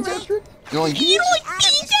like beans, Asterik? You don't like beans? You don't like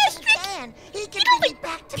beans, Asterik? He can bring me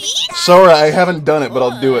back to beans? Sorry, I haven't done it, but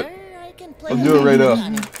I'll do it. I'll do it right up. No,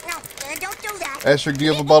 don't do that. Asterik, do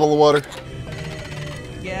you have a bottle of water?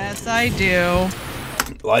 Yes, I do.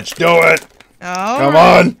 Let's do it. Oh. Come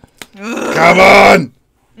on. Come on.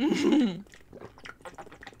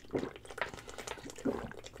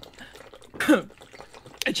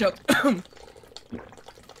 I choked.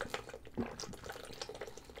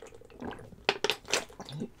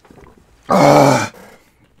 God,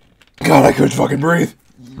 I couldn't fucking breathe.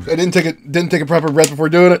 I didn't take a proper breath before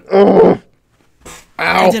doing it. Ow.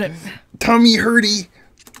 I did it. Tummy hurty.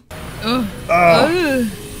 Ugh.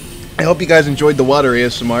 I hope you guys enjoyed the water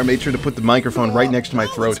ASMR. Made sure to put the microphone right next to my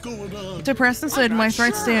throat. To Preston said, my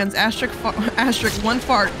threat stands, asterisk one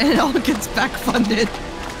fart, and it all gets back funded.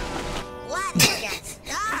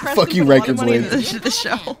 Fuck you, Riker Blade. The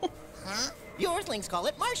show. Your Earthlings call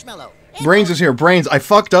it marshmallow. Brains is here. Brains, I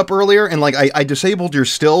fucked up earlier, and like I disabled your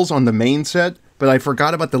stills on the main set, but I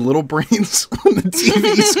forgot about the little brains on the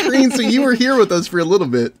TV screen, so you were here with us for a little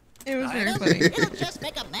bit. It was very funny.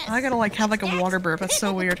 I gotta like have like a water burp. That's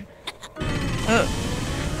so weird.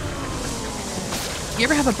 You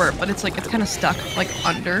ever have a burp, but it's kind of stuck like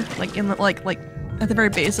under, like in the like at the very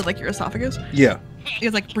base of like your esophagus? Yeah.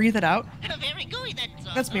 You like breathe it out.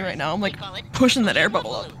 That's me right now. I'm like pushing that air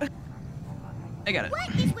bubble up. I got it. What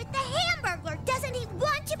is with the hamburger? Doesn't he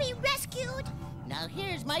want to be rescued? Now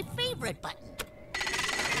here's my favorite button.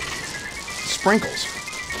 Sprinkles.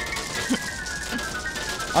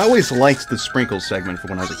 I always liked the sprinkles segment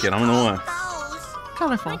from when I was a kid. I don't know why.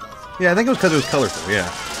 Colorful. Yeah, I think it was because it was colorful, yeah.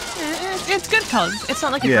 It's good colors. It's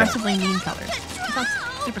not like Yeah. aggressively mean colors. It's not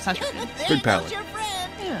super saturated. Good palate.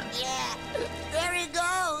 Yeah. There he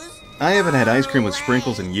goes. I haven't had ice cream with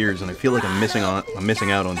sprinkles in years, and I feel like I'm missing out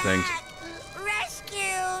on things.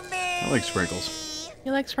 Rescue me. I like sprinkles.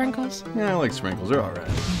 You like sprinkles? Yeah, I like sprinkles. They're alright.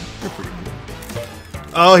 They're pretty good.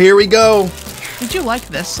 Oh, here we go. Did you like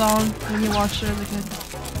this song when you watched it as a kid?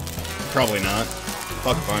 Probably not.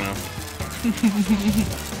 Fuck if I know.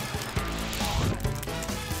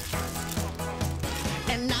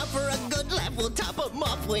 And now for a good laugh, we'll top 'em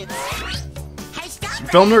off with. Hey, stop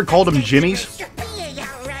Film Nerd called them Jimmies.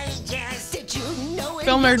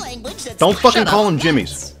 Film Nerd. Don't fucking Shut call up. them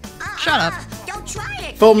Jimmies. Shut up.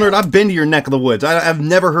 Film Nerd, I've been to your neck of the woods. I've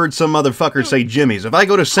never heard some motherfucker say Jimmies. If I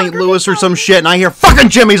go to St. Louis or some shit and I hear fucking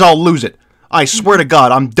Jimmies, I'll lose it. I swear to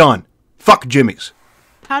God, I'm done. Fuck Jimmies.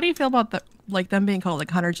 How do you feel about them being called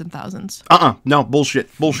like hundreds and thousands? No, bullshit.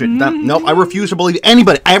 No, I refuse to believe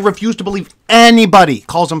anybody. I refuse to believe anybody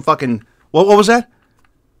calls them fucking... What was that?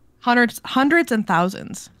 Hundreds and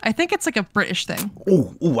thousands. I think it's like a British thing.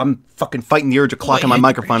 Ooh, I'm fucking fighting the urge of clocking my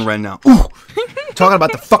microphone right now. Ooh, talking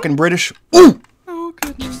about the fucking British. Ooh. Oh,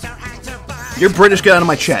 goodness. You're British, get out of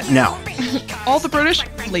my chat now. All the British,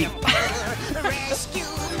 leave.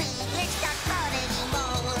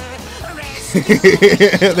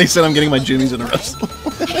 They said I'm getting my jimmies in a wrestle.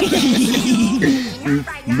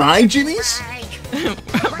 My jimmies?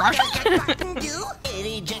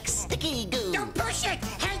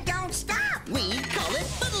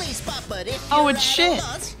 Oh, it's shit.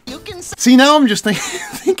 See, now I'm just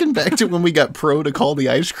thinking back to when we got Pro to call the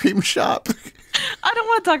ice cream shop. I don't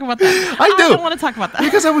want to talk about that. I do. I don't want to talk about that.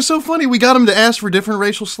 Because that was so funny. We got him to ask for different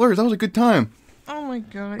racial slurs. That was a good time. Oh my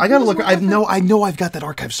god. I gotta look. I know I've got that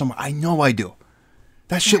archive somewhere. I know I do.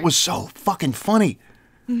 That shit was so fucking funny.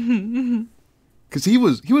 Because he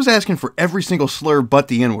was asking for every single slur but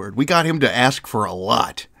the N-word. We got him to ask for a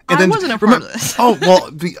lot. And I wasn't a part of this. Oh well,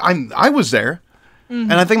 I was there,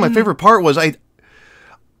 and I think my favorite part was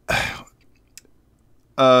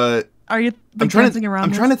Are you dancing around?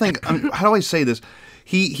 I'm trying to think. How do I say this?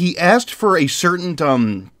 He asked for a certain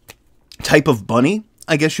type of bunny,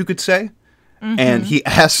 I guess you could say. And he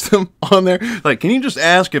asked them on there, like, can you just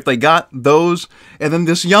ask if they got those? And then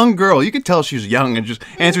this young girl, you could tell she's young, and just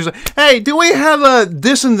answers, hey, do we have a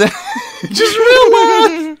this and that? Just real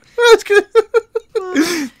loud. That's good.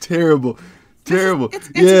 Terrible. It's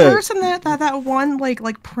worse than that one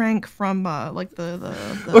like prank from like the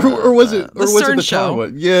or was it the show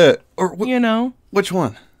one? Yeah, or you know which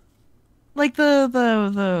one? Like the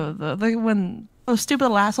when those stupid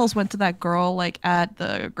little assholes went to that girl like at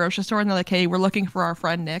the grocery store and they're like, hey, we're looking for our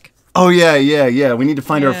friend Nick. Oh yeah. We need to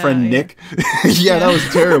find our friend Nick. Yeah, that was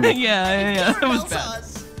terrible. yeah, that was bad.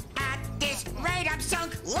 At this rate, I'm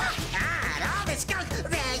sunk. Look at all this skunk.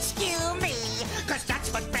 Rescue me, 'cause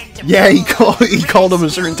that's what friends. Yeah, he called him a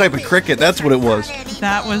certain type of cricket. That's what it was.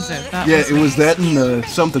 That was it. It was that and the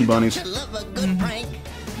something bunnies.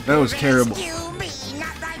 That was terrible.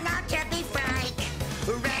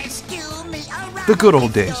 The good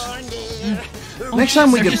old days. Next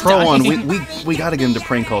time we get Pro on, we gotta get him to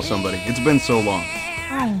prank call somebody. It's been so long.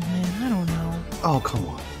 Oh man, I don't know. Oh come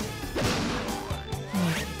on.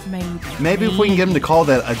 Maybe if we can get him to call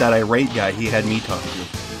that irate guy he had me talk to.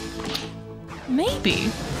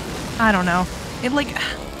 Maybe. I don't know.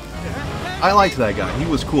 I liked that guy. He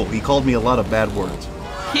was cool. He called me a lot of bad words.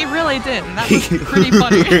 He really did, and that was pretty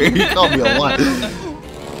funny. He called me a lot.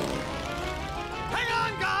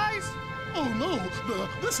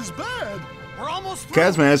 This is bad. We're almost through.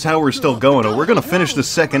 Kazman, that's how we're still going. We're going to finish the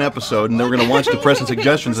second episode, and then we're going to watch the press and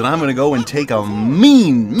suggestions, and I'm going to go and take a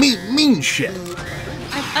mean shit.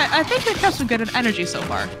 I think we've got some good energy so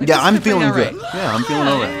far. I'm feeling good. Yeah, I'm feeling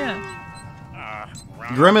alright. Yeah.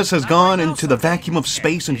 Grimace has gone into the vacuum of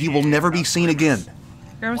space, and he will never be seen again.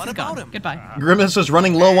 Grimace is gone. Goodbye. Grimace is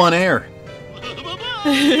running low on air.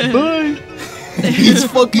 Bye. He's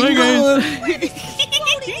fucking gone.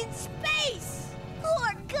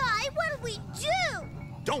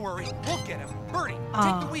 Don't worry, we'll get him. Birdie,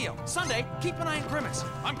 take the wheel. Sunday, keep an eye on Grimace.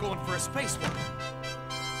 I'm going for a space walk.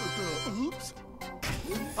 Oops.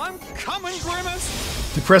 I'm coming,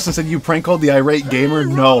 Grimace! The Preston said you prank called the irate gamer?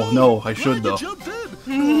 No, I should though.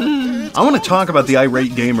 I want to talk about the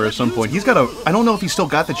irate gamer at some point. He's got I don't know if he still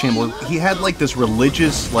got the channel. He had like this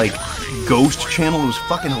religious, like, ghost channel. It was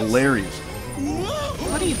fucking hilarious.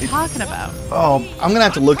 What are you talking about? Oh, I'm gonna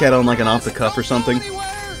have to look at it on like an off the cuff or something.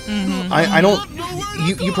 I don't.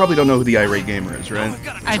 You probably don't know who the irate gamer is, right?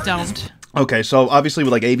 I don't. Okay, so obviously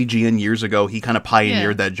with like AVGN years ago, he kind of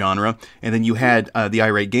pioneered that genre, and then you had the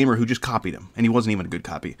irate gamer who just copied him, and he wasn't even a good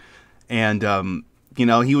copy. And you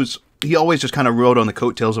know, he was he always just kind of rode on the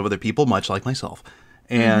coattails of other people, much like myself.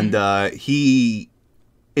 And he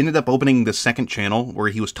ended up opening the second channel where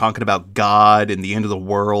he was talking about God and the end of the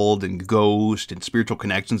world and ghosts and spiritual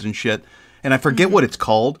connections and shit. And I forget what it's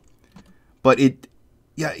called, but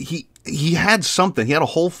he had something. He had a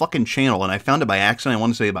whole fucking channel, and I found it by accident, I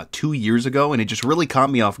want to say about 2 years ago, and it just really caught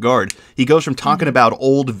me off guard. He goes from talking about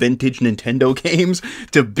old vintage Nintendo games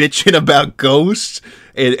to bitching about ghosts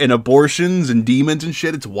and abortions and demons and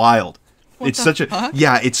shit. It's wild. It's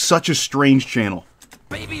such a strange channel.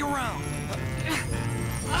 Baby around.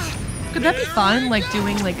 Could that be fun, like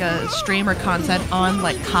doing like a stream or content on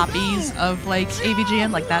like copies of like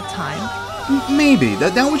AVGN, like that time? Maybe.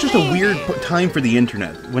 That was just a weird time for the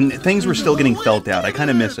internet, when things were still getting felt out. I kind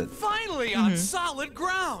of miss it. Finally on solid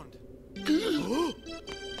ground.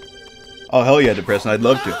 Oh, hell yeah, Depressing. I'd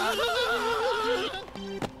love to.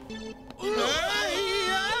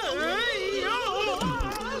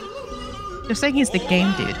 They're saying he's the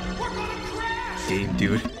game dude. Game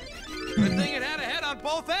dude. Good thing it had a head on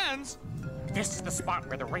both ends. This is the spot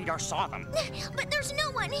where the radar saw them. But there's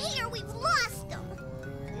no one here. We've lost them.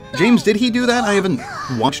 James, did he do that? I haven't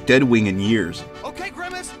watched Deadwing in years. Okay,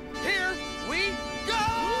 Grimace, here we go.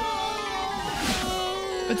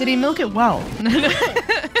 But did he milk it well?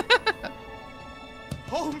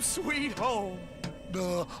 Home sweet home.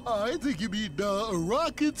 I think you mean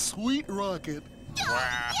Rocket Sweet Rocket.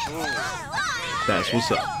 That's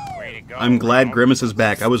what's up. I'm glad Grimace is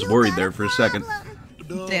back. I was worried there for a second.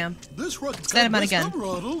 Damn. This rocket's Stand him out again.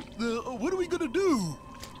 Ronald. What are we gonna do?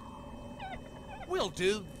 We'll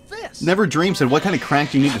do this. Never Dream said, what kind of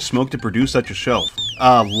crack do you need to smoke to produce such a show?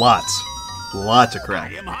 Lots. Lots of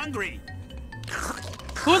crack. I am hungry.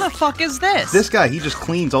 Who the fuck is this? This guy, he just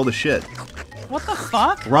cleans all the shit. What the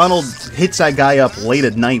fuck? Ronald hits that guy up late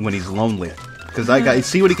at night when he's lonely. Because that guy,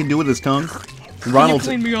 see what he can do with his tongue? Ronald's...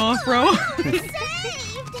 Can you clean me off, bro?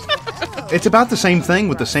 It's about the same thing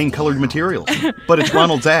with the same colored materials. But it's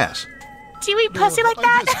Ronald's ass. Do you eat pussy like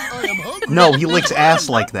that? No, he licks ass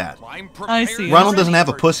like that. I see. Ronald doesn't have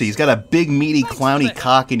a pussy. He's got a big, meaty, clowny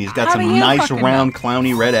cock, and he's got some nice, round,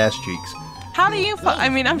 clowny, red ass cheeks. How do you? I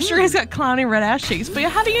mean, I'm sure he's got clowny red ass cheeks, but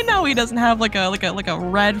how do you know he doesn't have like a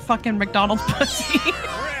red fucking McDonald's pussy?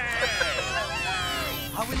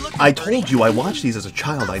 I told you I watched these as a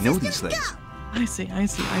child. I know these things. I see.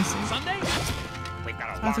 Sunday? We've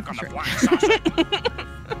got to That's walk on the a black saucer.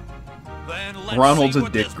 Then let's Ronald's see a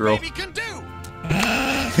what dick this girl. baby can do.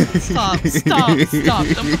 Stop.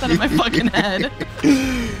 Don't put that in my fucking head.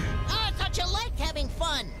 I thought you liked having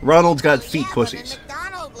fun. Ronald's got feet pussies.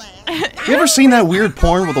 You ever seen that weird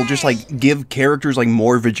porn where they'll just like give characters like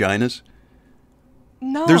more vaginas?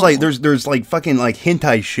 No. There's like fucking like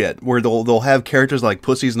hentai shit where they'll have characters like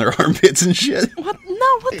pussies in their armpits and shit. What?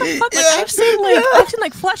 No, what the fuck? Like, I've seen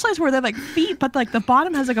like flashlights where they're like feet, but like the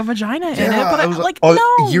bottom has like a vagina in it. But I was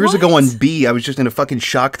no. Years what? ago on B, I was just in a fucking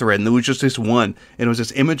shock thread, and there was just this one, and it was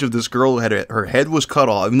this image of this girl who had her head was cut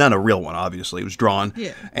off, not a real one, obviously, it was drawn,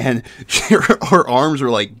 and her arms were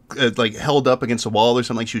like held up against a wall or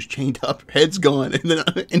something, like she was chained up, her head's gone, and then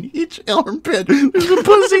in each armpit there's a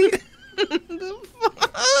pussy.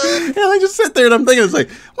 And I just sit there and I'm thinking, it's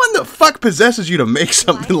like, what the fuck possesses you to make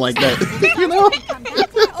something like that? You know?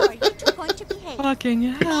 Fucking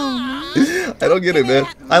hell, man. I don't get it, man.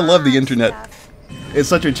 I love the internet. It's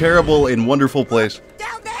such a terrible and wonderful place.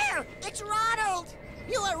 Down there! It's Ronald!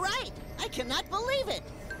 You are right. I cannot believe it.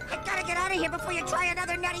 I gotta get out of here before you try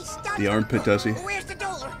another nutty stunt. The armpit tussy. Where's the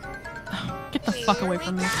door? Get the fuck away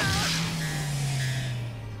from me.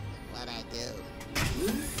 What'd I do?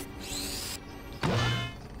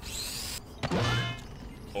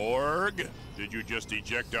 Org, did you just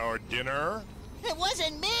eject our dinner? It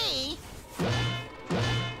wasn't me.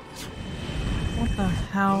 What the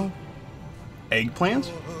hell? Eggplants?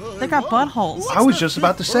 They got buttholes. I was just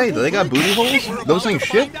about to say, they got booty holes? Those things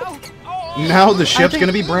shit? Now the ship's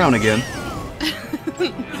gonna be brown again.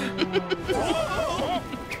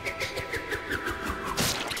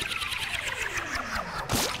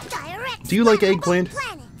 Do you like eggplant?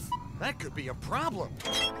 That could be a problem.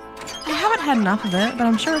 I haven't had enough of it, but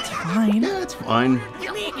I'm sure it's fine. Yeah, it's fine.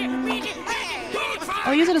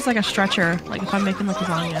 I'll use it as like a stretcher. Like if I'm making like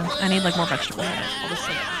lasagna, I need like more vegetables in it. I'll just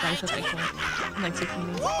like rice with eggplant and like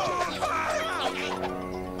zucchini.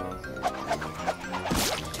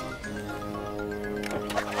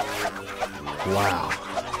 Wow.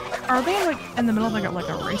 Are they like in the middle of like a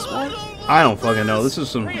race war? I don't fucking know. This is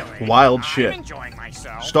some wild shit.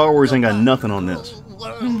 Star Wars ain't got nothing on this.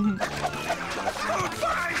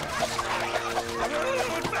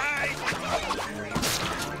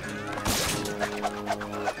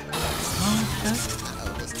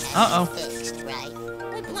 Uh-oh. Fixed, right?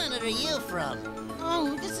 What planet are you from?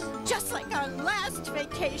 Oh, this is just like our last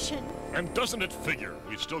vacation. And doesn't it figure?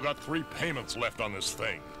 We've still got 3 payments left on this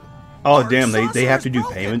thing. Oh damn, they have to do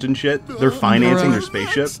payments and shit? They're financing their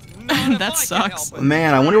spaceship? That sucks.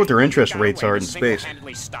 Man, I wonder what their interest rates are in space.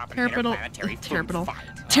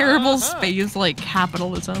 Terrible space, like,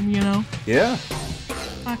 capitalism, you know? Yeah.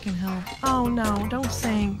 Fucking hell. Oh no, don't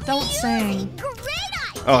sing. Don't sing.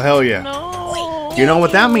 Oh hell yeah. No. You know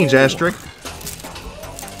what that means, Asterik?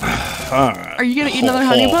 Are you gonna eat another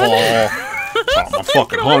honey bun? Oh, my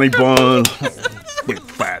fucking honey bun. Big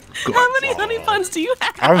fat gut. How many honey buns do you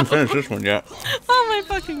have? I haven't finished this one yet. Oh my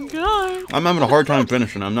fucking god. I'm having a hard time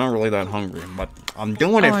finishing. I'm not really that hungry, but I'm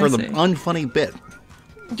doing it for the unfunny bit.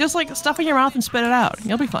 Just like stuff in your mouth and spit it out.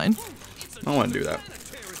 You'll be fine. I want to do that.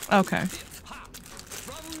 Okay.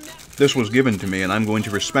 This was given to me, and I'm going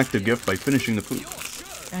to respect the gift by finishing the food.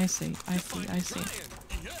 I see. I see. I see.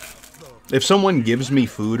 If someone gives me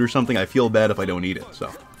food or something, I feel bad if I don't eat it,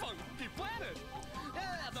 so.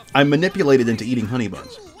 I'm manipulated into eating honey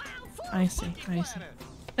buns. I see. I see.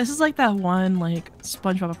 This is like that one, like,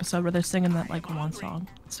 SpongeBob episode where they're singing that, like, one song.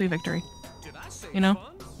 Sweet Victory. You know?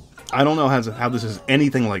 I don't know how this is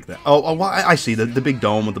anything like that. Oh, well, I see. The big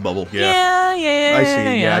dome with the bubble. Yeah. Yeah. I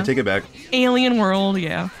see. Yeah, I take it back. Alien World,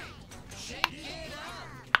 yeah.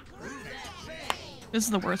 This is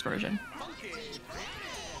the worst version.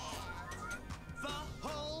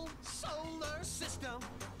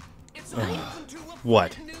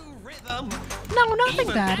 What? No, nothing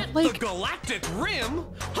bad. Like, the galactic rim,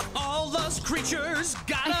 all those creatures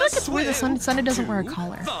got I feel like it's weird that Sunday doesn't wear a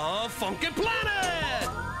collar. The funky planet.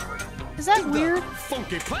 Is that weird?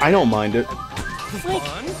 Funky planet. I don't mind it. Like,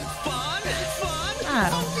 I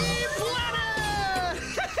don't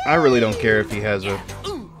know. I really don't care if he has a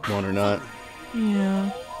one or not.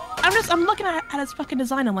 Yeah. I'm looking at his fucking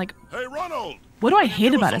design. I'm like, hey, Ronald, what do I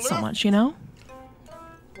hate about it so much, you know?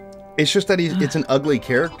 It's just that it's an ugly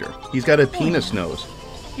character. He's got a penis nose.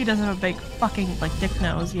 He does have a big fucking, like, dick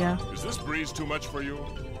nose, yeah. is this breeze too much for you?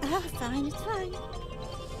 Fine, it's fine.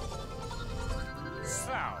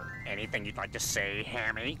 So, anything you'd like to say,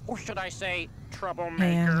 Hammy? Or should I say,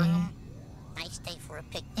 troublemaker? Hammy. I stay for a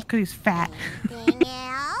picnic. Because he's fat. Anything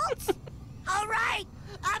else? All right.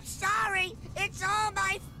 I'm sorry. It's all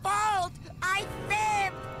my fault. I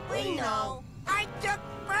fibbed. We know. I took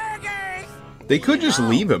burgers. They could just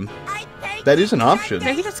leave him. That is an option.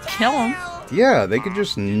 They could just kill him. Yeah, they could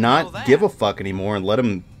just not give a fuck anymore and let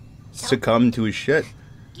him succumb to his shit.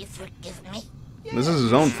 You forgive me? This is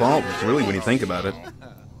his own fault, really, when you think about it.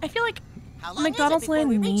 I feel like McDonald's Land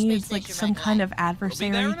needs, like, some kind of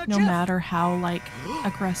adversary, no matter how, like,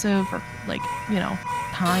 aggressive or, like, you know,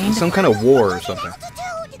 kind. Some kind of war or something.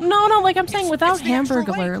 No, like I'm saying, without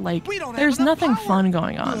Hamburglar, like, there's nothing fun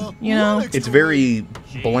going on, you know? It's very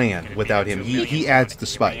bland without him. He adds the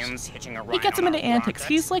spice. He gets him into antics.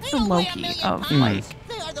 He's like the Loki of, like,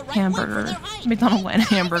 hamburger. McDonald's Land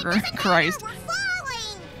hamburger. Christ.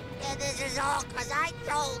 And this is all because I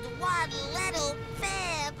told one little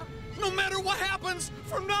fib. No matter what happens,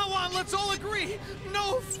 from now on, let's all agree,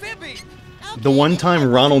 no fibbing. The one time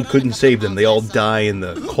Ronald couldn't save them, they all die in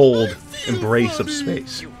the cold embrace of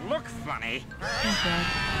space. You look funny.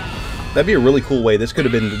 That'd be a really cool way. This could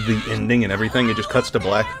have been the ending and everything. It just cuts to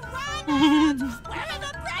black.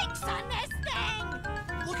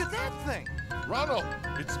 Look at that thing. Ronald,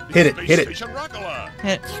 it's Hit it, Space hit it. Station Rockala.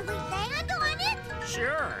 Hit. Can we land on it?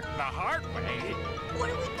 Sure, the hard way. What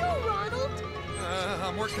do we do, Ronald?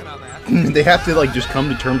 I'm working on that. They have to, like, just come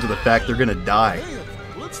to terms with the fact they're gonna die.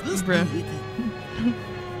 What's this?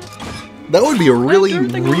 That would be a really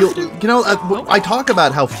real... You know, I talk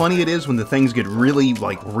about how funny it is when the things get really,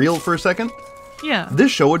 like, real for a second. Yeah.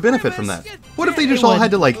 This show would benefit from that. What if they just all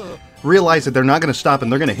had to, like, realize that they're not going to stop and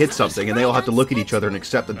they're going to hit something, and they all have to look at each other and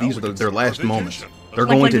accept that these are their last moments. They're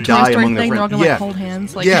going to die among their friends. Yeah. Like, hold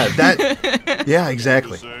hands. Like... Yeah, that... Yeah,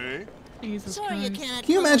 exactly. Jesus Christ. Can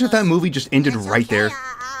you imagine if that movie just ended right there?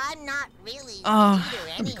 I'm not really.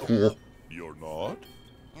 That'd be cool. You're not?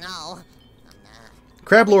 No.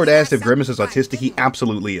 Crab Lord asked if Grimace is autistic. He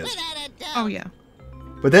absolutely is. Oh, yeah.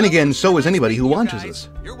 But then again, so is anybody who watches this.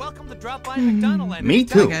 You're welcome to drop by McDonald's. Me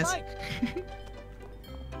too. Guys.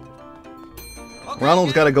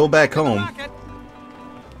 Ronald's got to go back home.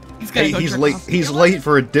 Hey, he's late. He's late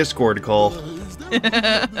for a Discord call.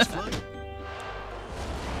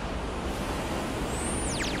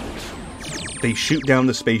 They shoot down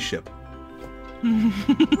the spaceship.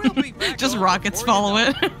 Just rockets follow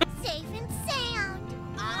it. Safe and sound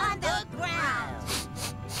on the ground.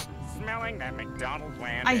 Smelling that McDonald's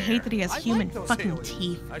Land I hate that he has human fucking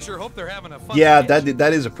teeth. I sure hope they're having a fun Yeah, day.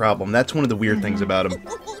 that is a problem. That's one of the weird things about him.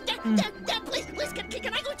 Please,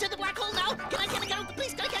 can I go to the black hole now? Can I,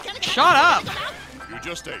 please, can I Shut up! You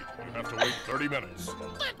just ate. You have to wait 30 minutes.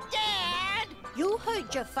 But, Dad! You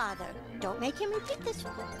heard your father. Don't make him repeat this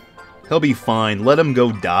one. He'll be fine. Let him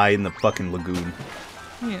go die in the fucking lagoon.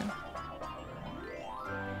 Yeah.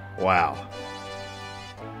 Wow.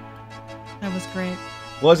 That was great.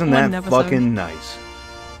 Wasn't One that episode. fucking nice?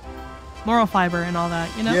 Moral fiber and all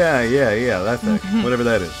that, you know? Yeah, that thing. Whatever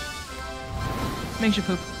that is. Makes you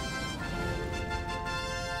poop.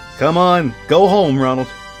 Come on, go home, Ronald.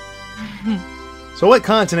 So what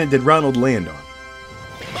continent did Ronald land on?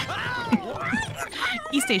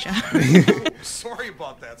 East Asia. Sorry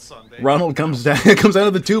about that, Sunday. Ronald comes out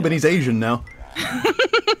of the tube and he's Asian now.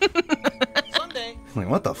 Sunday. I'm like,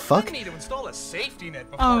 what the fuck? I need to install a safety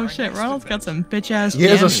net before Oh our shit, next Ronald's got some bitch ass. He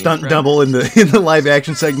has a jammies, stunt bro. double in the live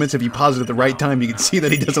action segments. If you pause it at the right time, you can see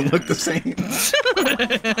that he doesn't look the same.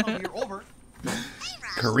 You're over.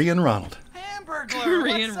 Korean Ronald. Hamburglar,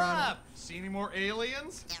 Korean what's Ronald. up? See any more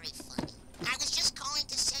aliens? Very funny. I was just calling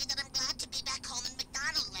to say that I'm glad to be back home in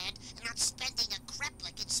McDonald Land and not spending a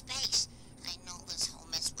kreplek in space. I know this whole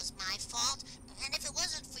mess was my fault, and if it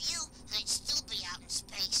wasn't for you, I'd still be out in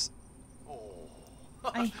space.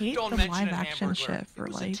 I hate Don't the mention live it, action Hamburglar. shit for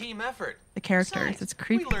It was a like team effort. the characters. It's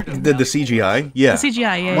creepy. The CGI? Yeah. The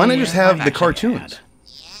CGI, yeah. Why not yeah, just yeah. have the cartoons?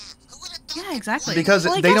 Yeah, exactly. Because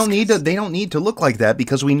Well, I they guess don't need to look like that,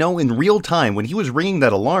 because we know in real time when he was ringing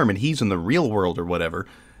that alarm and he's in the real world or whatever,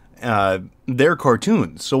 they're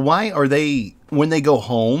cartoons. So why are they, when they go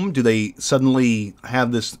home, do they suddenly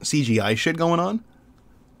have this CGI shit going on?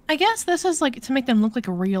 I guess this is like to make them look like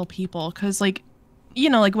real people, because like, you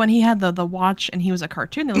know, like when he had the watch and he was a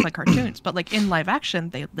cartoon, they look like cartoons. But like in live action,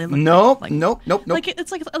 they look Nope, like nope. like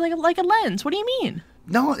it's like a lens. What do you mean?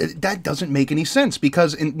 No, that doesn't make any sense,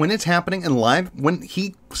 because when it's happening in live, when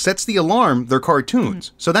he sets the alarm, they're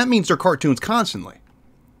cartoons. So that means they're cartoons constantly.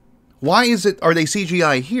 Why are they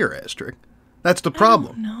CGI here, Asterik? That's the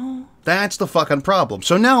problem. No. That's the fucking problem.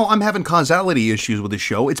 So now I'm having causality issues with the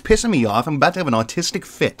show. It's pissing me off. I'm about to have an autistic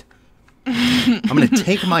fit. I'm going to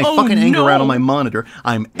take my fucking anger out on my monitor.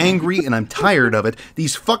 I'm angry and I'm tired of it.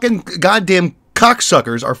 These fucking goddamn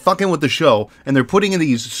cocksuckers are fucking with the show, and they're putting in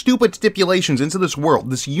these stupid stipulations into this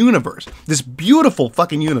world, this universe, this beautiful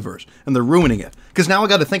fucking universe, and they're ruining it. Because now I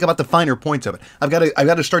got to think about the finer points of it. I've got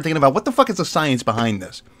to start thinking about what the fuck is the science behind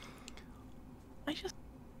this.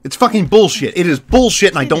 It's fucking bullshit. It is bullshit,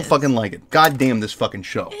 and I don't fucking like it. God damn this fucking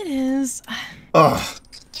show. It is. Ugh.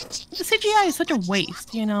 The CGI is such a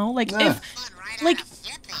waste, you know? Like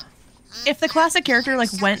if the classic character like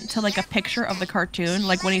went to like a picture of the cartoon,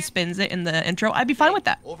 like when he spins it in the intro, I'd be fine with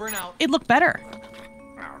that. Over and out. It'd look better.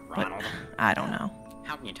 Ronald, I don't know.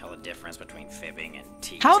 how can you tell the difference between fibbing and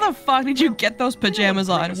teasing? How the fuck did you get those pajamas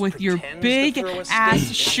on with your big ass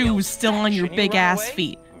shoes still on your big ass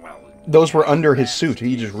feet? Those were under his suit.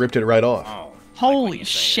 He just ripped it right off. Holy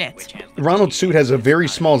shit. Ronald's suit has a very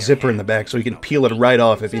small zipper in the back, so he can peel it right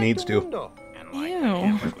off if he needs to.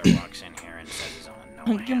 Ew. Give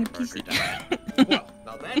me a kissy. Well,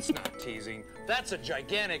 now that's not teasing. That's a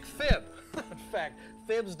gigantic fib. In fact,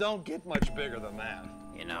 fibs don't get much bigger than that.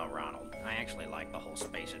 You know, Ronald, I actually like the whole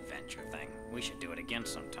space adventure thing. We should do it again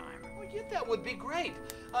sometime. Well, yeah, that would be great.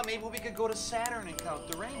 Maybe we could go to Saturn and count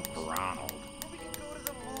the rings. Ronald. Or we could go to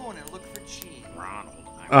the moon and look for cheese. Ronald.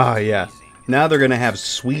 Ah, yeah. Now they're gonna have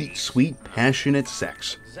sweet, sweet, passionate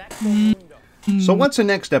sex. So what's the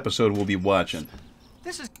next episode we'll be watching?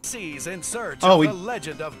 This is Seas in Search Oh, of the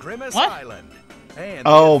Legend of Grimace What? Island. And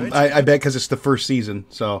Oh, the I bet because it's the first season,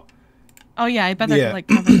 so... Oh yeah, I bet they're Yeah. like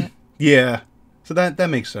covering it. Yeah. So that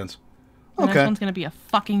makes sense. The next Okay. one's gonna be a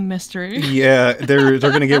fucking mystery. Yeah, they're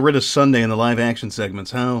gonna get rid of Sunday in the live action segments.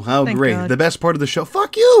 How Thank great. God. The best part of the show...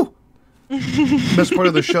 Fuck you! The best part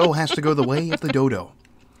of the show has to go the way of the dodo.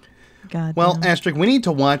 God. Well, Asterik, we need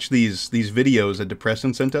to watch these videos that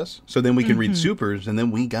Depressant sent us, so then we can read supers, and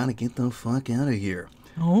then we gotta get the fuck out of here.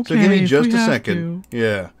 Okay. So give me if just we a have second.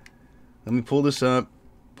 Yeah. Let me pull this up.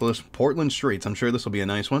 Pull this Portland Streets. I'm sure this will be a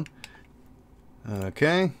nice one.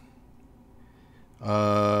 Okay.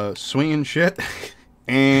 Swinging shit.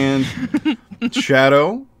 And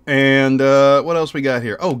Shadow. And what else we got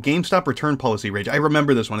here? Oh, GameStop return policy rage. I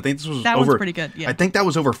remember this one. I think this was That over. one's pretty good, yeah. I think that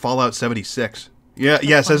was over Fallout 76. Yeah,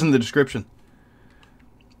 it says in the description.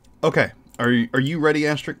 Okay. Are you ready,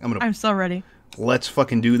 Asterik? I'm so ready. Let's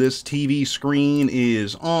fucking do this. TV screen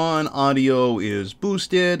is on. Audio is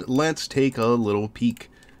boosted. Let's take a little peek.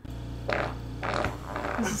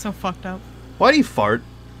 This is so fucked up. Why do you fart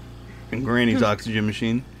in Granny's oxygen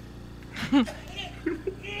machine?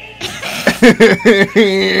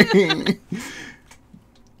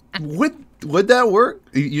 Would that work?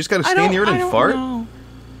 You just gotta stand near it and fart? Know.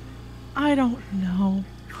 I don't know.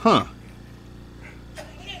 Huh.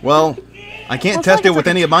 Well, I can't test it with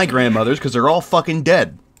any of my grandmothers because they're all fucking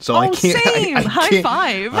dead. So I can't. Same. I High can't.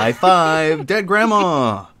 five. High five, dead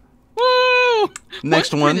grandma. Woo!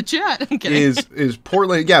 Next one in the chat. I'm kidding. is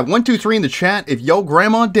Portland. Yeah, 1, 2, 3 in the chat. If yo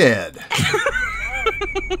grandma dead.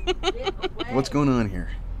 What's going on here?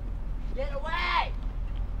 Get away!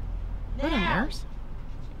 What a nurse.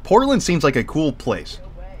 Portland seems like a cool place.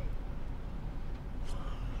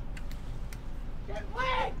 Get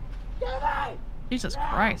away! Get away! Jesus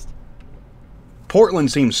Christ.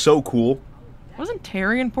 Portland seems so cool. Wasn't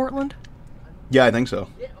Terry in Portland? Yeah, I think so.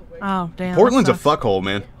 Oh, damn. Portland's a fuckhole,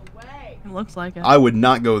 man. It looks like it. I would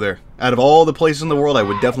not go there. Out of all the places in the world, I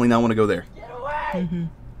would definitely not want to go there. Mm-hmm.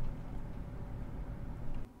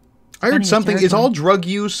 I heard something. Is all drug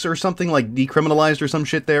use or something like decriminalized or some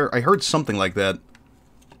shit there? I heard something like that.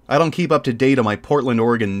 I don't keep up to date on my Portland,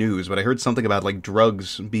 Oregon news, but I heard something about like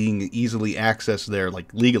drugs being easily accessed there,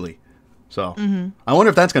 like legally. So I wonder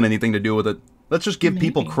if that's got anything to do with it. Let's just give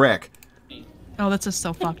people crack. Oh, that's just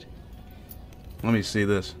so fucked. Let me see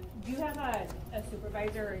this. Do you have a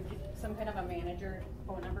supervisor or some kind of a manager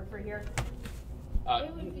phone number for here?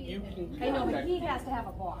 You can. I know, but he has to have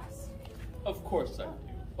a boss. Of course I do,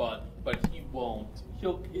 but he won't.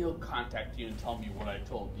 He'll contact you and tell me what I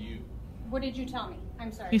told you. What did you tell me?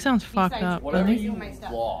 I'm sorry. He sounds fucked up. Whatever doesn't he?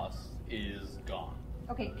 you lost is gone.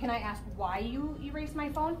 Okay, can I ask why you erased my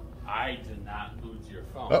phone? I did not lose your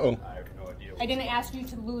phone. Uh-oh. I have no idea. I didn't ask you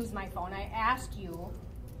to lose my phone. I asked you,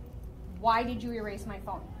 why did you erase my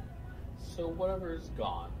phone? So whatever is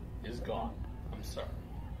gone is gone. I'm sorry.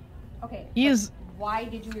 Okay. He is why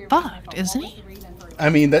did you erase fucked, my phone? isn't What was he? the reason for I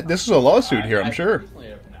mean, this is a lawsuit here, I'm sure.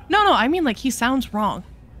 No, I mean, like, he sounds wrong.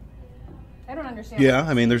 I don't understand. Yeah,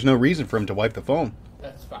 I mean, there's no reason for him to wipe the phone.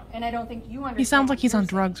 That's fine. And I don't think you understand. He sounds like what he's you're on saying.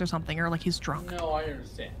 drugs or something, or like he's drunk. No, I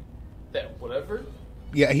understand. That whatever.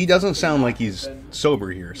 Yeah, he doesn't sound like he's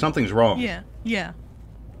sober here. Something's wrong. Yeah, yeah.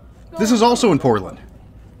 This is also in Portland.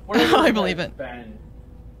 I believe it.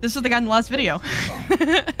 This is the guy in the last video.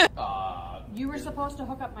 You were supposed to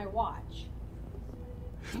hook up my watch.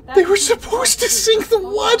 They were supposed to sync the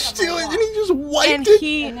watch to it, and he just wiped it.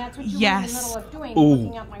 And that's what you were in the middle of doing, Ooh,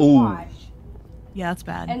 hooking up my ooh. watch. Yeah, that's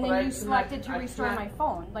bad. And then you selected to restore my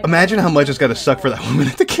phone. Like, Imagine how much it's got to suck for that woman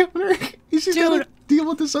at the counter. She's got to deal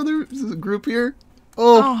with this other group here.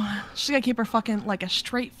 Oh, she's gotta keep her fucking, like, a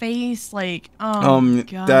straight face, like, oh my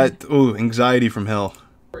God. Anxiety from hell.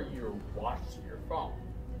 Your watch to your phone.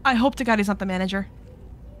 I hope to God he's not the manager.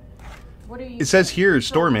 What are you It says here,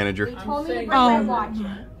 store manager. They told me to bring my watch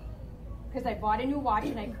in. Because I bought a new watch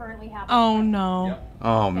and I currently have a Oh, no.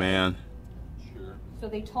 Oh, man. So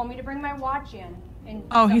they told me to bring my watch in. And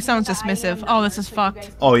Oh, he something sounds with the IM dismissive. number, Oh, this is so you fucked.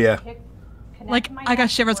 guys Oh, yeah. Like, I got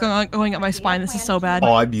shivers going up my spine. This is so bad.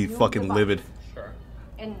 Oh, I'd be fucking livid. Sure.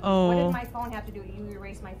 And what Oh. did my phone have to do? You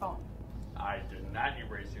erased my phone. I did not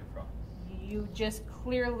erase your phone. You just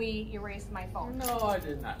clearly erased my phone. No, I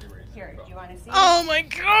did not erase your Here, phone. do you want to see? Oh my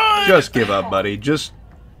God! Just give up, buddy. Just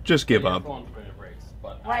give Your up. phone's been erased,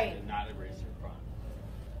 but I Right. did not erase your phone.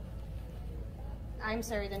 I'm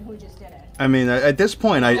sorry, then who just did it? I mean, at this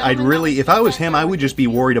point, I'd really, if I was him, I would just be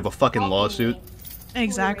worried of a fucking lawsuit.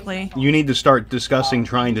 Exactly. You need to start discussing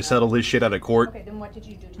trying to settle this shit out of court. Okay, then what did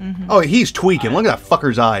you do to me? Oh, he's tweaking. Look at that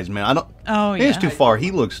fucker's eyes, man. I don't. Oh, He's yeah. too far.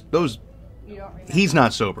 He looks those. You don't remember. He's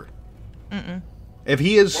not sober. Mm-mm. If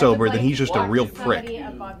he is sober, then he's just a real prick. Somebody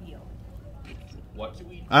above you. What do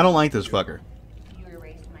we? I don't like this fucker. You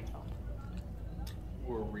erased my phone.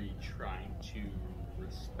 Were we trying to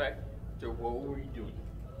respect, or what were we doing?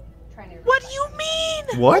 Trying to. What do you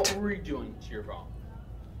mean? What? What were we doing to your phone?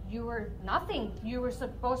 You were nothing. You were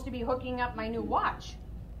supposed to be hooking up my new watch.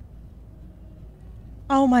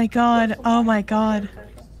 Oh my God. Oh my God.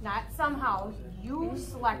 Not somehow. You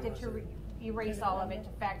selected to erase all of it to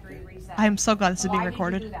factory reset. I'm so glad this is being Why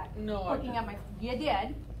recorded. Did you do that? No, hooking up my. You did.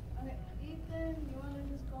 Okay, Ethan, you want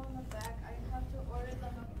to just go in the back? I have to order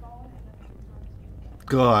them a phone and then I can talk to you.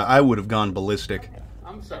 God, I would have gone ballistic.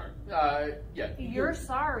 I'm sorry. Yeah. You're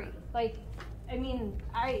sorry. Like, I mean,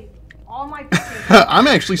 all my pictures. I'm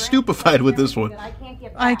actually stupefied with this one. that I can't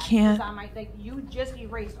get back I can't. because on my, like, you just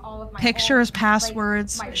erased all of my Pictures, phone,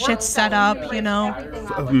 passwords, like, my shit work, set so you up, erased you know. everything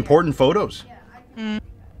off of Important photos.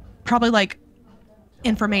 Probably like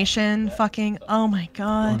information, fucking. Oh my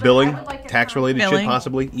God. Billing, tax-related shit, Billing.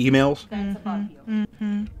 possibly. Emails.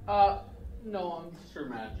 No, I'm sure,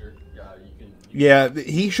 manager. You can. Yeah,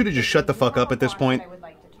 he should have just shut the fuck up at this point.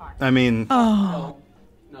 I mean, Oh.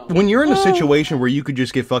 No. When you're in a situation where you could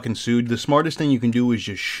just get fucking sued, the smartest thing you can do is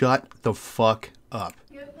just shut the fuck up.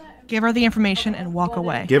 Give her the information and walk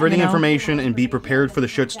away. Give her the information and be prepared for the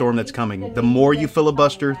shitstorm that's coming. The more you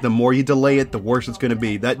filibuster, the more you delay it, the worse it's going to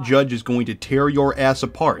be. That judge is going to tear your ass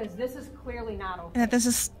apart. This is clearly not okay. And that this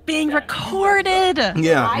is being recorded.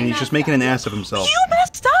 Yeah, and he's just making an ass of himself. You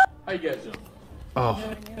messed up. How you guys doing?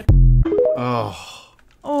 Oh. Oh.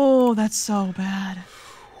 Oh, that's so bad.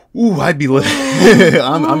 Ooh, I'd be lit.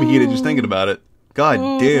 I'm heated just thinking about it.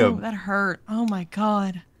 God damn. That hurt. Oh my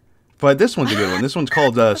god. But this one's a good one. This one's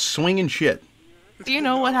called Swingin' Shit. Do you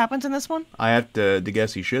know what happens in this one? I have to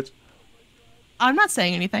guess he shits. I'm not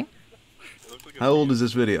saying anything. How old is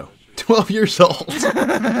this video? 12 years old.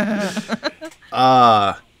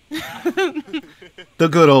 The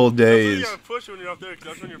good old days. You gotta push when you're up there, because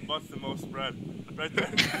that's when your butt's the most spread. Right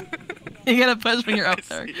there. You gotta push when you're up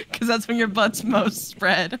there, because that's when your butt's most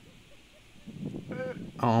spread.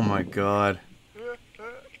 Oh my god.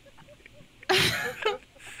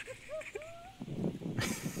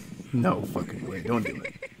 No fucking way. Don't do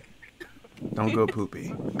it. Don't go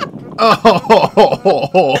poopy.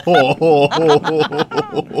 Oh!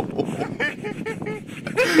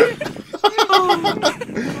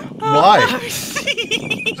 Why?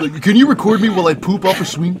 So, can you record me while I poop off a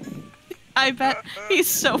swing? I bet he's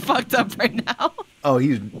so fucked up right now. Oh,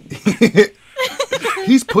 he's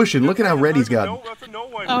he's pushing. Look at how red he's got.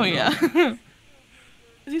 Oh yeah.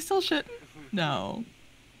 Is he still shit? No.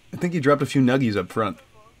 I think he dropped a few nuggies up front.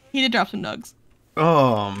 He did drop some nugs.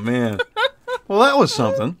 Oh man. Well, that was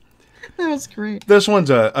something. That was great. This one's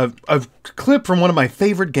a clip from one of my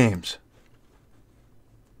favorite games.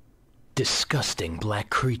 Disgusting black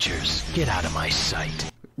creatures, get out of my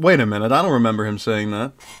sight. Wait a minute, I don't remember him saying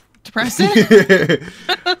that. Depressing?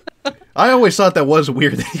 I always thought that was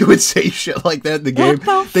weird that he would say shit like that in the game.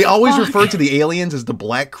 They always refer to the aliens as the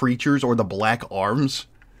black creatures or the black arms.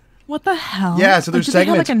 What the hell? Yeah, so there's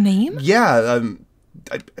segments. They have, like, a name? Yeah,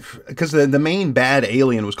 because the main bad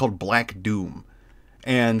alien was called Black Doom.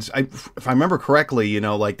 And if I remember correctly, you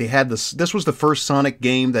know, like they had this was the first Sonic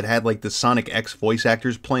game that had like the Sonic X voice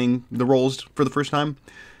actors playing the roles for the first time.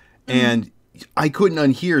 And I couldn't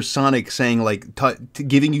unhear Sonic saying like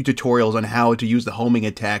giving you tutorials on how to use the homing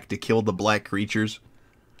attack to kill the black creatures.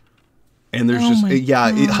 And there's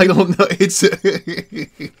I don't know. It's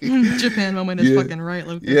Japan moment is fucking right,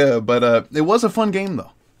 Lucas. Yeah, but it was a fun game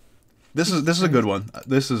though. This is a good one.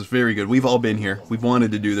 This is very good. We've all been here. We've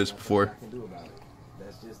wanted to do this before.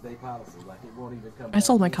 I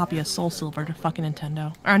sold my copy of Soul Silver to fucking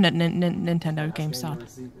Nintendo. Or Nintendo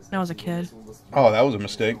GameStop. When I was a kid. Oh, that was a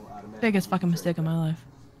mistake. Biggest fucking mistake of my life.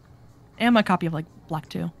 And my copy of, like, Black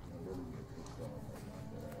 2.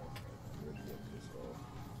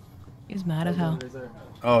 He's mad as hell.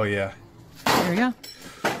 Oh, yeah. There we go.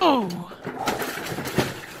 Oh!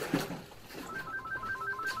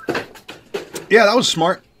 Yeah, that was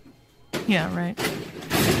smart. Yeah, right.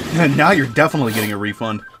 And now you're definitely getting a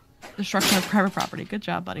refund. Destruction of private property. Good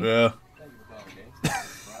job, buddy. Yeah.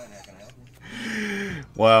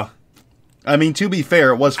 Wow. I mean, to be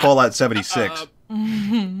fair, it was Fallout 76.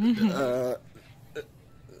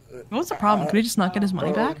 What's the problem? Could he just not get his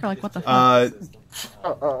money back? Or like, what the fuck?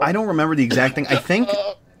 I don't remember the exact thing. I think...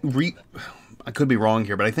 I could be wrong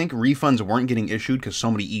here, but I think refunds weren't getting issued because so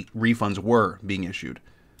many refunds were being issued.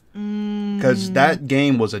 Because that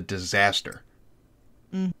game was a disaster.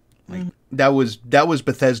 Like, that was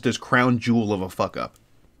Bethesda's crown jewel of a fuck up.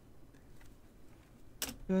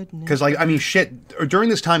 Because, like, I mean, shit, during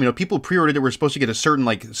this time, you know, people pre-ordered it were supposed to get a certain,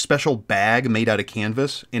 like, special bag made out of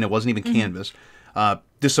canvas, and it wasn't even canvas.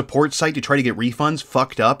 The support site to try to get refunds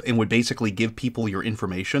fucked up and would basically give people your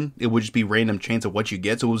information. It would just be random chance of what you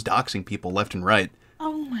get, so it was doxing people left and right.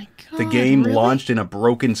 Oh my god. The game really? launched in a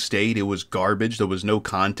broken state. It was garbage. There was no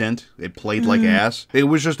content. It played like ass. It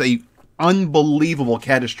was just a unbelievable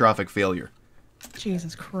catastrophic failure.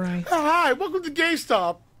 Jesus Christ. Hi, welcome to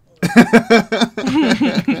GameStop.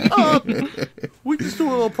 We just do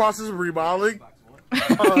a little process of remodeling.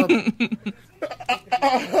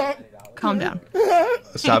 Calm down.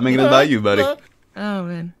 Stop making it about you, buddy. Oh,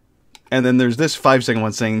 man. And then there's this 5-second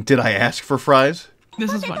one saying, "Did I ask for fries?"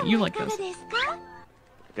 This is funny. You like this.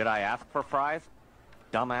 Did I ask for fries?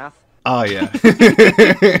 Dumbass. Oh, yeah. I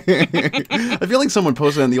feel like someone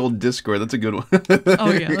posted on the old Discord. That's a good one.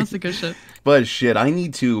 Oh, yeah. That's the good shit. But shit, I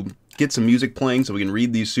need to get some music playing so we can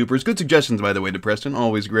read these supers. Good suggestions, by the way, to Preston.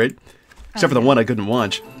 Always great. Except for the one I couldn't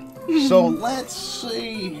watch. So let's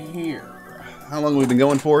see here. How long have we been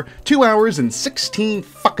going for? 2 hours and 16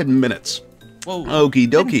 fucking minutes. Whoa. Okie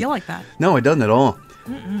dokie. Didn't feel like that. No, it doesn't at all.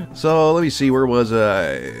 So let me see. Where was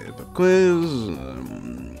I? Quiz.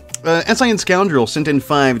 SIN Scoundrel sent in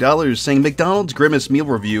 $5 saying McDonald's Grimace meal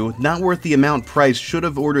review, not worth the amount priced, should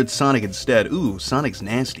have ordered Sonic instead. Ooh, Sonic's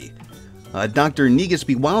nasty. Dr. Negus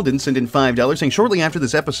B. Wilden sent in $5 saying shortly after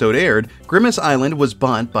this episode aired, Grimace Island was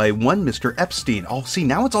bought by one Mr. Epstein. Oh, see,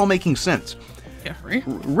 now it's all making sense. Jeffrey.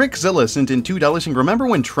 Rick Zilla sent in $2 saying, remember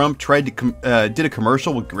when Trump tried to did a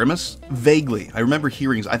commercial with Grimace? Vaguely. I remember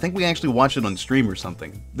hearing, I think we actually watched it on stream or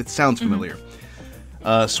something. That sounds familiar.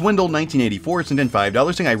 Swindle 1984 sent in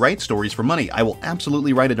 $5 saying, I write stories for money. I will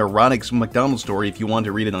absolutely write an erotic McDonald's story if you want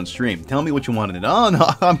to read it on stream. Tell me what you want in it. Oh, no,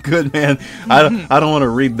 I'm good, man. I don't want to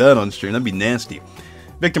read that on stream. That'd be nasty.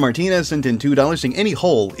 Victor Martinez sent in $2 saying, any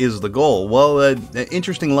hole is the goal. Well,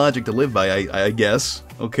 interesting logic to live by, I guess.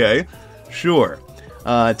 Okay, sure.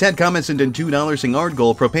 Ted Comment sent in $2 saying, art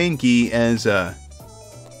goal, propane key as,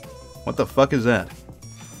 what the fuck is that?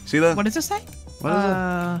 See that? What does it say? What is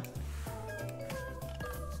that?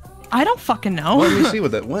 I don't fucking know. Let me see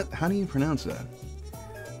what that. What? How do you pronounce that?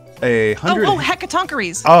 A hundred. Oh,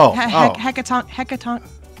 hecatonkeries. Hecaton.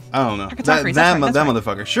 I don't know. Hecatonkeries. That That's right.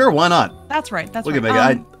 motherfucker. Sure, why not? That's right. That's Look right.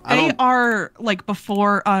 at me. They are like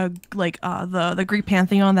before, the Greek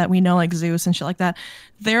pantheon that we know, like Zeus and shit like that.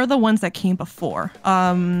 They're the ones that came before,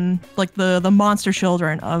 like the monster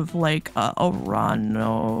children of like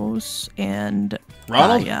Oranos and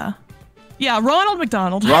Ronald. Yeah, Ronald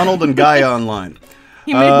McDonald. Ronald and Guy Online.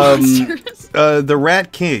 He made monsters. The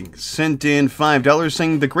Rat King sent in $5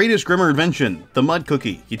 saying the greatest Grimmer invention, the mud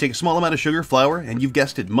cookie. You take a small amount of sugar, flour, and you've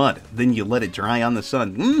guessed it, mud. Then you let it dry on the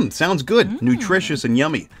sun. Sounds good. Nutritious and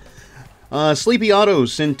yummy. Sleepy Otto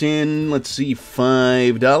sent in, let's see,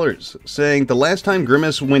 $5 saying the last time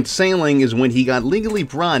Grimace went sailing is when he got legally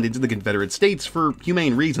brought into the Confederate States for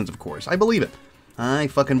humane reasons, of course. I believe it. I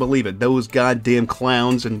fucking believe it. Those goddamn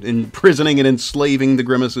clowns and imprisoning and enslaving the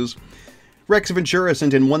Grimaces. Rex Ventura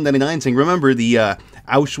sent in $1.99 saying, remember the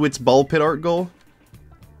Auschwitz ball pit art goal?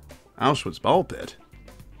 Auschwitz ball pit?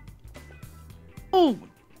 Oh,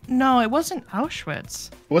 no, it wasn't Auschwitz.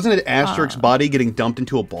 Wasn't it Asterik's body getting dumped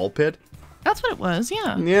into a ball pit? That's what it was,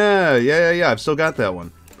 yeah. Yeah. I've still got that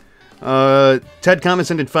one. Ted Comment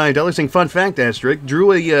sent in $5 saying, fun fact, Asterik,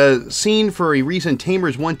 drew a scene for a recent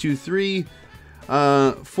Tamers 123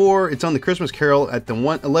 it's on the Christmas Carol at the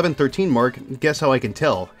 11:13 mark. Guess how I can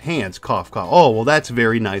tell? Hands, cough, cough. Oh, well, that's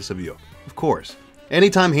very nice of you. Of course.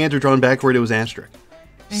 Anytime hands are drawn backward, it was Asterik.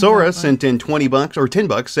 Sora sent in $20 or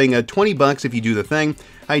 $10 saying, $20 if you do the thing.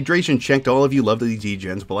 Hydration checked. All of you love the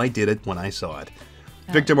degens. Well, I did it when I saw it.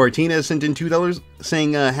 Yeah. Victor Martinez sent in $2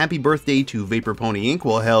 saying, happy birthday to Vapor Pony Inc.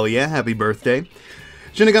 Well, hell yeah, happy birthday.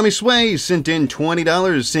 Shinigami Sway sent in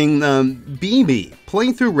 $20 saying, BB,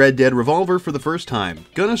 playing through Red Dead Revolver for the first time.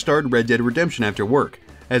 Gonna start Red Dead Redemption after work.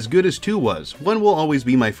 As good as 2 was. 1 will always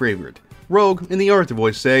be my favorite. Rogue, in the Arthur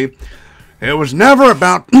voice, say, it was never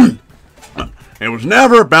about... it was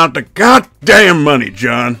never about the goddamn money,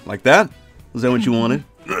 John. Like that? Was that what you wanted?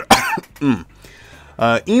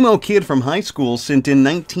 Emo Kid from high school sent in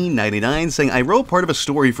 $19.99 saying, I wrote part of a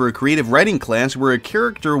story for a creative writing class where a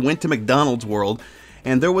character went to McDonald's world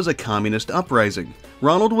and there was a communist uprising.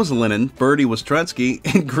 Ronald was Lenin, Birdie was Trotsky,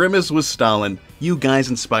 and Grimace was Stalin. You guys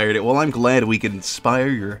inspired it. Well, I'm glad we could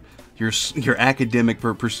inspire your academic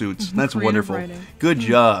pursuits. That's wonderful. Writing. Good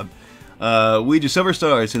job. Ouija Silver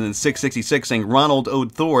Stars and then 666 saying Ronald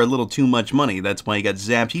owed Thor a little too much money. That's why he got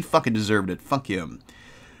zapped. He fucking deserved it. Fuck him.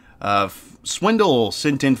 Swindle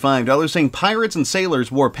sent in $5 saying pirates and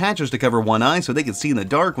sailors wore patches to cover one eye so they could see in the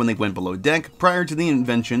dark when they went below deck prior to the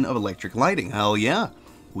invention of electric lighting. Hell yeah.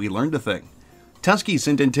 We learned a thing. Tusky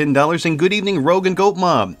sent in $10 saying good evening Rogue and Goat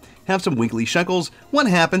Mob. Have some winkly shekels. What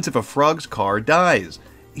happens if a frog's car dies?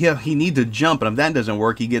 Yeah, he needs to jump, and if that doesn't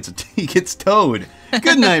work, he gets towed.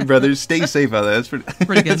 Good night, brothers. Stay safe out there. That's pretty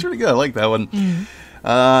good. That's pretty good. I like that one.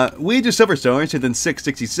 Ouija Silver Stars and then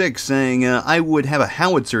 666 saying, I would have a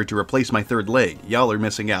howitzer to replace my third leg. Y'all are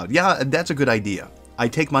missing out. Yeah, that's a good idea. I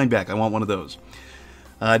take mine back. I want one of those.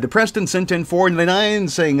 DePreston sent in $4.99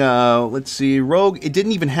 saying, let's see, Rogue, it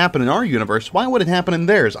didn't even happen in our universe. Why would it happen in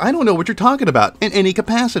theirs? I don't know what you're talking about. In any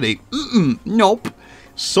capacity. Nope.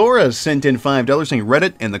 Sora sent in $5 saying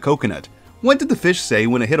Reddit and the coconut. What did the fish say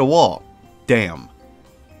when it hit a wall? Damn.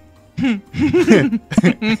 Red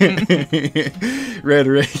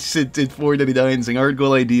Ray sent in $4.99 saying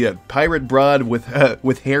article idea. Pirate broad with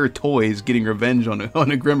hair toys getting revenge on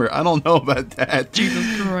a Grimmer. I don't know about that.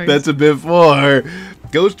 Jesus Christ. That's a bit far.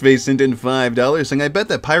 Ghostface sent in $5 saying I bet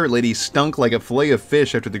that pirate lady stunk like a fillet of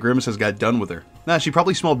fish after the Grimaces got done with her. Nah, she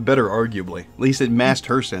probably smelled better, arguably. At least it masked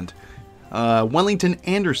her scent. Wellington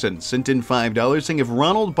Anderson sent in $5 saying if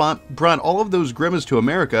Ronald brought all of those Grimaces to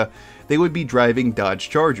America, they would be driving Dodge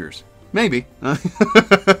Chargers. Maybe.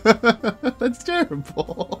 That's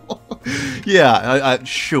terrible. Yeah,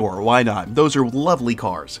 sure, why not? Those are lovely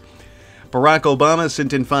cars. Barack Obama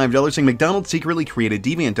sent in $5 saying McDonald's secretly created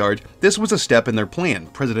DeviantArt. This was a step in their plan.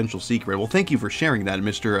 Presidential secret. Well, thank you for sharing that,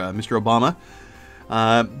 Mr. Obama.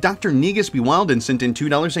 Dr. Negus Bewilden sent in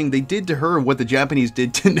 $2 saying they did to her what the Japanese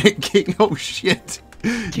did to Nick King. Oh, shit.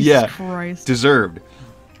 Jesus Christ. Deserved.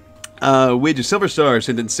 Widge Silver Star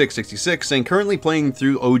sent in $6.66 saying currently playing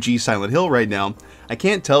through OG Silent Hill right now. I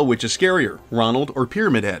can't tell which is scarier, Ronald or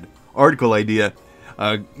Pyramid Head. Article idea.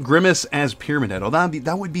 Grimace as Pyramid Head. Oh,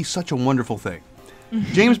 that would be such a wonderful thing.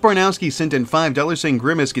 James Barnowski sent in $5 saying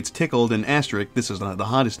Grimace gets tickled and Asterik. This is the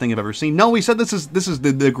hottest thing I've ever seen. No, we said this is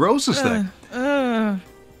the grossest thing.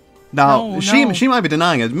 Now she might be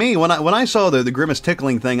denying it. Me, when I saw the Grimace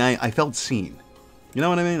tickling thing, I felt seen. You know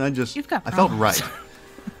what I mean? I felt right.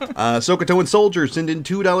 Sokotoan Soldier sent in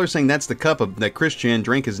 $2 saying that's the cup that Chris Chan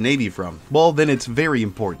drank his Navy from. Well, then it's very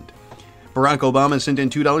important. Barack Obama sent in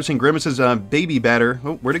 $2 saying Grimace's baby batter.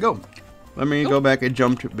 Oh, where'd it go? Let me go back and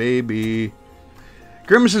jump to baby.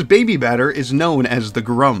 Grimace's baby batter is known as the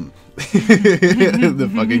Grum. The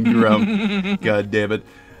fucking Grum. God damn it.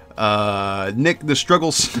 Nick the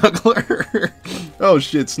Struggle Snuggler. Oh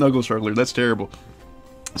shit, Snuggle Struggler. That's terrible.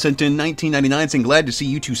 Sent in $19.99 saying glad to see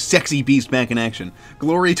you two sexy beasts back in action.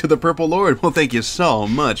 Glory to the Purple Lord. Well, thank you so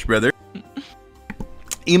much, brother.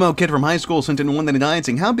 Emo Kid from high school sent in $1.99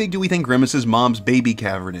 saying how big do we think Grimace's mom's baby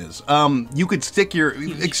cavern is? You could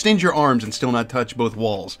extend your arms and still not touch both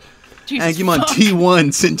walls. Agumon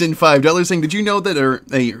T1 sent in $5 saying did you know that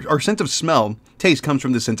our sense of smell, taste comes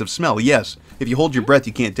from the sense of smell? Yes. If you hold your breath,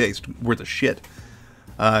 you can't taste. Worth a shit.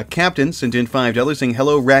 Captain sent in $5 saying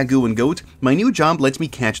hello Ragu and Goat. My new job lets me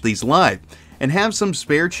catch these live and have some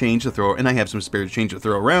spare change to throw, and I have some spare change to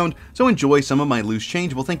throw around, so enjoy some of my loose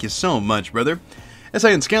change. Well, thank you so much, brother.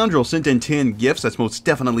 SIN Scoundrel sent in 10 gifts. That's most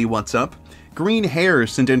definitely what's up. Green Hair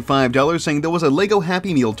sent in $5 saying there was a Lego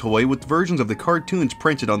Happy Meal toy with versions of the cartoons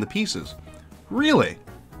printed on the pieces. Really?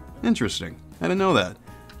 Interesting. I didn't know that.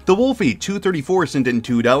 The Wolfie 234 sent in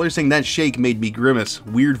 $2 saying that shake made me grimace.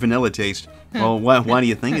 Weird vanilla taste. Well, why do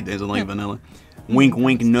you think it tastes like vanilla? Wink,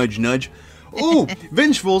 wink, nudge, nudge. Ooh,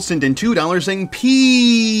 Vengeful sent in $2 saying penis.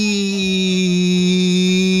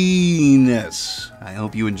 I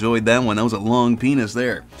hope you enjoyed that one. That was a long penis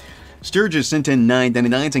there. Sturgis sent in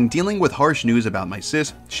 $9.99 saying dealing with harsh news about my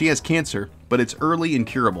sis. She has cancer, but it's early and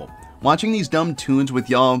curable. Watching these dumb tunes with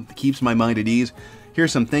y'all keeps my mind at ease.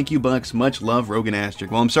 Here's some thank you bucks. Much love, Rogan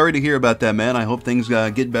Asterik. Well, I'm sorry to hear about that, man. I hope things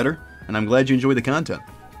get better, and I'm glad you enjoy the content.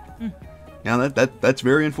 Now that's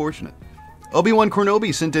very unfortunate. Obi-Wan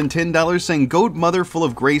Cornobi sent in $10 saying, Goat mother full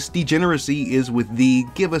of grace, degeneracy is with thee.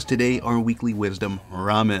 Give us today our weekly wisdom.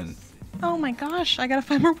 Ramen. Oh my gosh, I gotta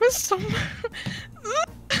find more wisdom.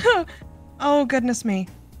 Oh, goodness me.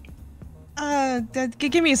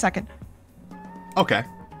 Give me a second. Okay.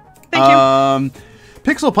 Thank you.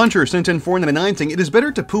 Pixel Puncher sent in $4.99 saying, it is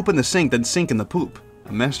better to poop in the sink than sink in the poop.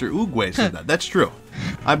 Master Oogway said that. That's true.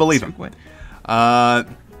 I believe him.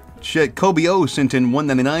 Kobe O sent in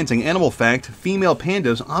 $1.99 saying, animal fact, female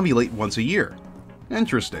pandas ovulate once a year.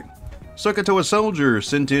 Interesting. Sokotoa Soldier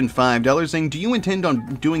sent in $5 saying, do you intend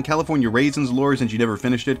on doing California Raisins lore since you never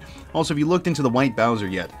finished it? Also, have you looked into the White Bowser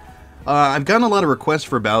yet? I've gotten a lot of requests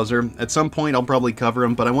for Bowser. At some point, I'll probably cover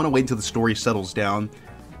him, but I want to wait until the story settles down.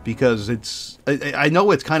 Because I know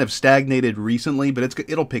it's kind of stagnated recently, but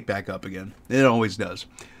it'll pick back up again. It always does.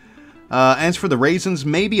 As for the Raisins,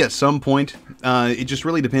 maybe at some point. It just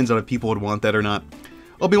really depends on if people would want that or not.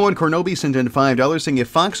 Obi-Wan Cornobi sent in $5 saying, if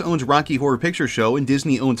Fox owns Rocky Horror Picture Show and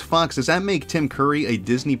Disney owns Fox, does that make Tim Curry a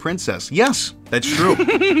Disney princess? Yes, that's true.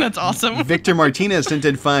 That's awesome. Victor Martinez sent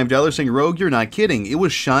in $5 saying, Rogue, you're not kidding. It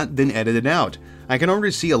was shot, then edited out. I can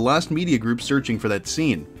already see a lost media group searching for that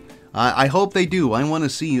scene. I hope they do. I want to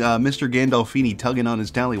see Mr. Gandolfini tugging on his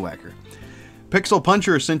tallywhacker. Pixel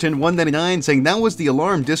Puncher sent in $1.99 saying that was the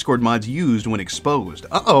alarm Discord mods used when exposed.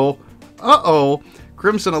 Uh-oh. Uh-oh.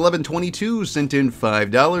 Crimson 1122 sent in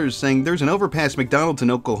 $5 saying there's an overpass McDonald's in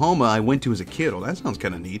Oklahoma I went to as a kid. Oh, that sounds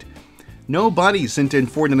kind of neat. Nobody sent in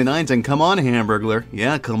 $4.99 saying come on, Hamburglar.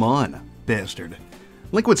 Yeah, come on, bastard.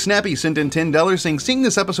 Liquid Snappy sent in $10 saying seeing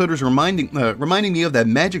this episode is reminding me of that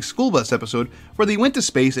Magic School Bus episode where they went to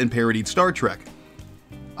space and parodied Star Trek.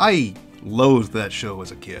 I loathed that show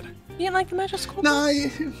as a kid. You didn't like the Magic School No,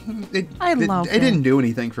 Bus? I loved it. It didn't do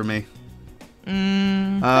anything for me.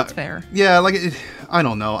 That's fair. Yeah, like, I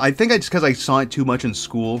don't know. I think it's because I saw it too much in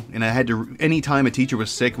school, and I had to, anytime a teacher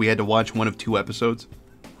was sick, we had to watch one of 2 episodes.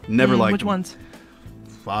 Never liked Which them. ones?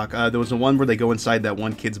 Fuck, there was the one where they go inside that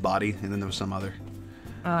one kid's body, and then there was some other.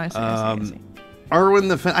 Oh, I see. Arwen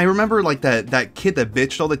the I remember like that kid that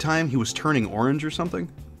bitched all the time. He was turning orange or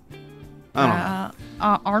something. I don't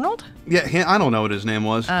know. Arnold? Yeah, I don't know what his name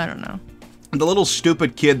was. I don't know. The little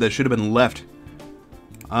stupid kid that should have been left.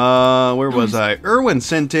 Where was I? Erwin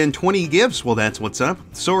sent in 20 gifts. Well, that's what's up.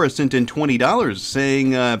 Sora sent in $20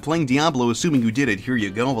 saying, playing Diablo, assuming you did it. Here you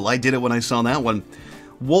go. Well, I did it when I saw that one.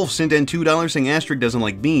 Wolf sent in $2 saying Asterik doesn't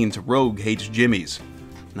like beans. Rogue hates Jimmy's.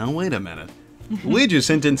 Now, wait a minute. Luigi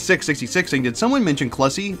sent in $6.66 saying, did someone mention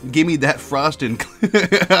Clussy? Give me that frosting.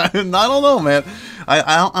 I don't know, man.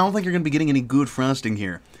 I don't think you're going to be getting any good frosting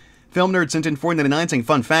here. Film Nerd sent in $4.99 saying,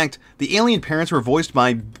 fun fact, the alien parents were voiced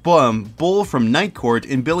by Bull from Night Court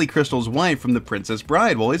and Billy Crystal's wife from The Princess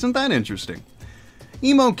Bride. Well, isn't that interesting?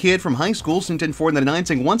 Emo Kid from high school sent in $4.99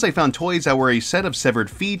 saying, once I found toys that were a set of severed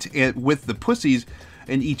feet with the pussies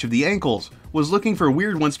in each of the ankles. Was looking for a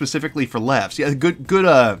weird one specifically for laughs. Yeah, good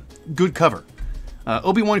cover.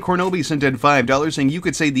 Obi-Wan Cornobi sent in $5 saying, you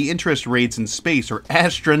could say the interest rates in space are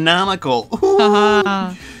astronomical.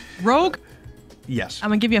 Rogue? Yes. I'm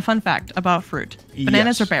going to give you a fun fact about fruit.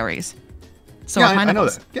 Bananas or berries? So yeah, are I know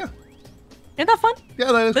pineapples. that. Yeah. Isn't that fun?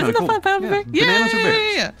 Yeah, that is kind of cool. Isn't that fun? Yeah. Bananas or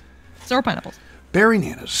berries? Yeah. So are pineapples. Berry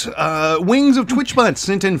nanas. Wings of Twitchbot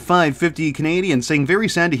sent in $5.50 Canadian saying, very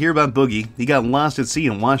sad to hear about Boogie. He got lost at sea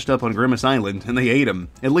and washed up on Grimace Island, and they ate him.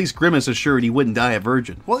 At least Grimace assured he wouldn't die a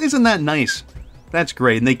virgin. Well, isn't that nice? That's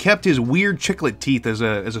great. And they kept his weird chiclet teeth as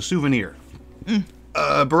a souvenir.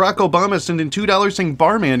 Barack Obama sent in $2 saying,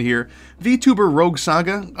 Barman here. VTuber Rogue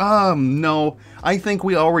Saga? No. I think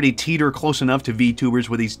we already teeter close enough to VTubers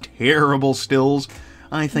with these terrible stills.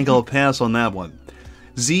 I think I'll pass on that one.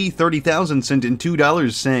 Z30,000 sent in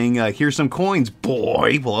 $2 saying, here's some coins,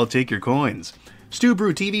 boy. Well, I'll take your coins. Stu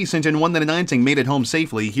Brew TV sent in $1.99 saying, made it home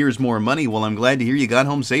safely. Here's more money. Well, I'm glad to hear you got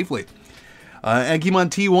home safely. Agumon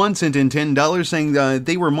T1 sent in $10 saying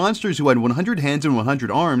they were monsters who had 100 hands and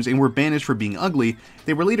 100 arms and were banished for being ugly.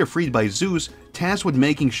 They were later freed by Zeus, tasked with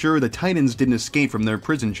making sure the Titans didn't escape from their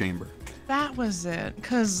prison chamber. That was it,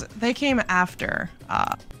 because they came after,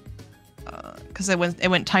 because it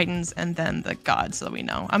went Titans and then the gods, so we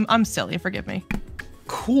know. I'm silly, forgive me.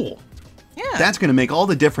 Cool. Yeah. That's going to make all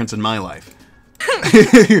the difference in my life.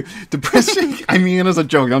 Depression? I mean, it was a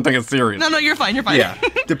joke. Don't take it serious. No, you're fine. You're fine. Yeah.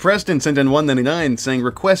 Depression sent in $1.99 saying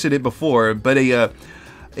requested it before, but a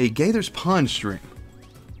Gaither's Pond stream.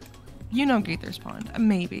 You know Gaither's Pond.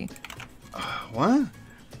 Maybe. What?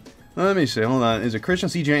 Let me see. Hold on. Is a Christian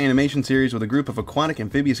CGI animation series with a group of aquatic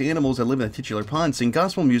amphibious animals that live in a titular pond, sing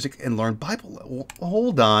gospel music, and learn Bible.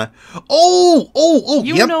 Hold on. Oh!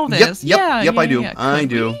 You yep, know this. Yep, Yeah, I do. yeah. I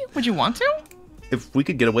do. Would you want to? If we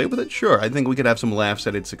could get away with it, sure. I think we could have some laughs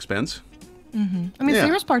at its expense. Mm-hmm. I mean,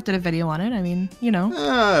 Sarah's Park did a video on it. I mean, you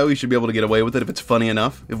know. We should be able to get away with it if it's funny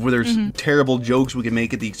enough. If there's terrible jokes we can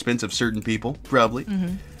make at the expense of certain people, probably.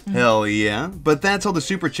 Hell yeah. But that's all the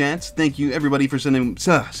super chats. Thank you, everybody, for sending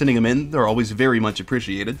them in. They're always very much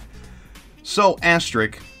appreciated. So,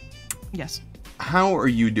 Asterik. Yes. How are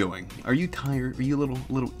you doing? Are you tired? Are you a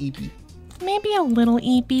little eepy? Maybe a little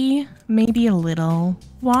eepy. Maybe a little.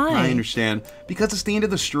 Why? I understand. Because it's the end of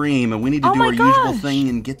the stream and we need to do our usual thing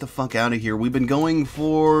and get the fuck out of here. We've been going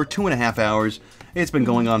for 2.5 hours. It's been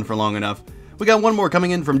going on for long enough. We got one more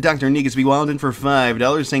coming in from Dr. Negus V. Wilden for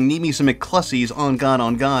 $5 saying, need me some McClussies on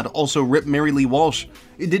God. Also, rip Mary Lee Walsh.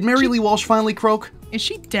 Did Mary Lee Walsh finally croak? Is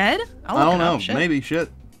she dead? I don't know. Maybe. Shit.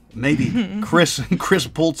 Maybe. Chris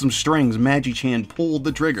pulled some strings. Magi-chan pulled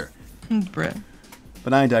the trigger. Bruh.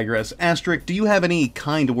 But I digress. Asterik, do you have any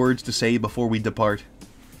kind words to say before we depart?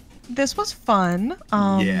 This was fun.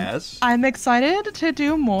 Yes. I'm excited to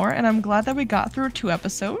do more, and I'm glad that we got through 2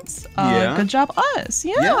 episodes. Yeah. Good job, us.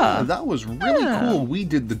 Yeah. Yeah, that was really cool. We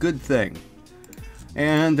did the good thing.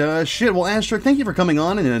 And, shit, well, Asterik, thank you for coming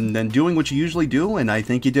on and doing what you usually do, and I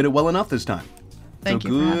think you did it well enough this time. Thank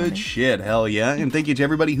you for having good me. shit, hell yeah. And thank you to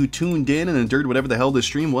everybody who tuned in and endured whatever the hell this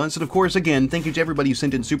stream was. And of course, again, thank you to everybody who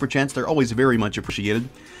sent in super chats. They're always very much appreciated.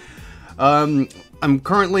 I'm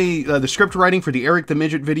currently, the script writing for the Eric the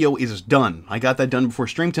Midget video is done. I got that done before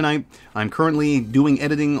stream tonight. I'm currently doing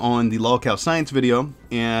editing on the Lolcow Science video,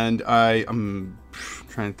 and I'm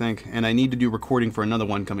trying to think, and I need to do recording for another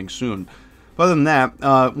one coming soon. But other than that,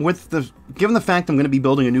 given the fact I'm going to be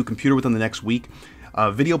building a new computer within the next week,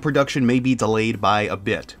 video production may be delayed by a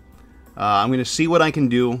bit. I'm going to see what I can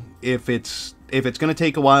do. If it's going to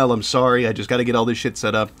take a while, I'm sorry. I just got to get all this shit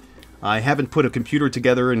set up. I haven't put a computer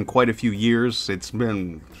together in quite a few years. It's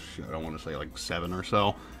been, I don't want to say like 7 or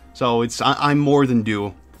so. So I'm more than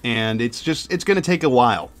due, and it's going to take a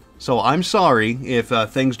while. So I'm sorry if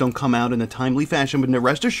things don't come out in a timely fashion, but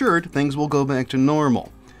rest assured, things will go back to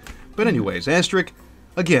normal. But anyways, Asterik,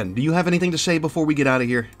 Again, do you have anything to say before we get out of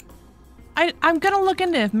here? I'm gonna look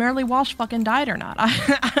into if Marilee Walsh fucking died or not.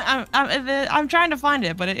 I'm trying to find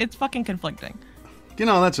it, but it's fucking conflicting. You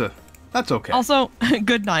know, that's okay. Also,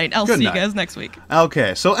 good night. I'll see you guys next week.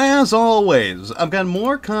 Okay, so as always, I've got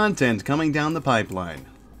more content coming down the pipeline.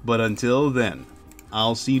 But until then,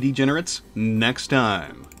 I'll see you degenerates next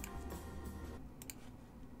time.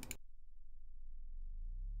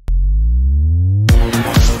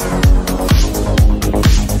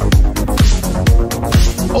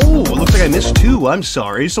 Oh, it looks like I missed two. I'm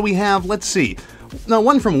sorry. So we have, let's see. Now,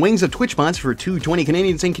 one from Wings of Twitchbots for 220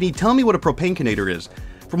 Canadian saying, can you tell me what a propanecator is?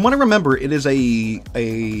 From what I remember, it is the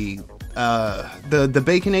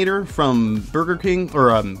Baconator from Burger King,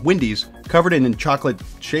 or Wendy's, covered in chocolate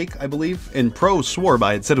shake, I believe, and Pro swore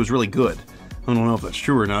by it, said it was really good. I don't know if that's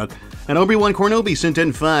true or not. And Obi-Wan Cornobi sent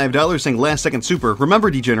in $5 saying last second super. Remember,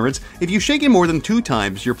 degenerates, if you shake it more than 2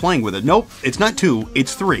 times, you're playing with it. Nope, it's not 2,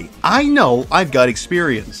 it's 3. I know, I've got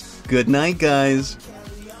experience. Good night, guys.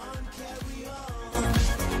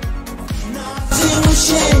 Nothing will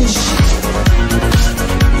change.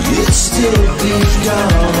 You'd still be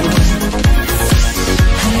gone.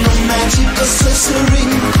 And no magic or sorcery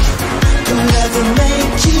can ever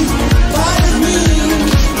make you part of me.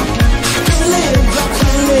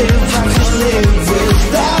 I can live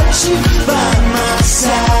without you by my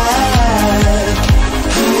side.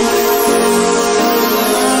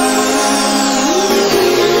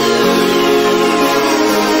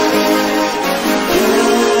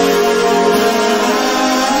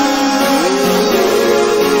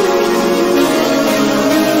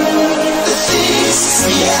 The things,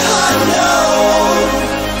 yeah, I know,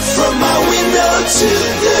 from my window to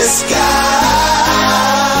the sky.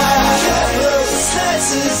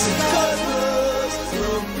 Is